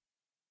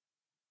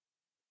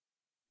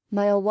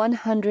 Mile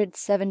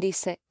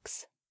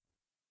 176.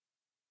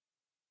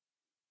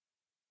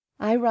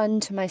 I run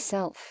to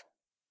myself.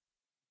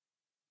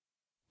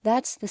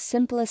 That's the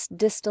simplest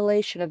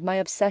distillation of my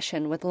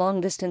obsession with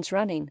long-distance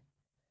running.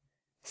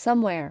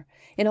 Somewhere,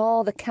 in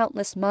all the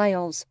countless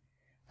miles,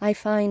 I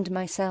find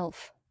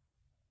myself.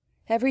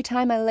 Every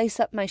time I lace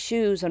up my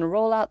shoes and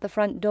roll out the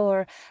front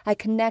door, I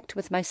connect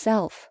with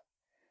myself.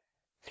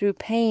 Through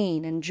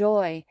pain and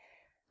joy,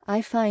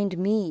 I find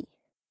me.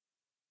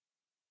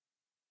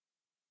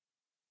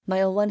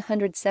 Mile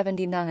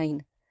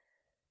 179.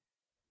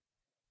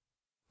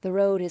 The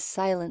road is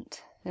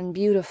silent and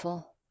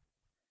beautiful.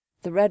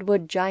 The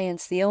redwood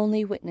giants the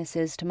only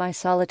witnesses to my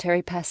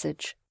solitary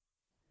passage.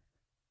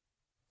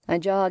 I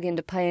jog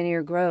into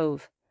Pioneer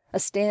Grove, a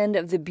stand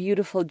of the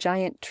beautiful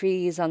giant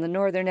trees on the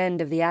northern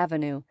end of the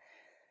avenue.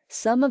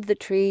 Some of the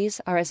trees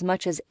are as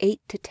much as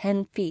 8 to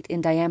 10 feet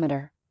in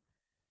diameter.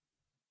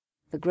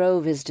 The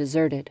grove is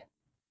deserted.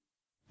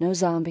 No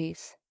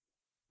zombies,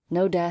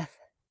 no death,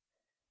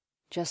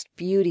 just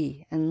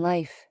beauty and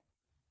life.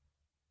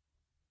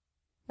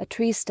 A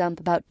tree stump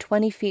about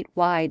 20 feet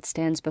wide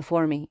stands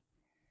before me.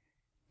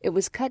 It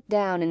was cut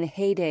down in the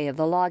heyday of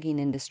the logging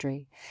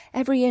industry.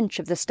 Every inch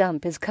of the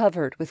stump is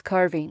covered with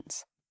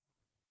carvings.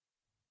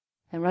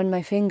 I run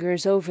my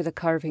fingers over the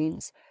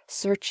carvings,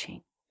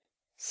 searching,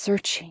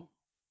 searching,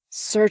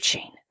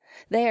 searching.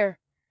 There,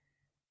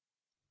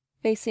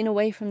 facing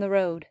away from the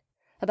road,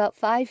 about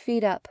 5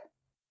 feet up,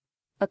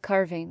 a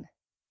carving.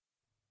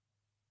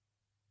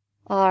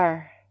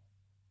 R.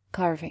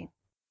 carving.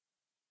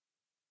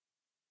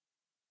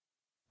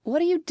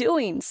 What are you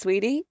doing,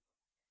 sweetie?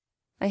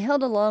 I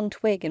held a long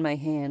twig in my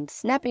hand,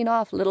 snapping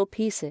off little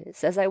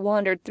pieces as I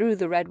wandered through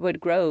the redwood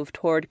grove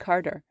toward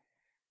Carter.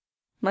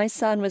 My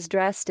son was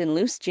dressed in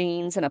loose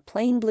jeans and a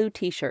plain blue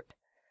t-shirt.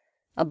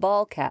 A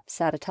ball cap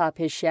sat atop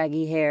his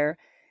shaggy hair,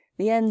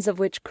 the ends of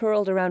which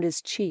curled around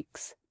his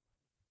cheeks.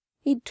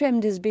 He'd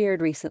trimmed his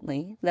beard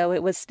recently, though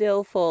it was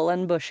still full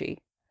and bushy.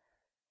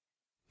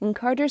 In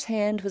Carter's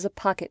hand was a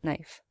pocket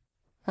knife,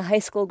 a high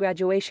school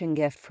graduation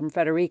gift from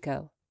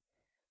Federico.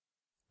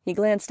 He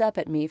glanced up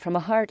at me from a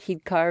heart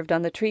he'd carved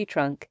on the tree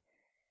trunk.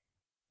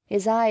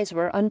 His eyes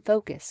were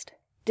unfocused,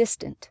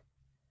 distant.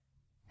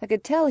 I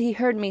could tell he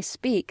heard me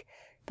speak,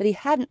 but he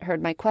hadn't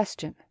heard my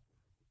question.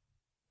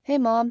 "Hey,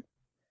 Mom,"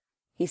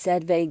 he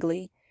said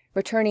vaguely,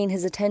 returning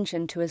his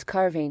attention to his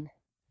carving.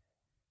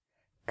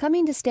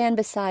 Coming to stand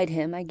beside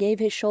him, I gave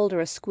his shoulder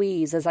a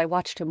squeeze as I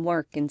watched him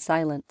work in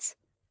silence.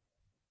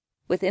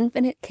 With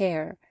infinite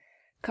care,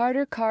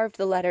 Carter carved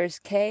the letters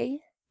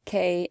K,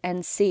 K,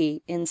 and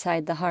C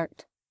inside the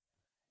heart.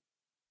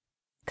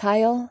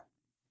 Kyle,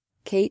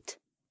 Kate,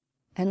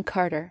 and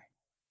Carter.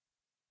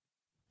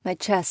 My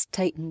chest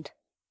tightened.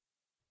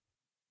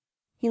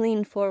 He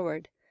leaned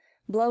forward,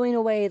 blowing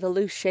away the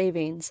loose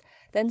shavings,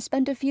 then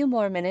spent a few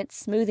more minutes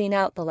smoothing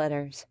out the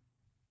letters.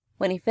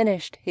 When he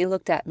finished, he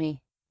looked at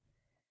me.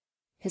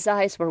 His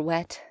eyes were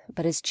wet,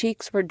 but his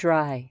cheeks were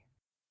dry.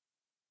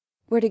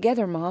 "We're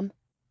together, Mom,"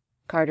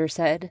 Carter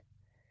said.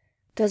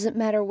 "Doesn't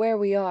matter where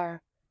we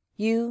are.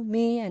 You,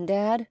 me, and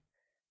Dad.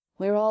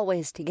 We're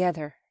always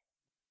together."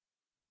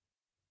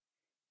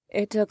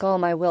 It took all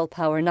my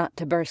willpower not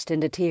to burst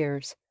into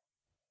tears.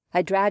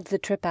 I dragged the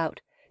trip out,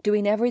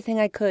 doing everything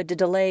I could to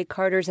delay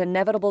Carter's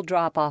inevitable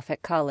drop-off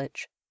at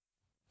college.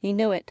 He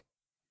knew it,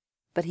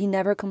 but he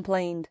never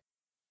complained.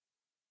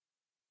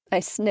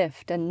 I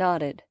sniffed and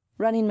nodded,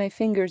 running my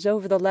fingers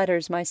over the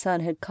letters my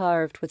son had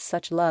carved with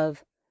such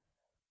love.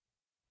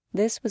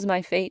 This was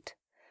my fate,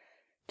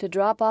 to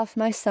drop off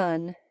my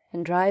son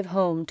and drive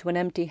home to an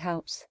empty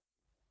house.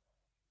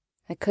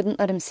 I couldn't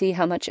let him see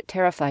how much it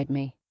terrified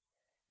me.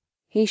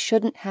 He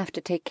shouldn't have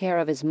to take care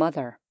of his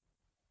mother.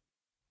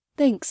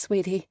 "Thanks,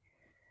 sweetie."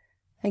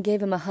 I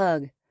gave him a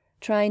hug,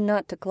 trying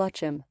not to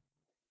clutch him.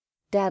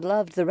 Dad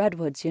loved the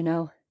redwoods, you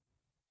know.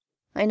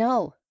 "I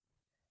know."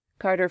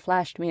 Carter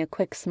flashed me a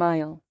quick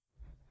smile.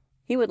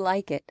 He would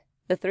like it,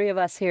 the three of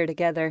us here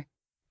together.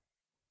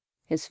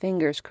 His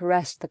fingers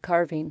caressed the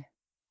carving.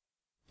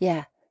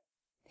 Yeah,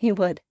 he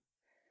would.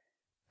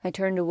 I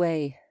turned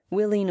away,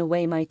 willing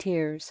away my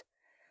tears.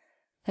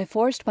 I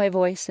forced my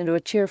voice into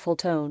a cheerful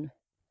tone.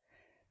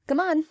 "Come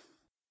on.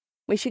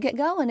 We should get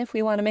going if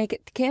we want to make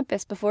it to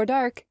campus before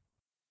dark."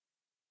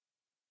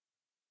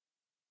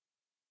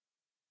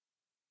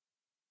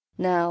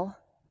 Now,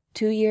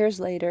 2 years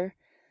later,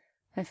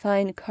 I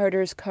find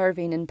Carter's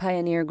carving in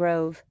Pioneer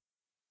Grove.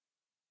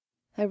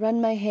 I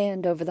run my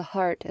hand over the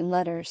heart and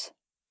letters.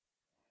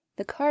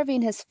 The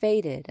carving has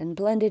faded and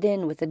blended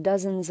in with the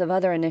dozens of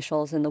other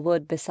initials in the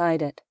wood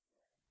beside it.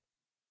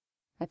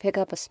 I pick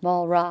up a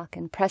small rock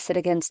and press it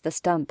against the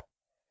stump.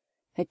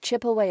 I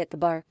chip away at the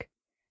bark,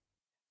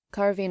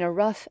 carving a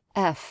rough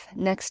F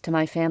next to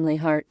my family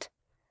heart.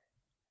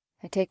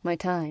 I take my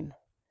time,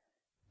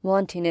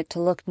 wanting it to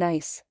look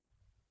nice.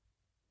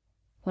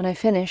 When I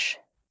finish,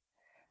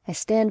 I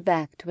stand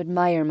back to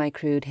admire my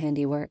crude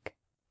handiwork.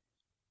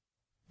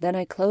 Then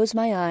I close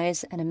my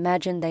eyes and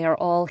imagine they are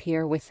all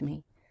here with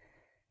me.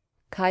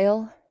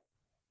 Kyle,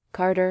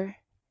 Carter,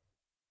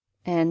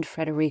 and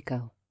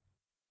Federico.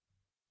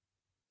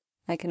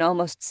 I can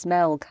almost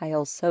smell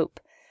Kyle's soap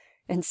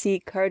and see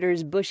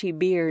Carter's bushy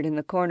beard in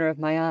the corner of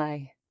my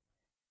eye.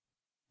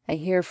 I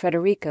hear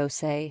Federico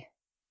say,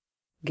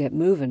 "Get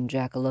moving,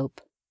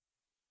 jackalope."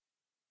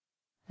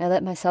 I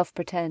let myself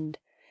pretend,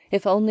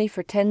 if only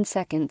for 10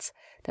 seconds,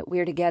 that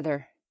we're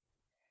together.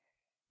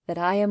 That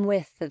I am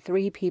with the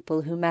 3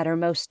 people who matter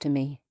most to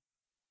me.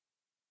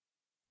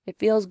 It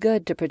feels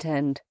good to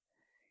pretend.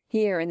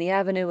 Here in the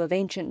avenue of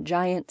ancient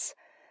giants,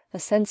 a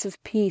sense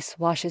of peace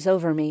washes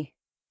over me.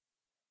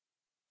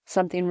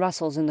 Something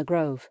rustles in the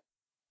grove.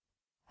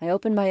 I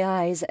open my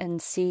eyes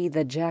and see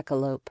the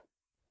jackalope.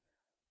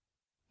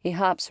 He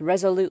hops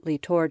resolutely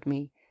toward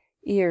me,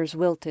 ears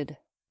wilted.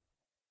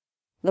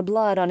 The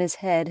blood on his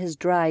head has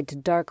dried to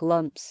dark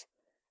lumps.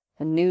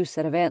 A new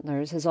set of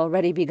antlers has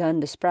already begun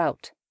to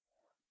sprout.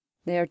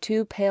 There are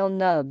 2 pale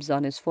nubs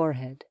on his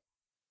forehead.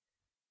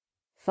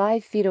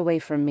 5 feet away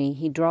from me,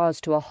 he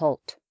draws to a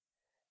halt.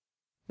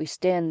 We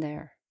stand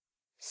there,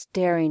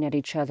 staring at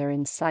each other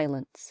in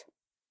silence.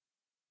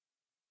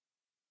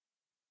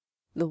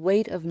 The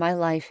weight of my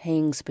life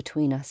hangs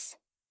between us.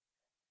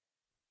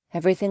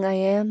 Everything I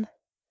am,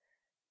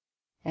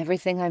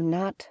 everything I'm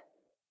not,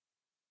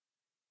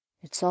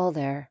 it's all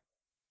there.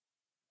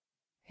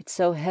 It's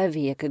so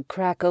heavy it could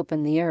crack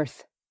open the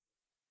earth.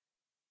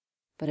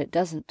 But it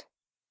doesn't.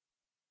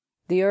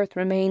 The earth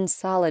remains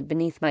solid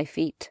beneath my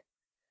feet.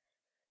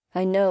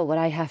 I know what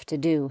I have to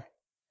do.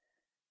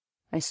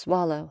 I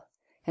swallow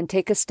and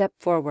take a step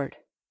forward.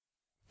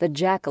 The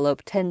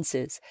jackalope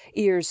tenses,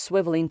 ears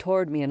swiveling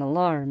toward me in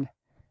alarm.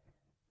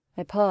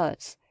 I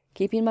pause,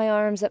 keeping my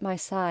arms at my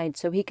side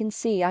so he can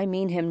see I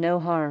mean him no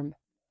harm.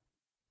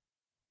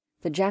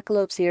 The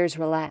jackalope's ears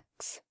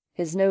relax,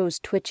 his nose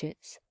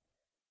twitches.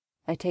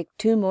 I take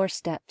 2 more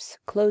steps,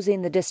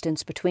 closing the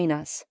distance between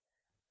us.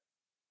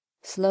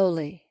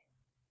 Slowly,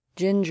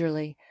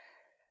 Gingerly,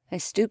 I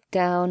stoop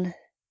down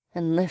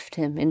and lift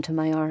him into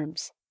my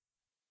arms.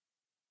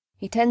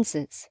 He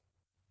tenses.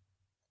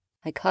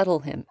 I cuddle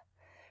him,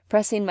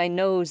 pressing my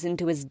nose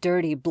into his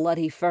dirty,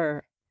 bloody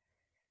fur.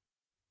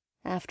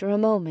 After a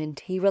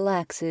moment, he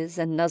relaxes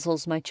and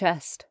nuzzles my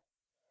chest.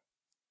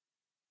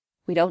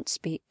 We don't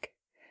speak.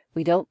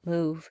 We don't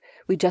move.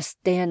 We just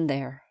stand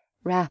there,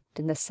 wrapped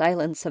in the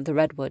silence of the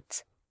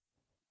redwoods.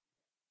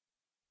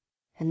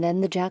 And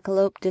then the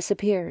jackalope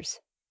disappears,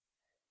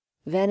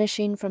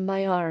 vanishing from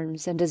my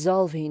arms and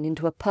dissolving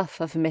into a puff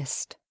of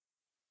mist.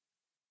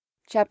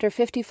 Chapter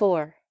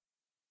 54.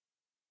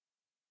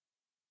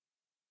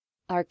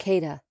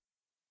 Arcata.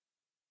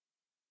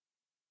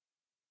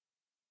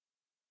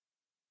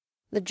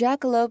 The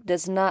jackalope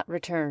does not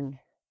return.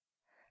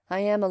 I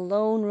am a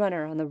lone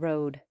runner on the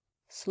road,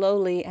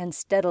 slowly and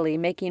steadily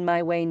making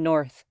my way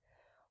north.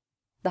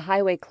 The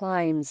highway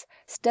climbs,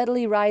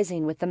 steadily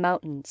rising with the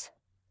mountains.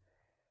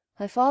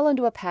 I fall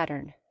into a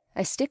pattern.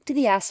 I stick to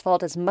the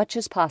asphalt as much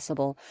as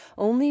possible,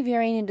 only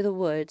veering into the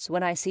woods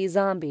when I see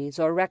zombies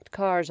or wrecked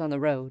cars on the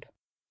road.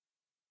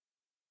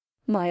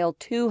 Mile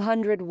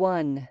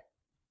 201.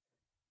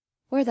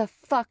 Where the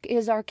fuck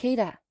is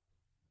Arcata?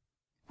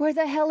 Where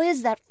the hell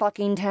is that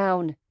fucking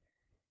town?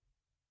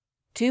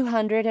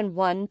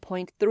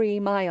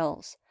 201.3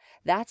 miles.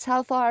 That's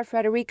how far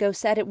Federico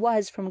said it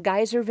was from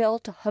Geyserville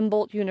to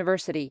Humboldt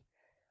University.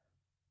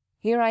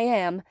 Here I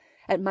am,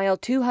 at mile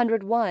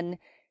 201,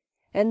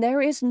 and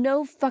there is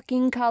no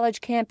fucking college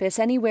campus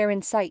anywhere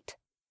in sight.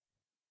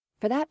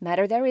 For that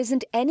matter, there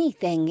isn't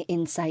anything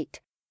in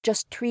sight.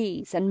 Just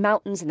trees and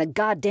mountains and the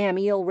goddamn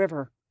Eel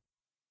River.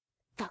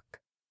 Fuck.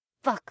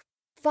 Fuck.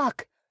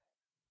 Fuck.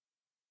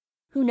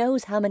 Who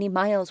knows how many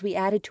miles we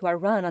added to our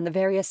run on the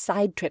various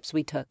side trips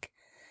we took.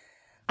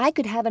 I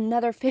could have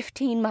another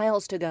 15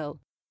 miles to go.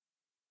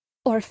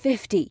 Or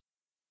 50.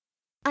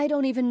 I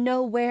don't even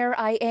know where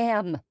I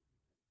am.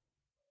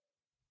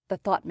 The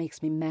thought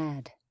makes me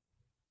mad.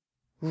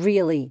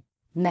 Really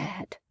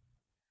mad.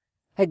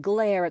 I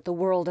glare at the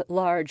world at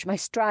large, my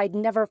stride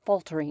never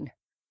faltering.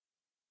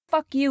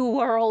 Fuck you,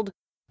 world,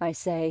 I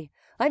say.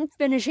 I'm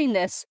finishing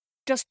this.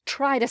 Just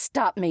try to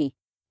stop me.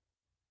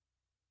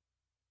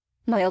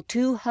 Mile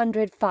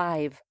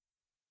 205.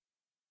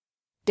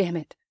 Damn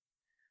it.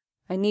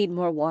 I need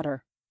more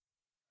water.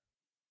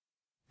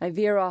 I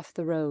veer off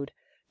the road,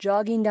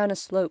 jogging down a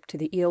slope to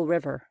the Eel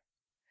River.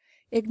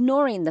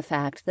 Ignoring the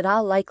fact that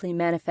I'll likely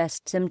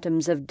manifest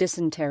symptoms of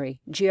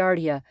dysentery,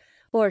 giardia,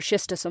 or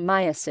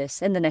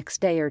schistosomiasis in the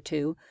next day or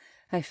two,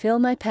 I fill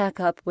my pack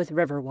up with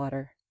river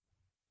water.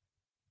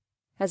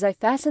 As I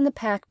fasten the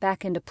pack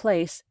back into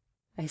place,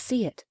 I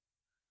see it.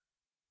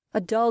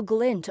 A dull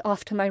glint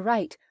off to my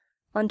right,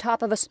 on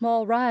top of a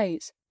small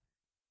rise.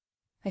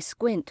 I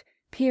squint,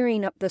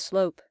 peering up the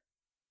slope.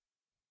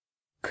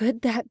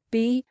 Could that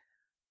be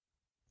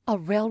a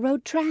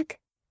railroad track?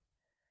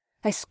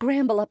 I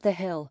scramble up the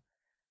hill.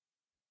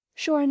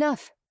 Sure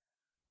enough,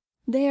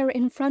 there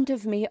in front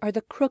of me are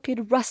the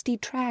crooked, rusty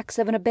tracks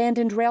of an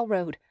abandoned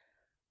railroad.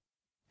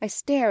 I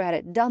stare at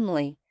it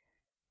dumbly.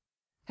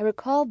 I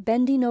recall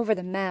bending over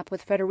the map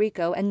with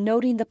Federico and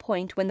noting the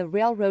point when the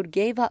railroad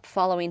gave up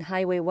following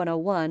Highway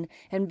 101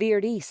 and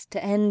veered east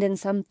to end in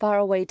some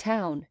faraway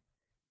town.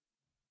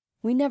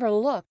 We never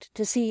looked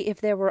to see if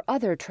there were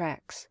other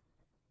tracks.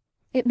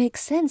 It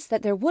makes sense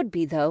that there would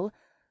be, though.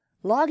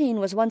 Logging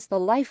was once the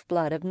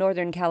lifeblood of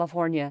Northern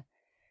California.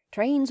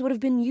 Trains would have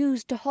been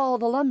used to haul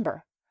the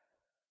lumber.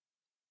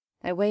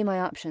 I weigh my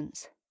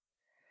options.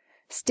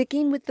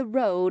 Sticking with the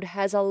road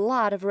has a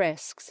lot of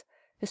risks,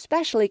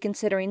 especially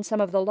considering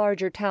some of the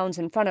larger towns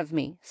in front of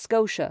me,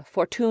 Scotia,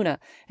 Fortuna,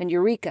 and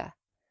Eureka.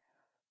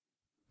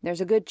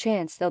 There's a good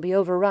chance they'll be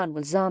overrun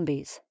with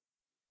zombies.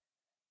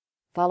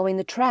 Following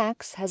the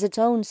tracks has its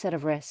own set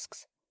of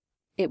risks.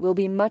 It will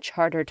be much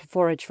harder to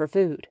forage for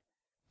food.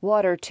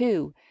 Water,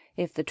 too,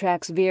 if the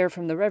tracks veer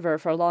from the river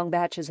for long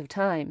batches of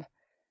time.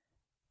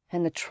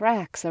 And the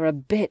tracks are a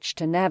bitch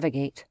to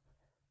navigate.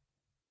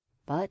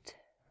 But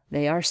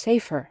they are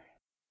safer.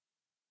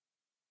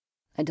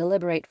 I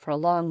deliberate for a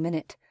long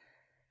minute.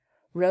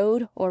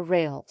 Road or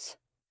rails?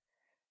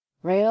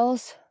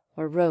 Rails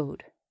or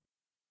road?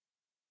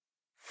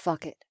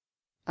 Fuck it,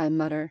 I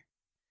mutter.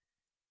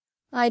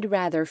 I'd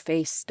rather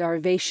face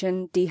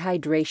starvation,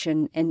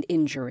 dehydration, and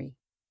injury.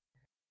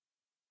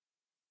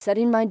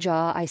 Setting my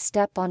jaw, I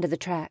step onto the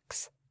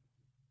tracks.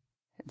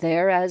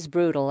 They're as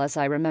brutal as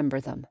I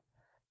remember them.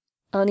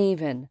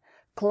 Uneven,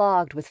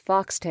 clogged with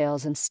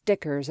foxtails and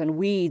stickers and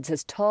weeds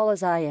as tall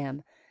as I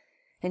am.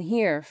 And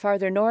here,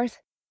 farther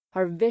north,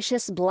 are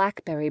vicious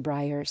blackberry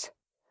briars.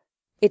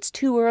 It's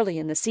too early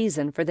in the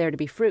season for there to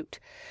be fruit,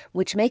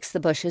 which makes the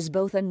bushes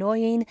both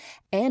annoying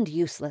and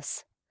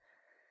useless.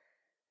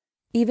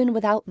 Even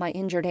without my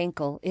injured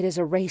ankle, it is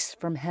a race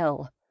from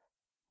hell.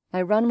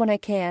 I run when I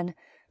can,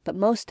 but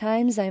most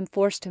times I am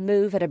forced to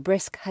move at a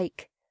brisk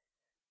hike.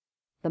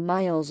 The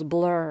miles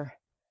blur.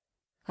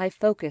 I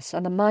focus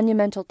on the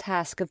monumental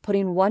task of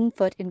putting one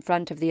foot in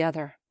front of the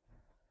other.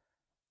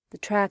 The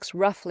tracks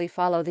roughly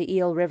follow the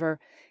Eel River,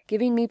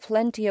 giving me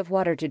plenty of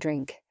water to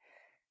drink.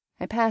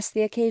 I pass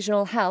the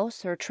occasional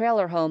house or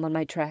trailer home on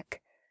my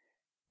trek.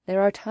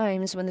 There are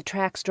times when the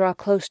tracks draw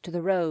close to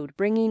the road,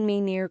 bringing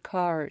me near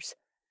cars.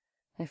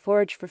 I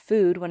forage for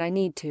food when I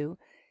need to,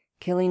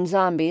 killing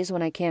zombies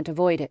when I can't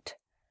avoid it.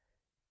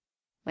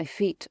 My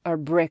feet are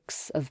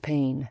bricks of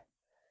pain.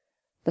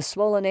 The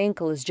swollen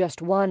ankle is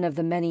just one of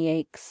the many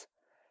aches.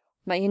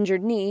 My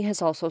injured knee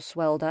has also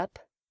swelled up.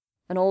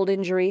 An old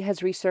injury has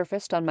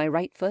resurfaced on my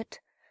right foot.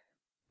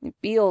 It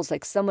feels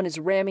like someone is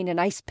ramming an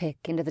ice pick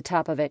into the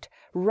top of it,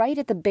 right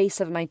at the base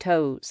of my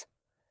toes.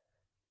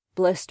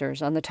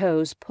 Blisters on the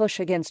toes push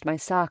against my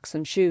socks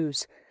and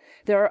shoes.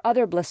 There are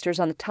other blisters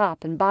on the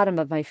top and bottom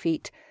of my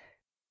feet.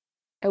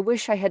 I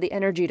wish I had the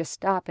energy to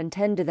stop and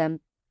tend to them,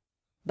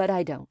 but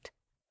I don't.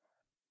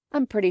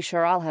 I'm pretty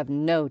sure I'll have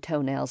no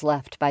toenails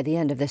left by the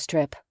end of this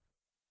trip.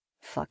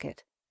 Fuck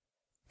it.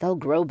 They'll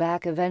grow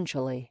back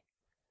eventually.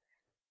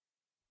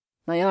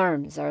 My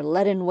arms are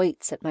leaden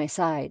weights at my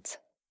sides.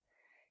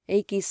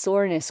 Achy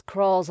soreness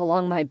crawls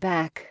along my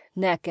back,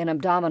 neck, and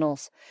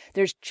abdominals.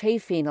 There's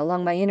chafing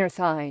along my inner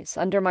thighs,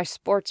 under my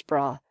sports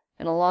bra,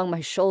 and along my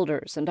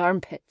shoulders and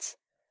armpits.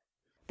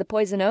 The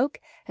poison oak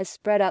has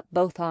spread up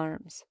both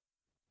arms.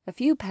 A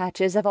few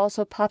patches have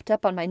also popped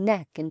up on my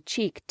neck and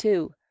cheek,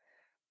 too.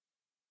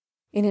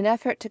 In an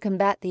effort to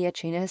combat the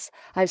itchiness,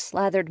 I've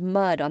slathered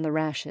mud on the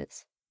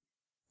rashes.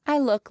 I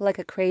look like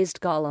a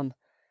crazed golem.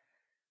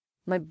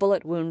 My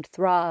bullet wound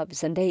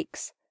throbs and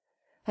aches.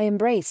 I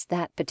embrace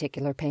that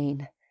particular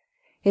pain.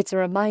 It's a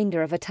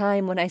reminder of a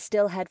time when I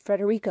still had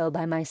Federico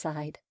by my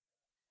side.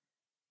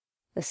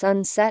 The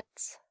sun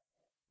sets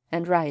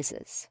and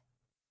rises.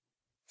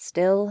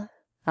 Still,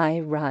 I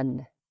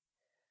run.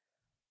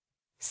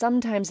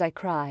 Sometimes I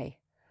cry,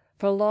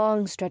 for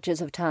long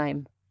stretches of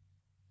time.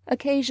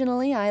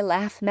 Occasionally I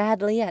laugh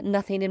madly at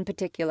nothing in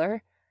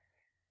particular.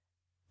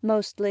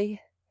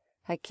 Mostly,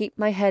 I keep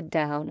my head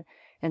down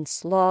and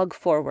slog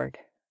forward.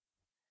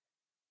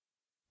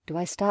 Do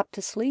I stop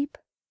to sleep?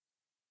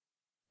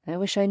 I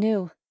wish I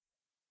knew.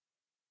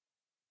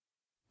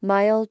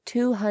 Mile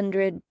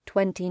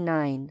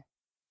 229.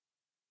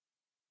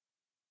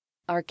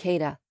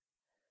 Arcata.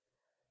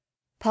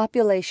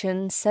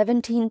 Population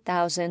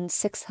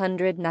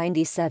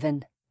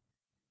 17,697.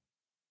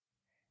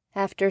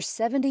 After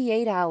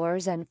 78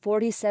 hours and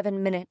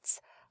 47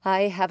 minutes,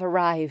 I have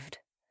arrived.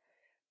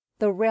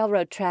 The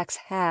railroad tracks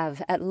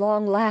have, at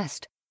long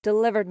last,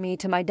 delivered me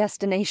to my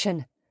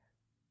destination.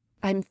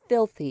 I'm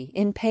filthy,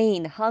 in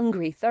pain,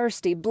 hungry,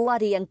 thirsty,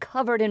 bloody, and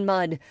covered in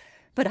mud,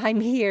 but I'm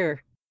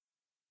here.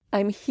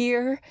 I'm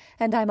here,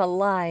 and I'm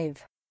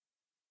alive.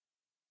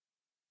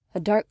 A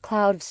dark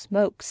cloud of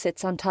smoke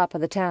sits on top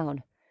of the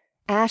town.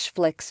 Ash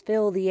flicks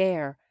fill the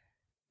air.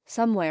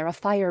 Somewhere a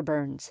fire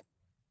burns.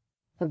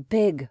 A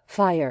big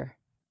fire.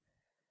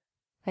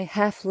 I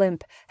half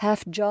limp,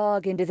 half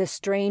jog into this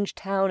strange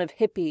town of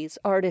hippies,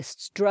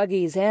 artists,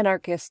 druggies,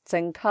 anarchists,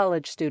 and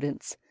college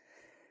students.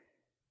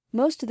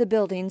 Most of the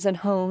buildings and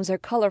homes are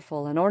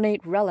colorful and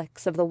ornate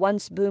relics of the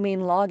once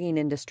booming logging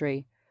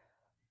industry.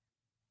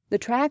 The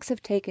tracks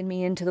have taken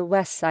me into the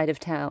west side of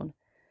town.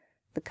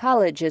 The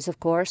college is, of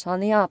course, on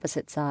the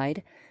opposite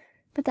side,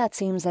 but that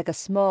seems like a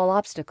small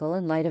obstacle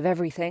in light of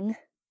everything.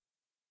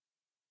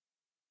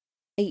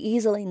 I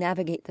easily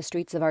navigate the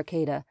streets of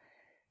Arcata,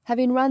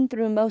 having run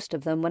through most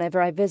of them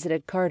whenever I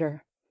visited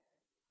Carter.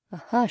 A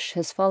hush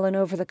has fallen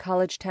over the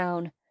college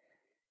town.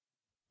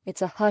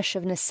 It's a hush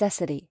of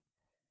necessity,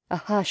 a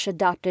hush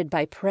adopted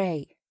by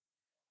prey.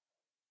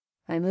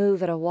 I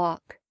move at a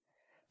walk,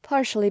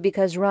 partially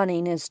because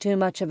running is too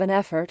much of an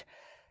effort,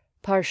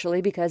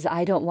 partially because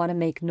I don't want to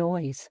make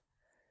noise.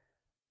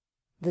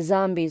 The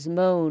zombies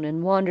moan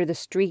and wander the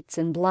streets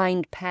in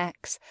blind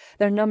packs.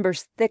 Their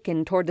numbers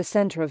thicken toward the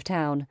center of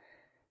town.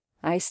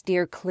 I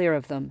steer clear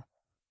of them,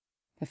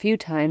 a few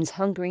times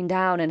hunkering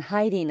down and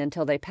hiding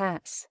until they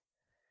pass.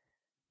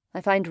 I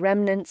find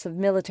remnants of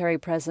military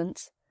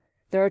presence.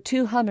 There are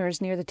 2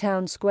 Hummers near the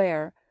town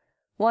square.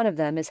 One of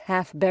them is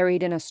half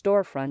buried in a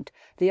storefront,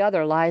 the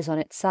other lies on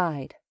its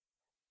side.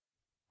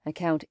 I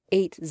count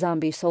 8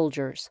 zombie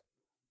soldiers,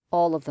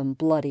 all of them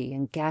bloody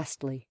and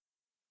ghastly.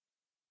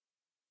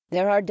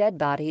 There are dead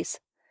bodies,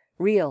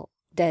 real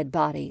dead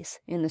bodies,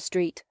 in the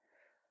street,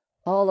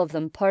 all of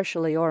them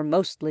partially or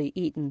mostly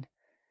eaten.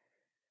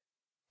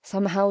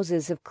 Some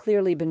houses have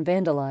clearly been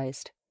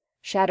vandalized.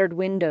 Shattered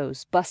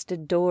windows,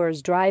 busted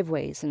doors,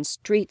 driveways, and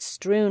streets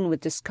strewn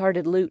with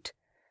discarded loot.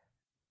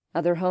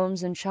 Other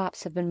homes and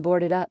shops have been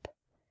boarded up.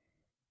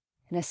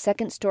 In a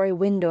second-story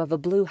window of a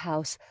blue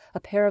house, a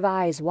pair of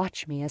eyes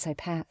watch me as I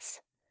pass.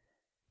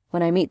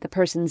 When I meet the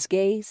person's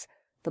gaze,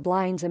 the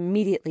blinds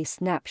immediately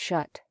snap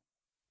shut.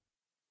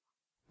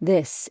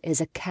 This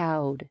is a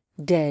cowed,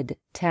 dead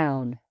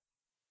town.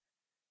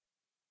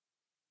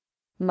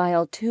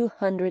 Mile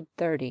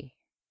 230.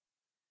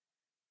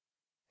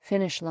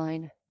 Finish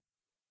line.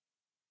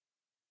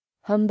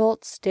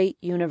 Humboldt State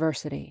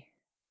University.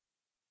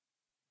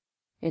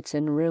 It's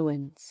in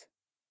ruins.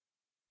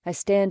 I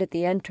stand at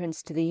the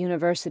entrance to the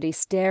university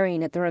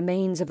staring at the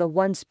remains of the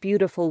once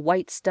beautiful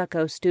white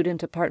stucco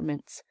student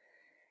apartments.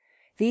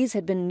 These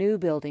had been new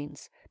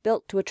buildings,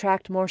 built to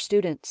attract more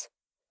students.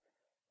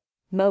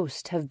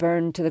 Most have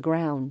burned to the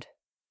ground.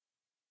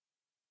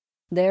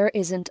 There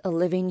isn't a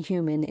living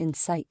human in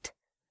sight.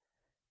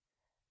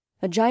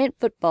 A giant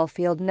football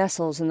field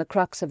nestles in the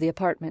crux of the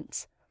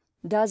apartments.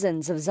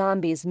 Dozens of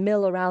zombies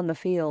mill around the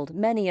field,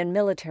 many in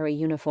military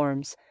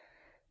uniforms.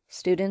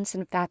 Students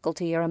and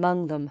faculty are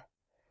among them.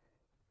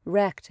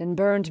 Wrecked and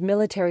burned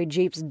military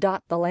jeeps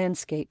dot the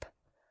landscape.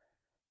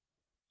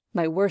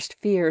 My worst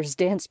fears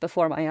dance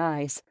before my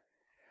eyes.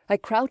 I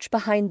crouch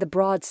behind the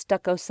broad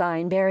stucco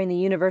sign bearing the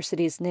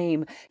university's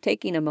name,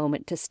 taking a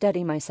moment to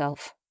steady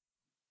myself.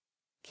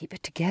 Keep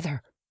it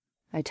together,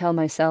 I tell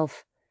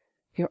myself.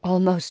 You're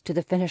almost to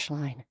the finish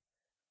line.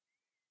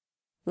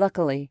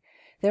 Luckily,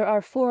 there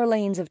are 4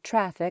 lanes of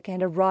traffic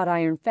and a wrought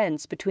iron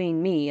fence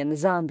between me and the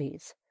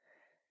zombies.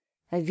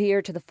 I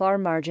veer to the far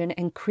margin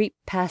and creep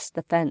past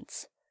the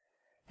fence.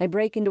 I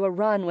break into a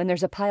run when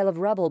there's a pile of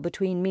rubble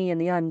between me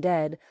and the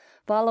undead,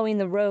 following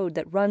the road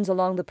that runs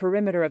along the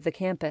perimeter of the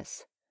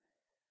campus.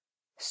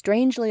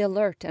 Strangely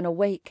alert and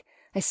awake,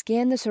 I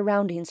scan the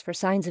surroundings for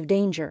signs of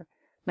danger,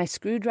 my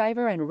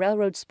screwdriver and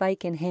railroad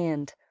spike in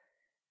hand.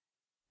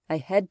 I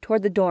head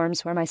toward the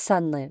dorms where my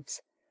son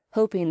lives,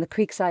 hoping the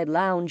Creekside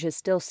Lounge is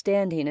still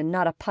standing and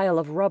not a pile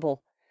of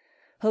rubble,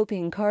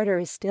 hoping Carter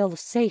is still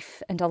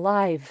safe and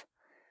alive.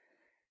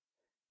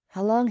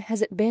 How long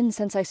has it been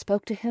since I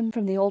spoke to him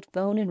from the old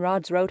phone in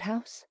Rod's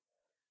Roadhouse?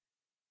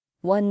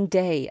 1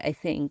 day, I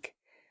think,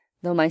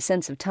 though my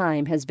sense of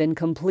time has been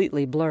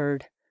completely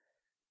blurred.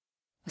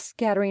 A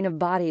scattering of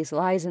bodies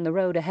lies in the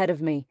road ahead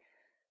of me.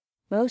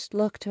 Most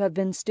look to have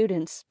been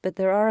students, but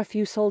there are a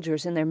few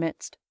soldiers in their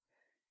midst.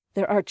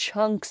 There are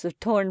chunks of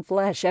torn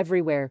flesh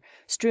everywhere,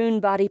 strewn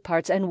body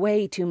parts, and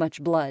way too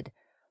much blood.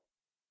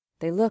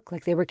 They look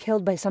like they were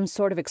killed by some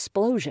sort of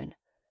explosion.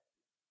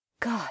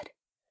 God!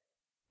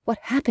 What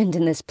happened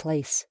in this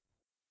place?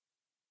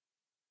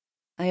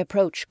 I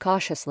approach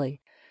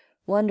cautiously,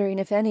 wondering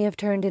if any have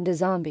turned into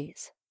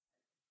zombies.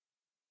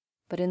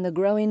 But in the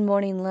growing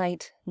morning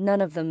light,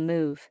 none of them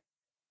move.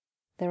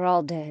 They're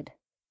all dead.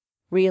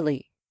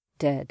 Really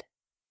dead.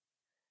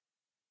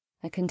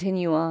 I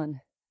continue on.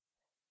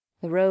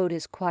 The road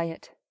is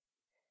quiet.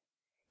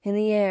 In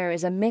the air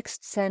is a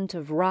mixed scent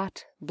of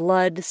rot,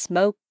 blood,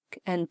 smoke,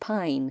 and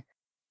pine.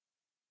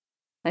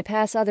 I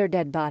pass other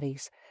dead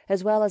bodies,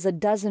 as well as a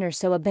dozen or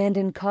so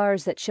abandoned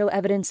cars that show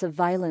evidence of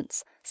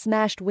violence,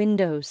 smashed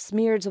windows,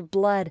 smears of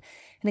blood,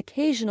 and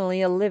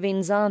occasionally a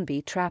living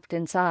zombie trapped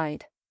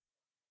inside.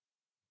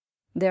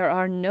 There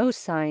are no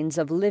signs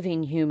of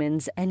living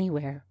humans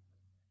anywhere.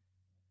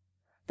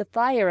 The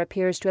fire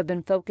appears to have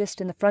been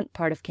focused in the front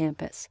part of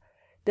campus.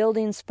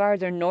 Buildings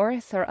farther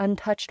north are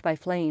untouched by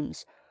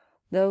flames,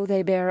 though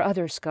they bear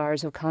other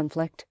scars of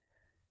conflict.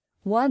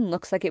 One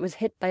looks like it was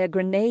hit by a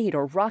grenade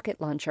or rocket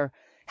launcher.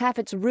 Half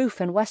its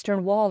roof and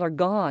western wall are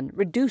gone,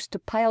 reduced to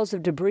piles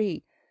of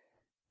debris.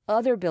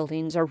 Other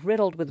buildings are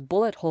riddled with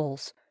bullet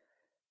holes.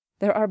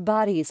 There are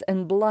bodies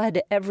and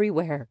blood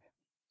everywhere.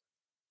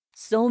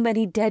 So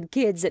many dead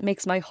kids it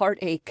makes my heart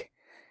ache.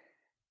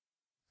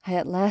 I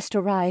at last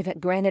arrive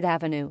at Granite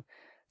Avenue,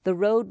 the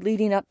road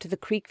leading up to the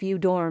Creekview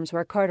dorms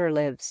where Carter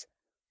lives.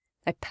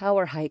 I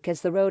power hike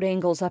as the road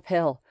angles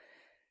uphill.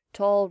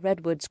 Tall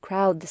redwoods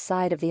crowd the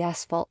side of the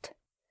asphalt.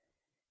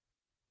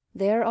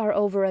 There are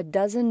over a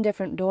dozen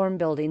different dorm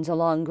buildings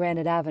along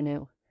Granite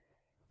Avenue.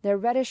 They're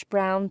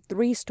reddish-brown,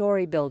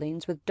 3-story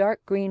buildings with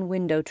dark green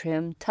window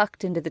trim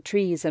tucked into the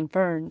trees and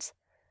ferns.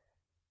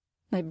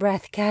 My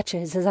breath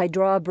catches as I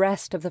draw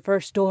abreast of the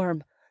first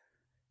dorm.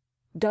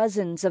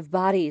 Dozens of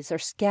bodies are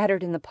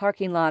scattered in the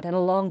parking lot and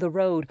along the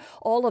road,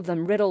 all of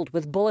them riddled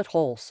with bullet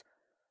holes.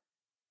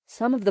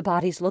 Some of the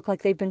bodies look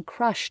like they've been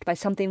crushed by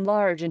something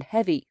large and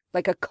heavy,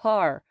 like a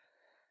car.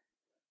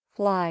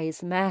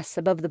 Flies mass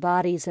above the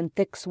bodies in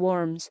thick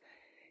swarms.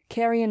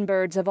 Carrion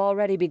birds have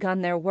already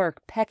begun their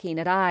work, pecking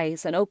at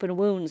eyes and open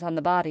wounds on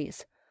the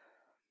bodies.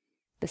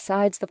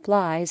 Besides the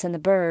flies and the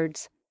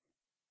birds,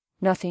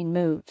 nothing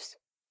moves.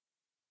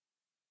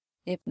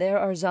 If there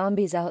are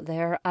zombies out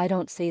there, I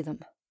don't see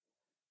them.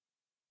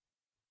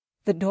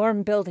 The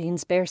dorm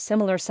buildings bear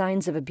similar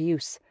signs of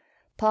abuse,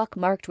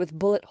 pock-marked with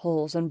bullet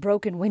holes and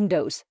broken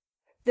windows.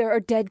 There are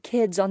dead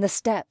kids on the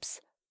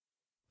steps.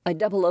 I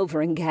double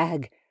over and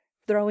gag,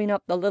 throwing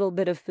up the little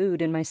bit of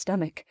food in my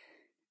stomach.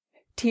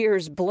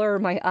 Tears blur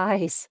my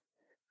eyes.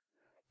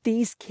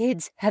 These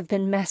kids have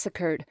been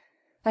massacred,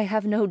 I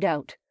have no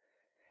doubt.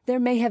 There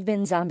may have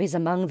been zombies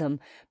among them,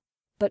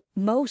 but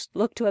most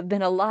look to have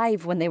been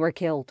alive when they were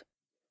killed.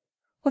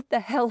 What the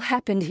hell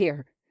happened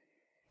here?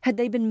 Had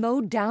they been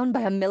mowed down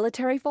by a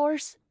military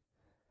force?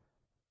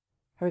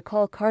 I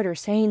recall Carter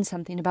saying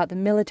something about the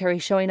military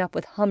showing up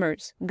with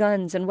Hummers,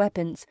 guns, and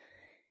weapons.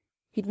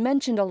 He'd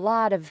mentioned a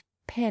lot of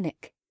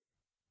panic.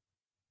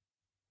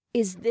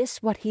 Is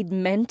this what he'd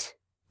meant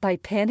by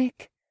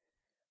panic?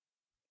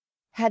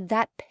 Had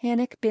that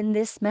panic been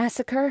this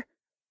massacre?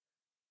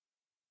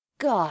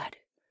 God,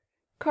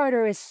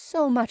 Carter is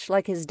so much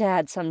like his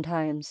dad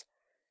sometimes.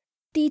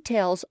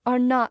 Details are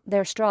not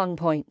their strong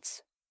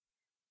points.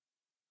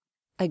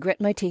 I grit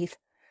my teeth,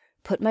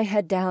 put my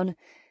head down,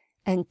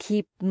 and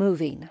keep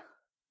moving.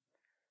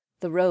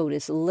 The road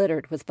is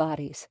littered with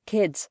bodies,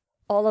 kids,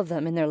 all of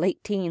them in their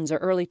late teens or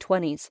early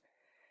 20s.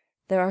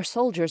 There are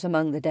soldiers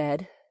among the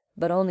dead,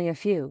 but only a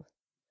few.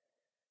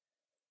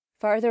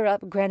 Farther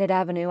up Granite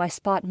Avenue, I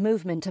spot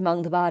movement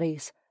among the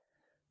bodies.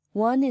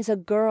 One is a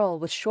girl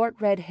with short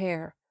red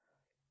hair.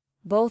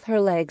 Both her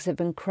legs have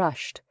been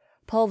crushed,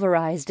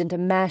 pulverized into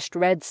mashed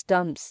red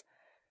stumps.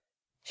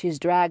 She's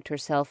dragged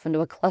herself into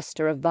a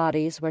cluster of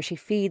bodies where she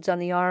feeds on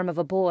the arm of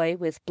a boy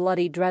with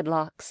bloody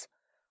dreadlocks.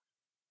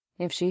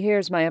 If she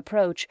hears my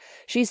approach,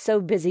 she's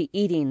so busy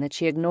eating that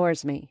she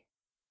ignores me.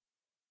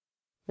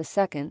 The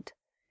second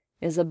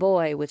is a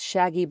boy with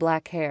shaggy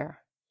black hair.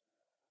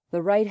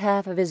 The right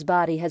half of his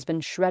body has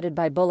been shredded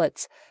by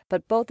bullets,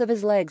 but both of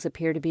his legs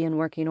appear to be in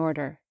working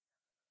order.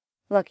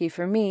 Lucky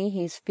for me,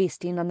 he's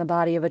feasting on the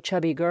body of a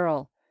chubby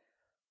girl.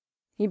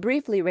 He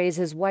briefly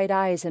raises white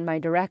eyes in my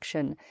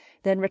direction,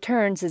 then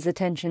returns his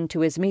attention to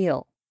his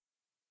meal.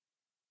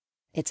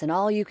 It's an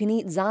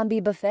all-you-can-eat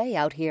zombie buffet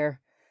out here.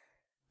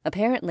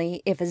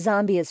 Apparently, if a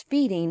zombie is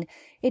feeding,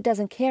 it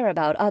doesn't care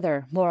about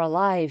other, more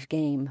alive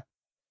game.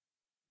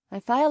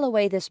 I file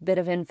away this bit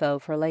of info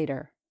for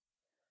later.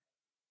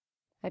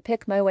 I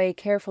pick my way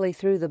carefully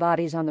through the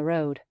bodies on the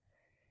road,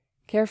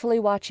 carefully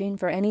watching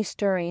for any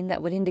stirring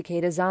that would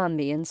indicate a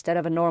zombie instead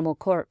of a normal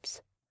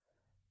corpse.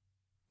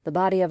 The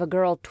body of a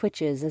girl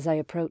twitches as I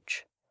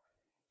approach.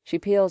 She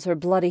peels her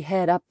bloody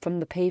head up from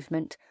the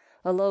pavement,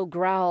 a low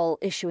growl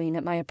issuing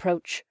at my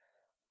approach.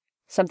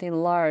 Something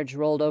large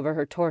rolled over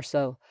her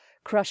torso,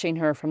 crushing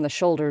her from the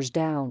shoulders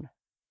down.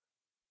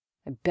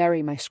 I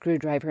bury my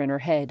screwdriver in her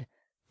head,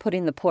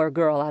 putting the poor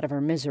girl out of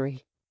her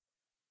misery.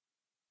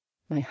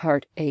 My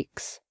heart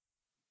aches.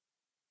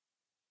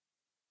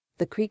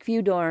 The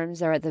Creekview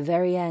dorms are at the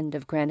very end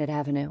of Granite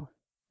Avenue.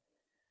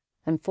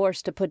 I'm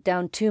forced to put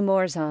down 2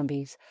 more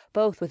zombies,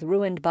 both with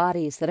ruined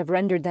bodies that have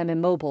rendered them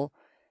immobile,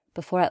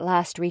 before at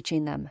last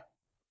reaching them.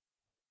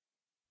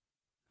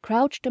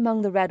 Crouched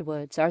among the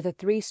redwoods are the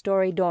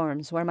 3-story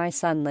dorms where my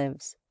son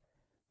lives.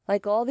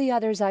 Like all the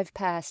others I've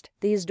passed,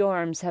 these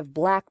dorms have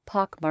black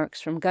pockmarks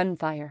from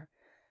gunfire.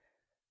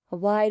 A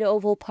wide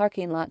oval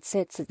parking lot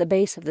sits at the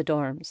base of the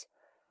dorms.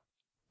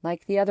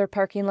 Like the other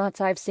parking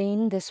lots I've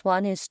seen, this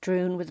one is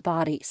strewn with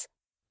bodies.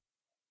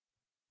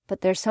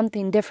 But there's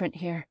something different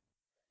here.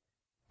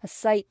 A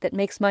sight that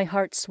makes my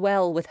heart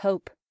swell with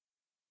hope.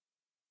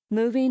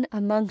 Moving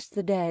amongst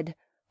the dead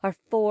are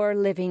 4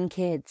 living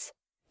kids.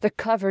 They're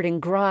covered in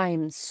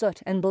grime,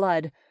 soot, and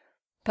blood,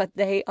 but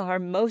they are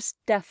most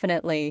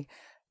definitely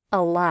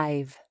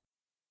alive.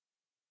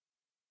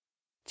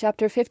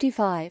 Chapter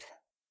 55.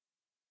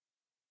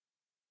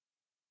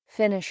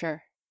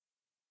 Finisher.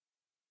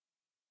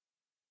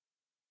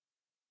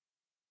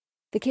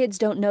 The kids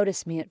don't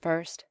notice me at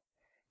first.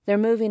 They're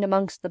moving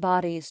amongst the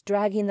bodies,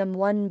 dragging them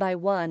one by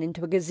one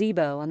into a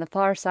gazebo on the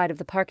far side of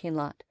the parking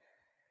lot.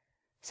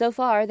 So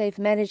far, they've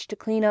managed to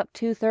clean up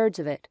 2/3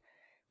 of it,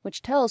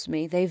 which tells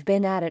me they've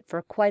been at it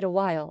for quite a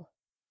while.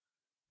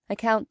 I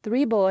count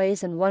 3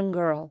 boys and 1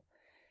 girl.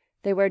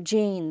 They wear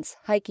jeans,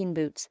 hiking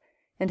boots,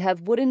 and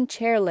have wooden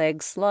chair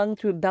legs slung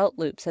through belt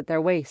loops at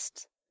their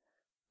waists.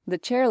 The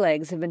chair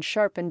legs have been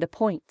sharpened to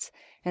points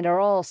and are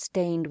all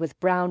stained with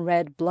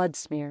brown-red blood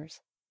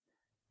smears.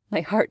 My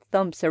heart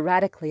thumps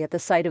erratically at the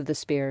sight of the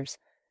spears.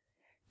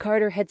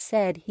 Carter had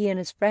said he and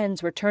his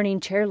friends were turning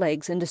chair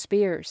legs into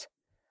spears.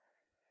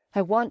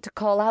 I want to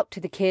call out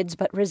to the kids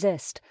but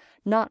resist,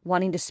 not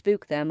wanting to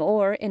spook them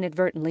or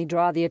inadvertently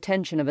draw the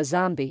attention of a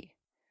zombie.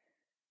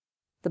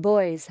 The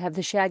boys have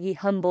the shaggy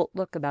Humboldt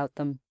look about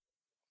them.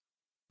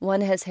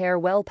 One has hair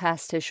well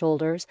past his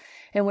shoulders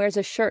and wears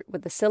a shirt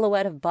with the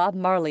silhouette of Bob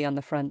Marley on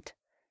the front.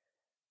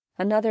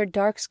 Another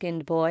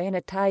dark-skinned boy in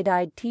a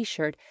tie-dyed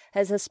T-shirt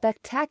has a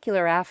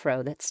spectacular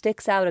afro that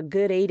sticks out a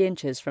good 8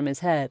 inches from his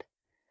head.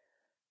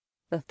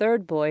 The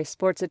third boy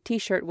sports a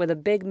T-shirt with a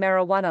big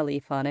marijuana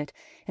leaf on it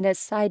and has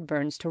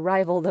sideburns to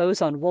rival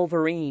those on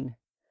Wolverine.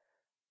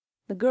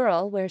 The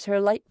girl wears her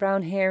light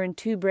brown hair in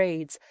 2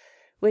 braids,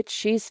 which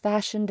she's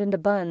fashioned into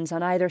buns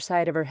on either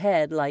side of her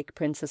head like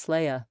Princess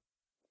Leia.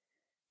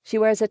 She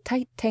wears a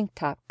tight tank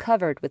top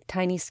covered with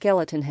tiny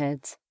skeleton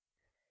heads.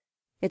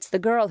 It's the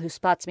girl who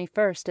spots me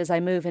first as I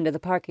move into the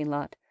parking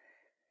lot.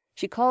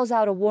 She calls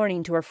out a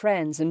warning to her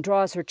friends and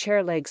draws her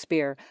chair leg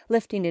spear,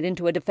 lifting it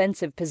into a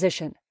defensive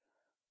position.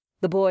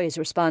 The boys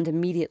respond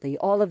immediately,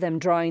 all of them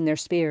drawing their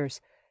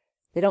spears.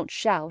 They don't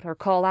shout or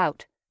call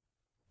out.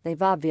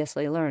 They've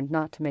obviously learned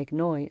not to make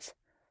noise,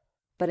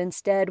 but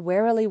instead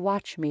warily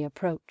watch me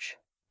approach.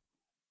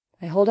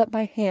 I hold up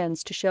my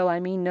hands to show I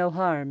mean no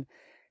harm,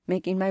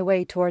 making my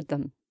way toward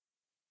them.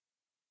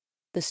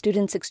 The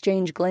students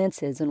exchange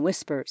glances and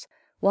whispers,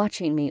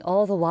 watching me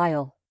all the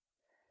while.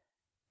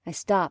 I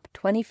stop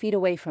 20 feet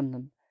away from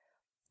them.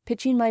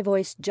 Pitching my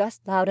voice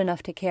just loud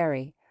enough to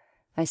carry,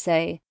 I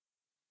say,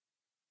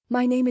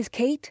 "My name is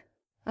Kate.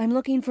 I'm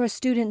looking for a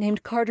student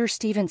named Carter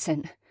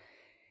Stevenson.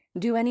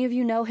 Do any of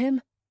you know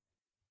him?"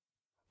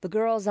 The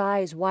girl's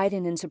eyes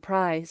widen in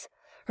surprise.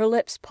 Her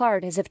lips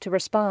part as if to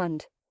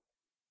respond.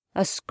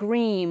 A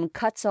scream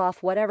cuts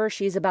off whatever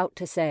she's about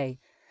to say.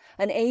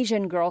 An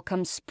Asian girl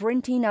comes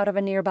sprinting out of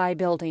a nearby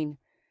building.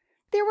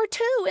 "There were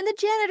 2 in the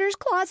janitor's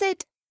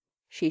closet!"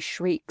 she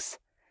shrieks.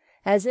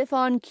 As if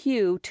on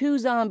cue, 2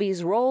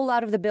 zombies roll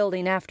out of the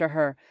building after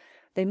her.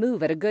 They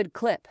move at a good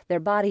clip, their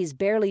bodies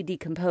barely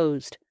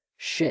decomposed.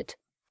 "Shit,"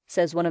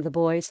 says one of the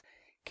boys.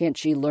 "Can't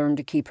she learn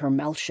to keep her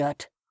mouth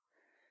shut?"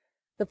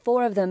 The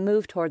 4 of them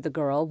move toward the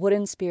girl,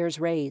 wooden spears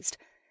raised.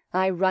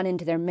 I run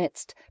into their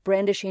midst,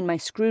 brandishing my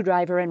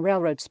screwdriver and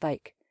railroad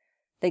spike.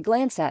 They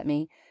glance at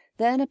me,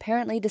 then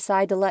apparently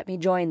decide to let me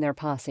join their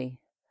posse.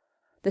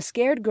 The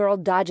scared girl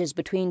dodges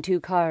between 2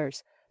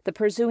 cars. The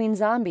pursuing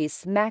zombies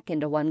smack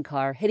into one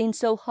car, hitting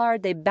so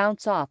hard they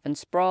bounce off and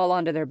sprawl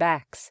onto their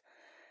backs.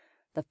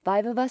 The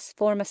 5 of us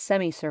form a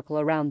semicircle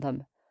around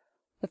them.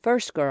 The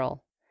first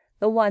girl,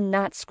 the one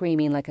not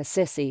screaming like a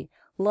sissy,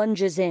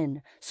 lunges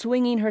in,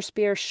 swinging her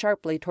spear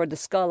sharply toward the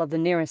skull of the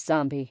nearest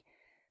zombie.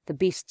 The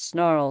beast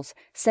snarls,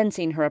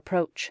 sensing her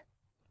approach.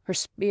 Her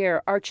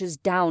spear arches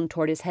down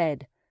toward his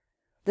head.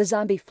 The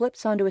zombie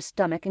flips onto his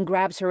stomach and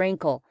grabs her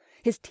ankle.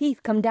 His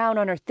teeth come down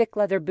on her thick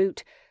leather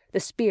boot. The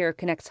spear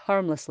connects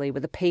harmlessly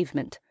with the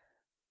pavement.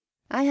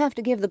 I have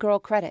to give the girl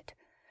credit.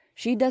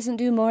 She doesn't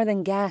do more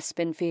than gasp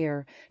in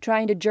fear,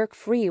 trying to jerk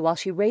free while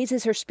she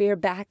raises her spear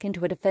back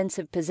into a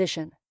defensive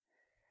position.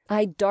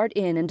 I dart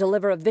in and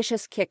deliver a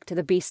vicious kick to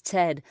the beast's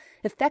head,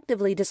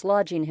 effectively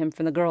dislodging him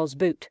from the girl's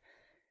boot.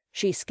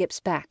 She skips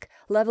back,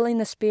 leveling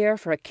the spear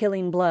for a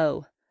killing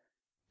blow.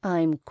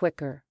 I'm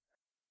quicker.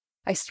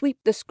 I sweep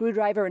the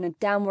screwdriver in a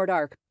downward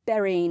arc,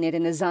 burying it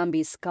in the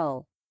zombie's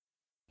skull.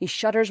 He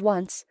shudders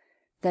once,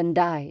 then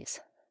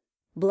dies.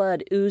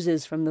 Blood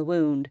oozes from the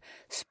wound,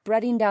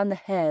 spreading down the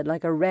head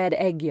like a red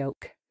egg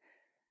yolk.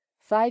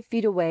 5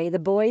 feet away, the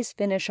boys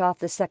finish off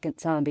the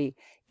second zombie,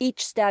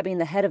 each stabbing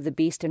the head of the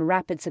beast in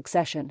rapid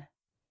succession.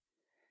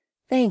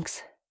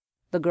 "Thanks,"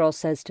 the girl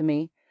says to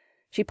me.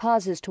 She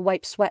pauses to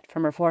wipe sweat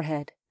from her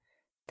forehead.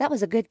 "That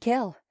was a good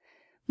kill.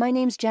 My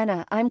name's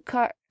Jenna. I'm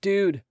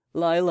Dude,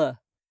 Lila,"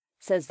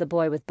 says the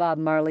boy with Bob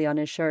Marley on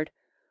his shirt.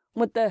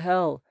 "What the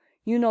hell?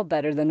 You know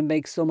better than to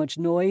make so much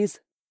noise."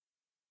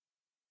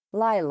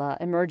 Lila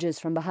emerges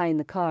from behind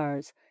the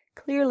cars,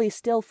 clearly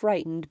still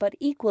frightened but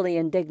equally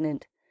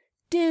indignant.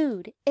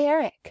 "Dude,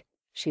 Eric,"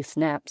 she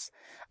snaps.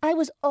 "I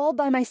was all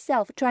by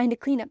myself trying to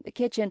clean up the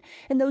kitchen,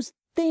 and those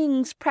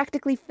things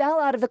practically fell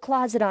out of the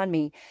closet on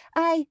me.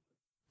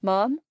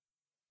 Mom?"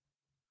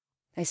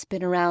 I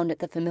spin around at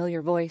the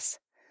familiar voice.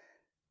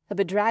 A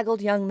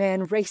bedraggled young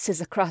man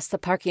races across the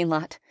parking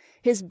lot.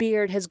 His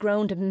beard has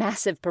grown to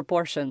massive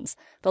proportions,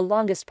 the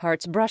longest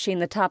parts brushing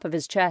the top of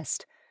his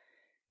chest.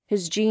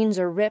 His jeans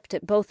are ripped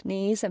at both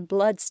knees, and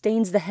blood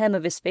stains the hem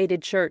of his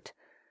faded shirt.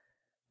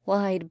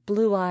 Wide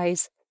blue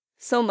eyes,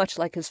 so much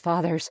like his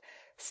father's,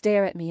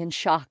 stare at me in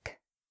shock.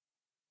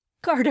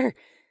 "Carter!"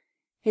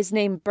 His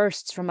name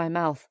bursts from my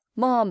mouth.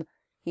 "Mom,"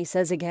 he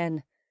says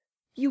again.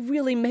 "You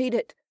really made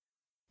it.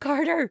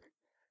 Carter!"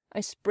 I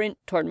sprint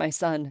toward my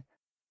son.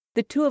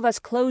 The 2 of us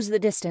close the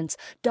distance,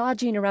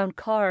 dodging around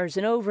cars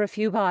and over a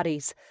few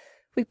bodies.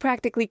 We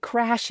practically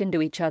crash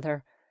into each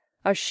other.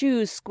 Our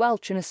shoes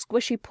squelch in a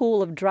squishy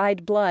pool of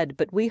dried blood,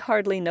 but we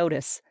hardly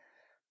notice.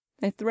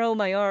 I throw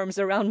my arms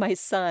around my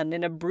son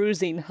in a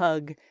bruising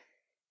hug.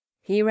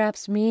 He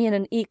wraps me in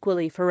an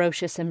equally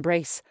ferocious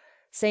embrace,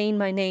 saying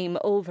my name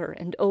over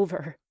and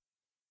over.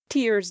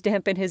 Tears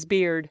dampen his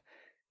beard.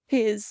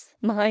 His,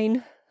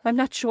 mine, I'm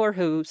not sure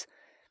whose.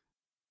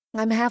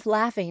 I'm half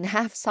laughing,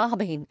 half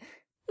sobbing.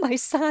 My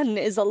son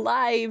is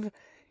alive.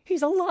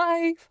 He's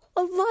alive,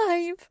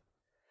 alive.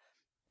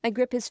 I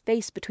grip his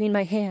face between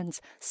my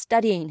hands,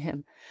 studying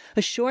him,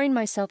 assuring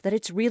myself that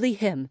it's really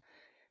him,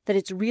 that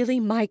it's really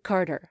my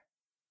Carter.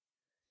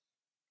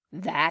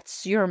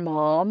 "That's your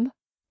mom?"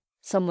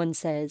 someone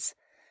says.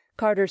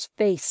 Carter's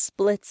face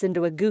splits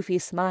into a goofy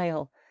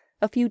smile,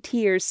 a few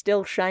tears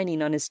still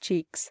shining on his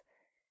cheeks.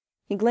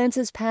 He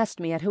glances past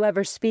me at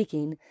whoever's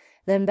speaking,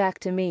 then back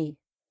to me.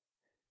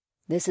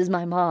 "This is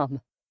my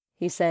mom,"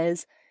 he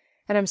says,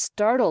 and I'm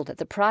startled at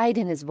the pride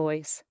in his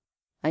voice.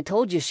 "I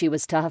told you she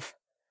was tough."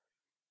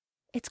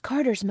 "It's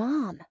Carter's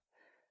mom."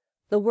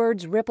 The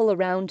words ripple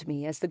around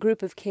me as the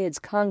group of kids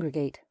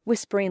congregate,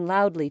 whispering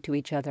loudly to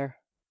each other.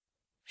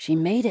 "She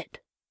made it,"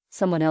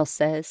 someone else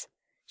says.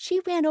 "She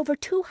ran over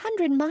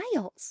 200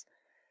 miles.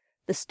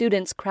 The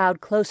students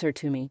crowd closer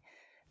to me.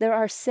 There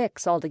are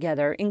 6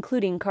 altogether,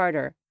 including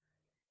Carter.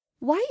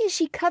 "Why is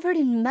she covered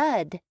in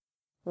mud?"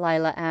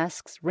 Lila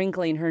asks,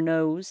 wrinkling her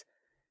nose.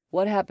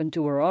 "What happened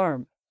to her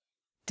arm?"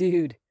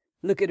 "Dude,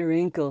 look at her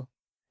ankle,"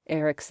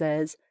 Eric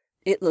says.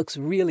 "It looks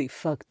really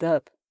fucked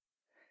up."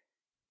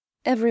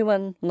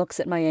 Everyone looks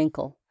at my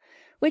ankle,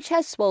 which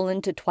has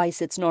swollen to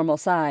twice its normal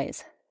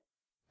size.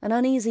 An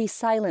uneasy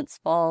silence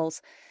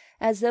falls,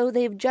 as though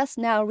they've just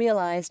now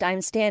realized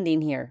I'm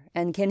standing here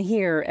and can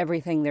hear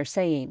everything they're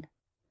saying.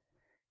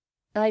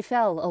 "I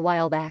fell a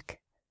while back,"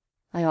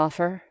 I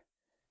offer.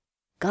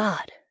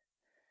 God,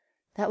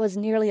 That was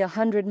nearly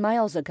 100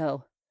 miles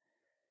ago.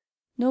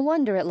 No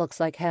wonder it looks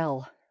like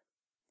hell.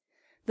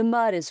 The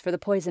mud is for the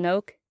poison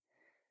oak.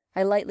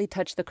 I lightly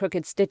touch the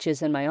crooked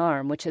stitches in my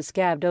arm, which has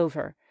scabbed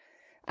over.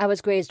 I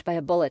was grazed by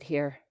a bullet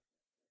here.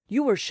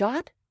 You were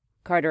shot?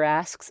 Carter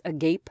asks,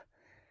 agape.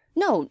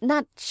 No,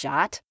 not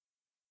shot.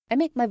 I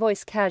make my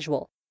voice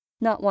casual,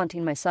 not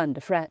wanting my son to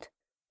fret.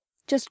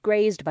 Just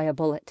grazed by a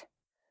bullet.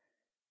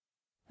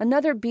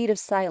 Another beat of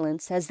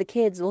silence as the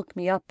kids look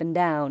me up and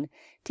down,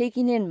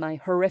 taking in my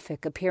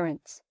horrific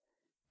appearance.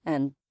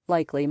 And,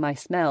 likely, my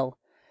smell.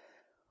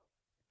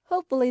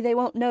 Hopefully they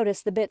won't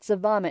notice the bits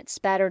of vomit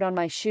spattered on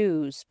my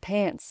shoes,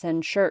 pants,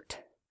 and shirt.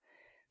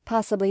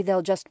 Possibly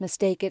they'll just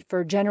mistake it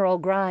for general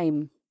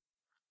grime.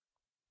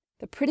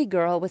 The pretty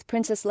girl with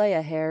Princess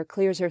Leia hair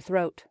clears her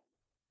throat.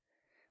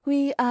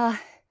 We,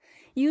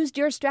 used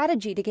your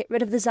strategy to get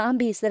rid of the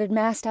zombies that had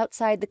massed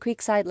outside the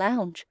Creekside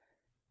Lounge,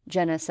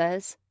 Jenna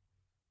says.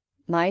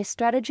 My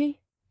strategy?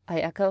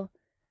 I echo.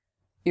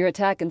 Your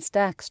attack and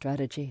stack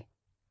strategy,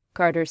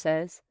 Carter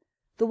says.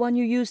 The one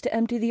you used to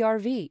empty the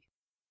RV.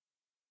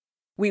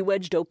 We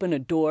wedged open a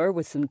door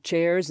with some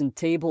chairs and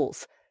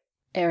tables,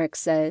 Eric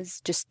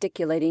says,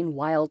 gesticulating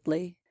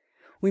wildly.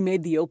 We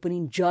made the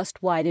opening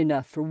just wide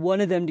enough for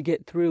one of them to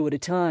get through at a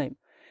time.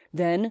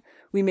 Then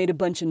we made a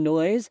bunch of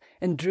noise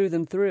and drew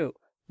them through,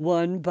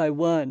 one by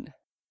one.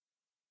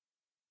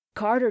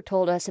 Carter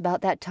told us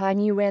about that time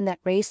you ran that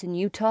race in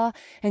Utah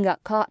and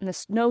got caught in the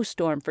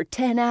snowstorm for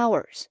 10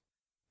 hours,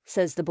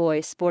 says the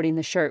boy sporting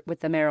the shirt with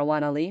the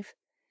marijuana leaf.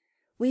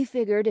 We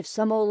figured if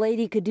some old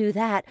lady could do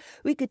that,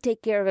 we could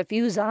take care of a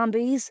few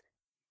zombies.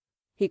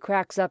 He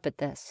cracks up at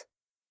this.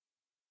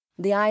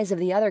 The eyes of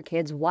the other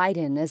kids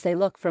widen as they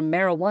look from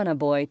marijuana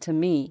boy to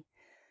me.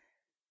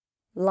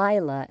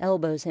 Lila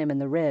elbows him in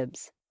the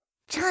ribs.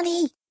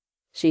 Johnny,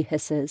 she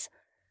hisses.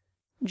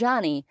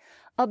 Johnny,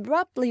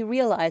 abruptly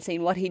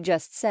realizing what he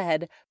just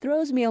said,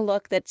 throws me a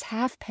look that's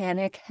half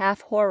panic,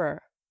 half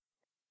horror.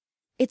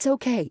 It's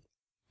okay,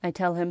 I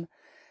tell him.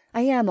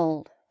 I am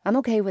old. I'm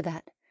okay with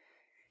that.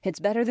 It's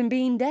better than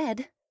being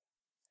dead.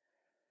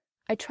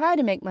 I try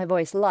to make my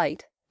voice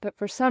light, but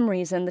for some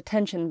reason the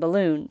tension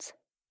balloons.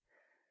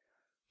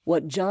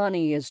 What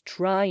Johnny is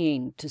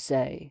trying to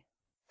say,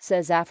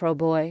 says Afro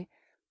Boy,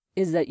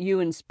 is that you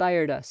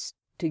inspired us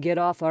to get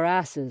off our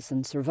asses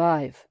and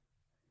survive.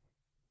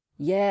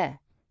 Yeah,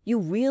 you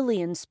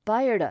really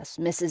inspired us,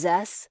 Mrs.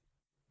 S.,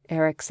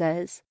 Eric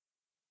says.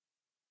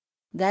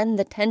 Then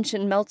the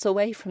tension melts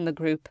away from the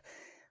group,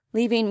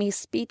 leaving me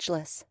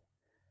speechless.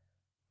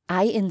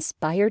 I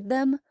inspired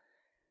them?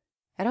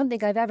 I don't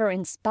think I've ever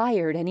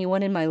inspired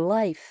anyone in my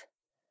life,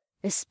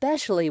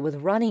 especially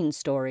with running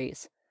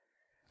stories.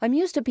 I'm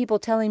used to people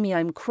telling me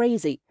I'm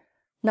crazy,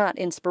 not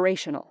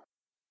inspirational.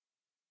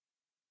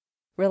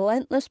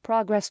 Relentless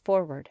progress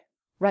forward.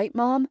 Right,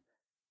 Mom?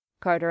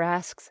 Carter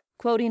asks,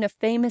 quoting a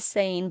famous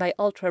saying by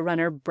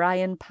ultra-runner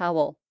Brian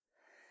Powell.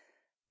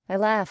 I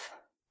laugh,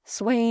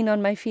 swaying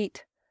on my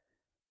feet.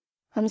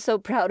 I'm so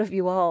proud of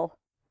you all,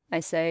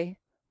 I say.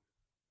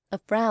 A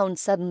frown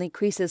suddenly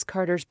creases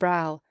Carter's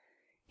brow.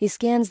 He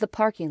scans the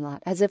parking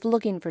lot as if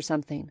looking for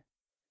something.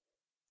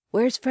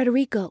 Where's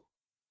Federico?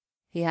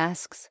 He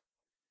asks.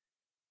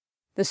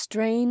 The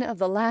strain of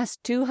the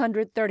last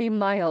 230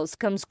 miles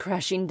comes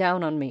crashing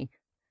down on me.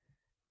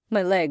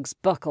 My legs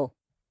buckle.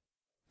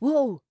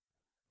 Whoa!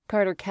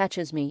 Carter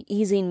catches me,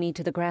 easing me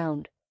to the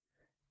ground.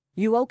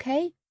 You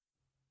okay?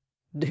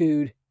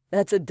 Dude,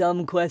 that's a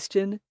dumb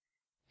question,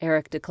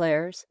 Eric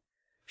declares.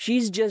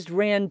 She's just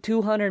ran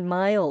 200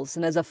 miles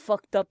and has a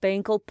fucked up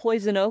ankle,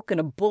 poison oak,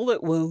 and a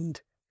bullet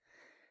wound.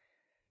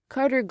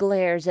 Carter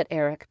glares at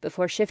Eric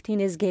before shifting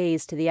his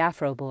gaze to the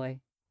Afro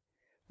Boy.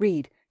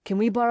 Reed, can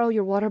we borrow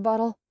your water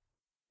bottle?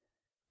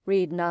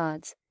 Reed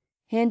nods,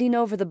 handing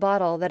over the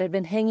bottle that had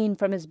been hanging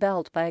from his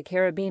belt by a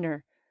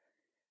carabiner.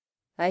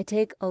 I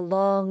take a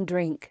long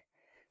drink,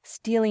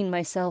 steeling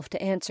myself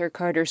to answer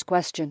Carter's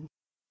question.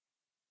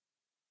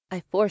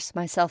 I force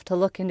myself to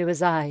look into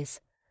his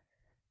eyes.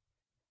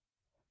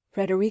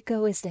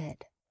 Federico is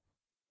dead.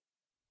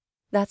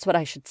 That's what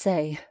I should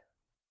say.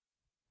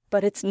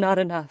 But it's not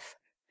enough.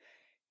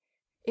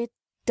 It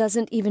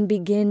doesn't even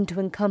begin to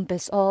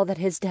encompass all that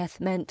his death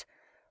meant,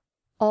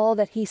 all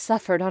that he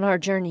suffered on our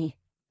journey.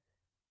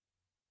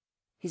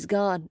 He's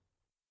gone,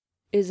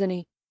 isn't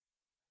he?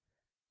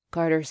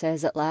 Carter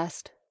says at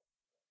last.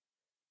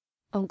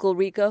 Uncle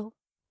Rico?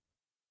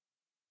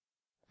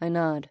 I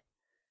nod,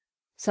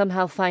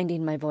 somehow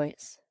finding my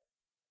voice.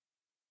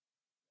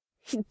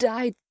 He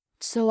died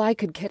so I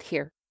could get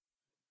here.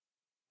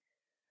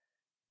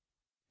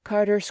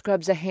 Carter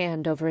scrubs a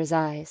hand over his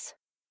eyes.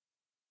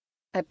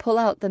 I pull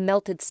out the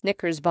melted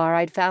Snickers bar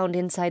I'd found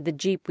inside the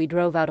Jeep we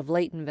drove out of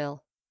Laytonville.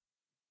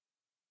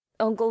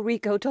 Uncle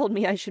Rico told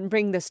me I should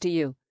bring this to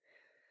you.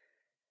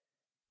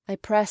 I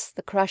press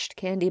the crushed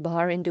candy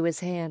bar into his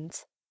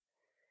hands.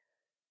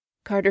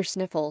 Carter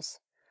sniffles,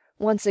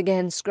 once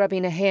again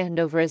scrubbing a hand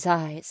over his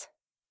eyes.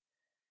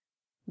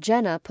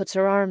 Jenna puts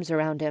her arms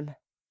around him.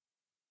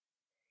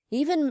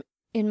 Even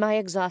in my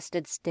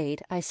exhausted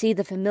state, I see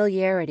the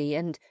familiarity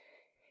and,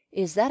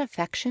 Is that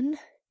affection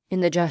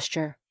in the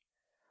gesture?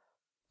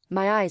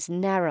 My eyes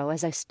narrow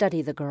as I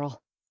study the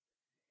girl.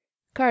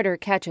 Carter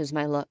catches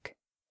my look.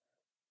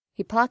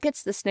 He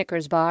pockets the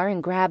Snickers bar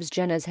and grabs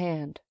Jenna's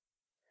hand.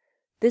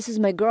 "This is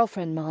my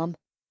girlfriend, Mom,"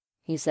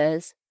 he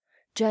says.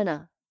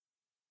 "Jenna."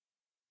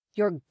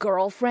 "Your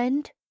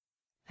girlfriend?"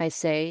 I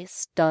say,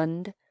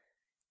 stunned,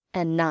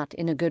 and not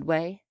in a good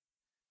way.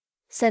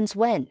 "Since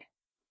when?"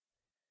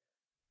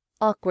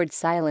 Awkward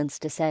silence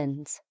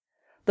descends.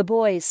 The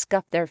boys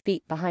scuff their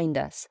feet behind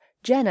us.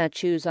 Jenna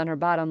chews on her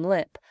bottom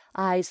lip,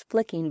 eyes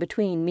flicking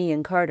between me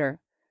and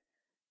Carter.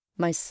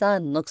 My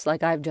son looks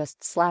like I've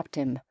just slapped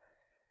him.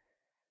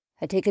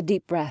 I take a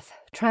deep breath,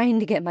 trying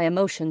to get my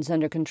emotions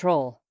under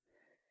control.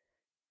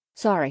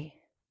 "Sorry,"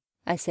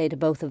 I say to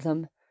both of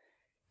them.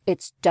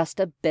 "It's just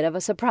a bit of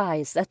a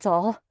surprise, that's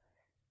all."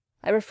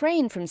 I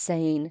refrain from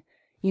saying,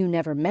 "You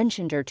never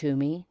mentioned her to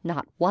me,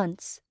 not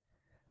once,"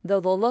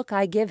 though the look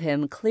I give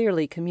him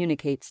clearly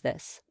communicates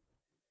this.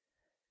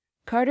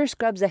 Carter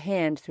scrubs a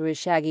hand through his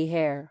shaggy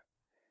hair.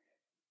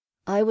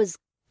 "I was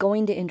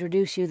going to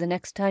introduce you the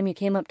next time you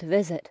came up to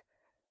visit.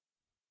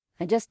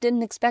 I just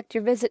didn't expect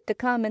your visit to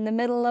come in the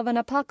middle of an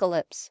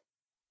apocalypse."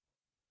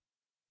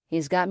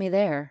 He's got me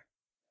there.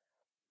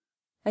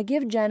 I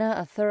give Jenna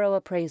a thorough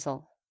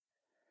appraisal.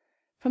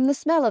 From the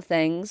smell of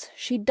things,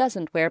 she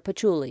doesn't wear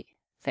patchouli,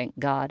 thank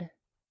God.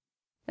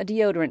 A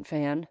deodorant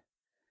fan.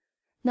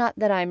 Not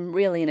that I'm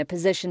really in a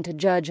position to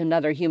judge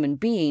another human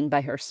being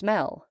by her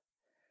smell.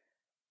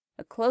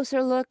 A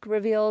closer look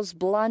reveals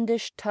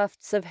blondish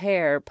tufts of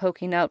hair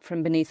poking out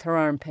from beneath her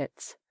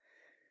armpits.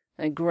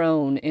 I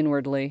groan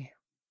inwardly.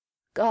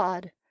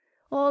 God,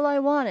 all I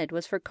wanted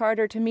was for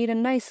Carter to meet a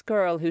nice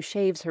girl who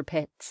shaves her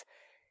pits.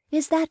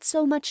 Is that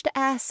so much to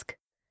ask?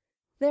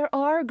 There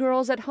are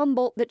girls at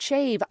Humboldt that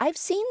shave. I've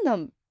seen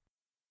them.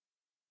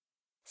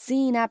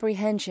 Seeing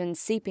apprehension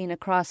seeping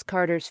across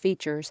Carter's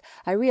features,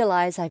 I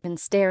realize I've been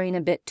staring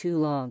a bit too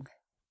long.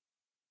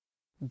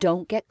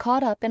 "Don't get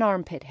caught up in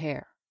armpit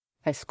hair,"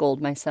 I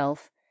scold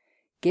myself.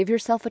 "Give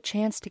yourself a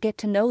chance to get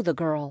to know the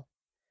girl."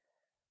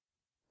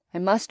 I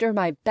muster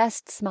my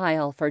best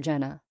smile for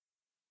Jenna.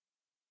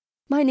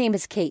 "My name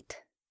is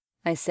Kate,"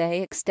 I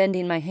say,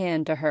 extending my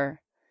hand to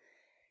her.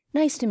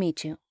 "Nice to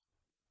meet you."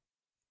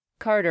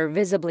 Carter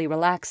visibly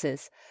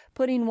relaxes,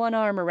 putting one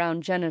arm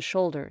around Jenna's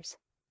shoulders.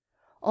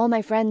 "All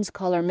my friends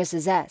call her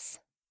Mrs. S."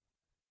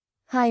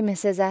 "Hi,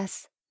 Mrs.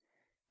 S."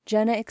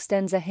 Jenna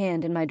extends a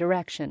hand in my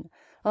direction,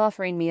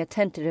 offering me a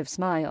tentative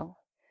smile.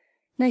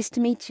 "Nice to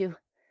meet you.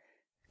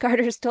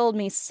 Carter's told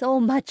me so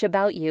much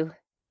about you."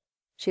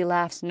 She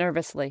laughs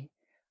nervously.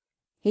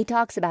 "He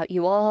talks about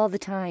you all the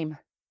time."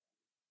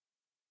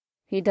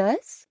 "He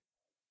does?"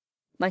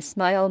 My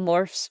smile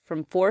morphs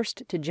from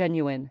forced to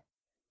genuine.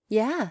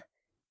 "Yeah."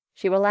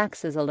 She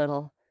relaxes a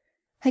little.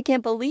 "I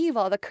can't believe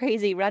all the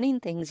crazy running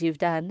things you've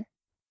done."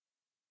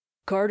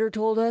 "Carter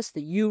told us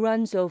that you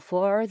run so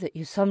far that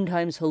you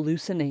sometimes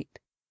hallucinate,"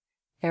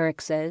 Eric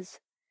says.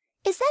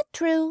 "Is that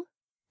true?"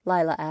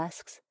 Lila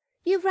asks.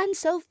 "You run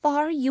so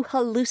far you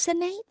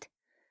hallucinate?"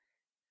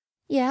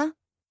 "Yeah,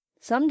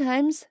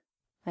 sometimes,"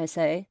 I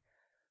say.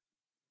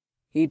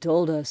 "He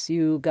told us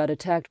you got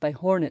attacked by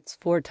hornets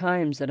 4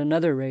 times at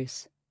another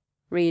race,"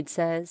 Reed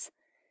says.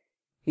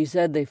 "He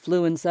said they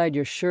flew inside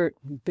your shirt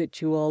and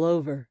bit you all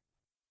over."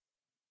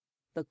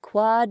 The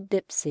quad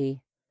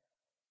dipsy.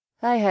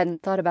 I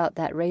hadn't thought about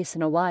that race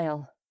in a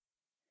while.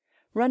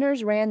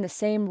 Runners ran the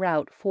same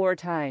route 4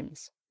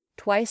 times,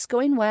 twice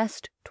going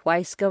west,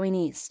 twice going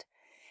east,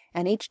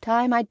 and each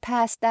time I'd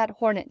passed that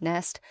hornet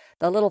nest,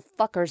 the little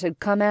fuckers had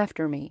come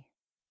after me.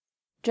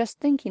 Just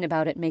thinking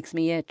about it makes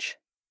me itch.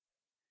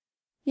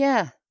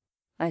 "Yeah,"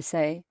 I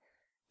say,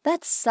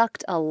 "that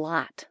sucked a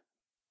lot."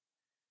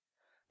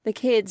 The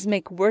kids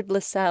make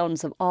wordless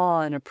sounds of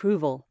awe and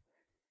approval.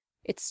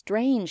 It's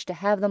strange to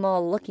have them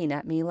all looking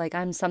at me like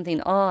I'm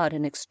something odd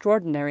and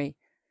extraordinary.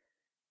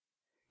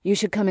 "You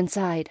should come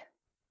inside,"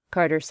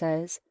 Carter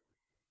says.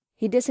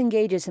 He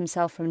disengages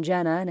himself from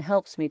Jenna and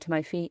helps me to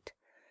my feet.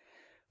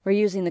 We're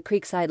using the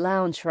Creekside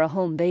Lounge for a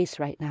home base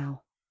right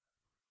now.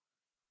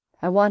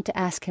 I want to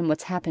ask him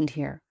what's happened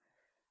here,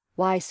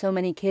 why so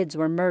many kids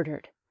were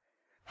murdered,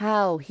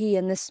 how he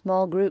and this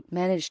small group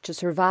managed to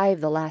survive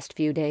the last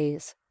few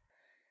days.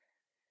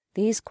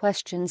 These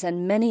questions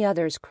and many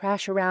others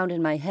crash around in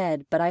my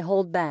head, but I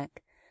hold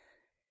back.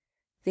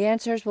 The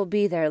answers will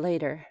be there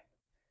later.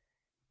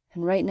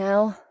 And right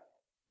now,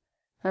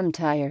 I'm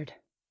tired.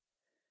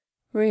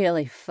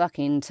 Really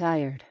fucking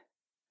tired.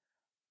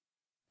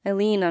 I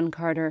lean on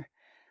Carter,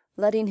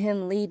 letting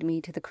him lead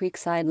me to the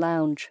Creekside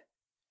Lounge.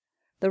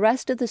 The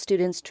rest of the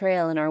students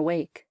trail in our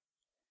wake.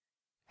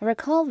 I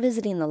recall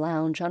visiting the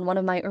lounge on one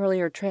of my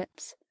earlier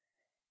trips.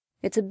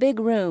 It's a big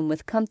room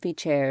with comfy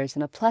chairs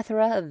and a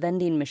plethora of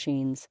vending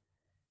machines.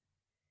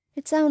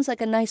 It sounds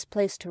like a nice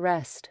place to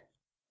rest.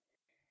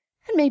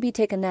 And maybe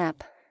take a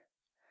nap.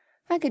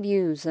 I could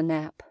use a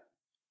nap.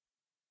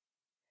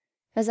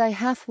 As I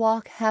half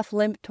walk, half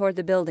limp toward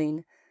the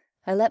building,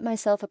 I let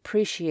myself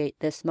appreciate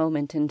this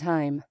moment in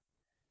time.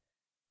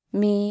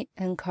 Me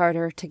and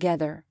Carter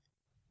together.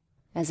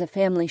 as a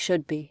family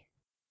should be.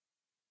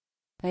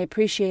 I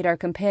appreciate our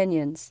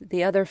companions,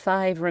 the other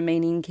 5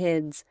 remaining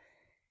kids,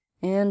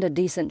 and a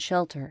decent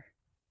shelter.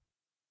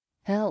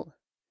 Hell,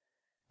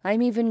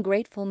 I'm even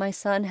grateful my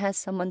son has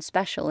someone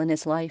special in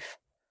his life.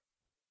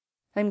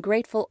 I'm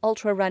grateful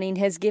ultra running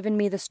has given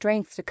me the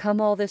strength to come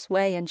all this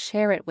way and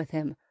share it with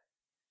him.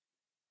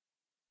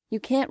 You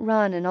can't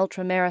run an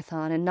ultra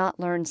marathon and not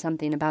learn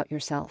something about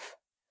yourself.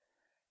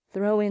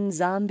 Throw in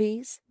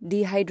zombies,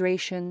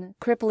 dehydration,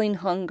 crippling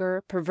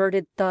hunger,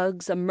 perverted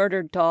thugs, a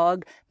murdered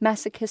dog,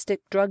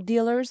 masochistic drug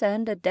dealers,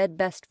 and a dead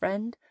best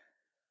friend.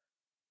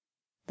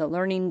 The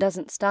learning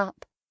doesn't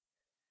stop,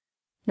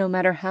 no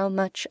matter how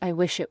much I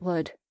wish it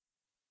would.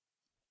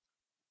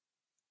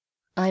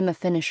 I'm a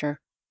finisher.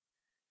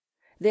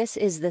 This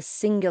is the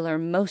singular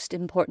most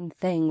important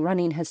thing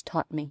running has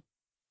taught me.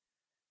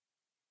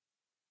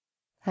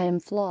 I am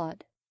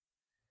flawed.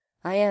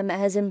 I am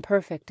as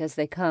imperfect as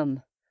they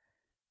come.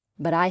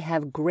 But I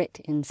have grit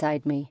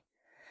inside me.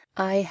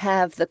 I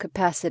have the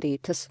capacity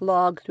to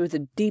slog through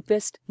the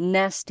deepest,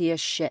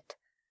 nastiest shit,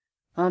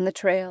 on the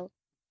trail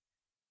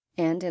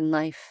and in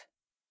life.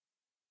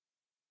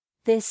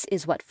 This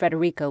is what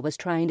Federico was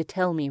trying to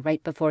tell me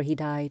right before he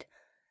died.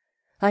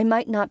 I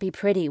might not be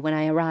pretty when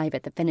I arrive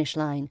at the finish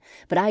line,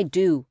 but I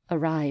do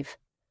arrive.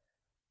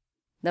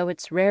 Though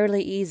it's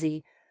rarely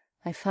easy,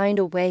 I find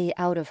a way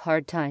out of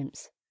hard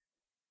times.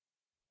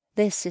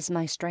 This is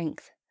my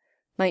strength,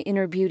 my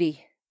inner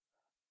beauty.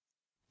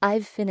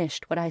 I've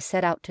finished what I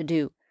set out to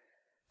do.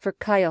 For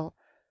Kyle,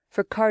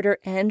 for Carter,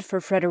 and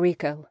for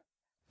Federico.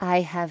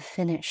 I have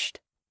finished.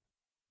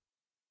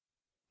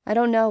 I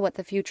don't know what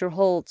the future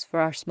holds for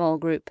our small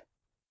group.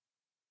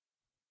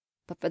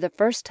 But for the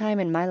first time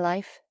in my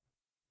life,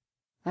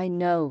 I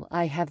know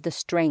I have the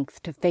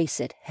strength to face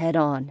it head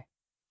on.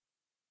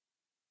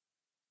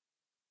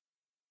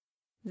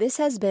 This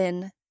has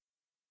been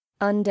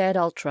Undead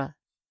Ultra,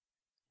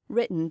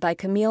 written by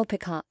Camille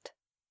Picott.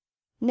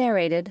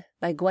 Narrated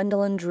by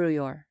Gwendolyn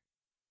Druyor.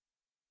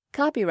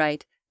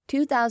 Copyright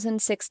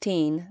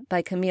 2016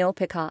 by Camille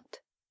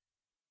Picott.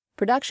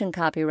 Production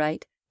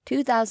copyright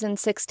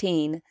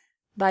 2016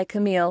 by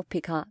Camille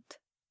Picott.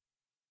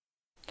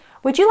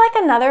 Would you like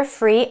another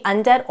free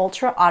Undead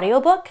Ultra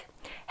audiobook?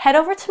 Head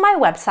over to my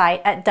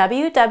website at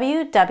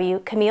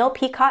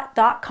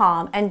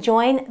www.camillepicott.com and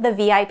join the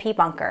VIP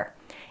bunker.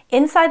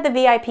 Inside the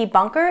VIP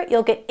bunker,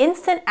 you'll get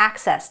instant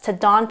access to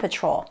Dawn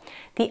Patrol,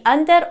 the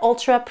Undead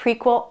Ultra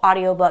prequel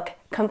audiobook,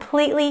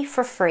 completely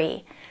for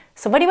free.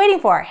 So what are you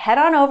waiting for? Head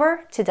on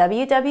over to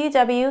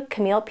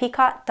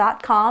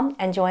www.camillepicott.com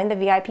and join the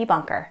VIP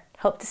bunker.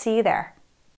 Hope to see you there.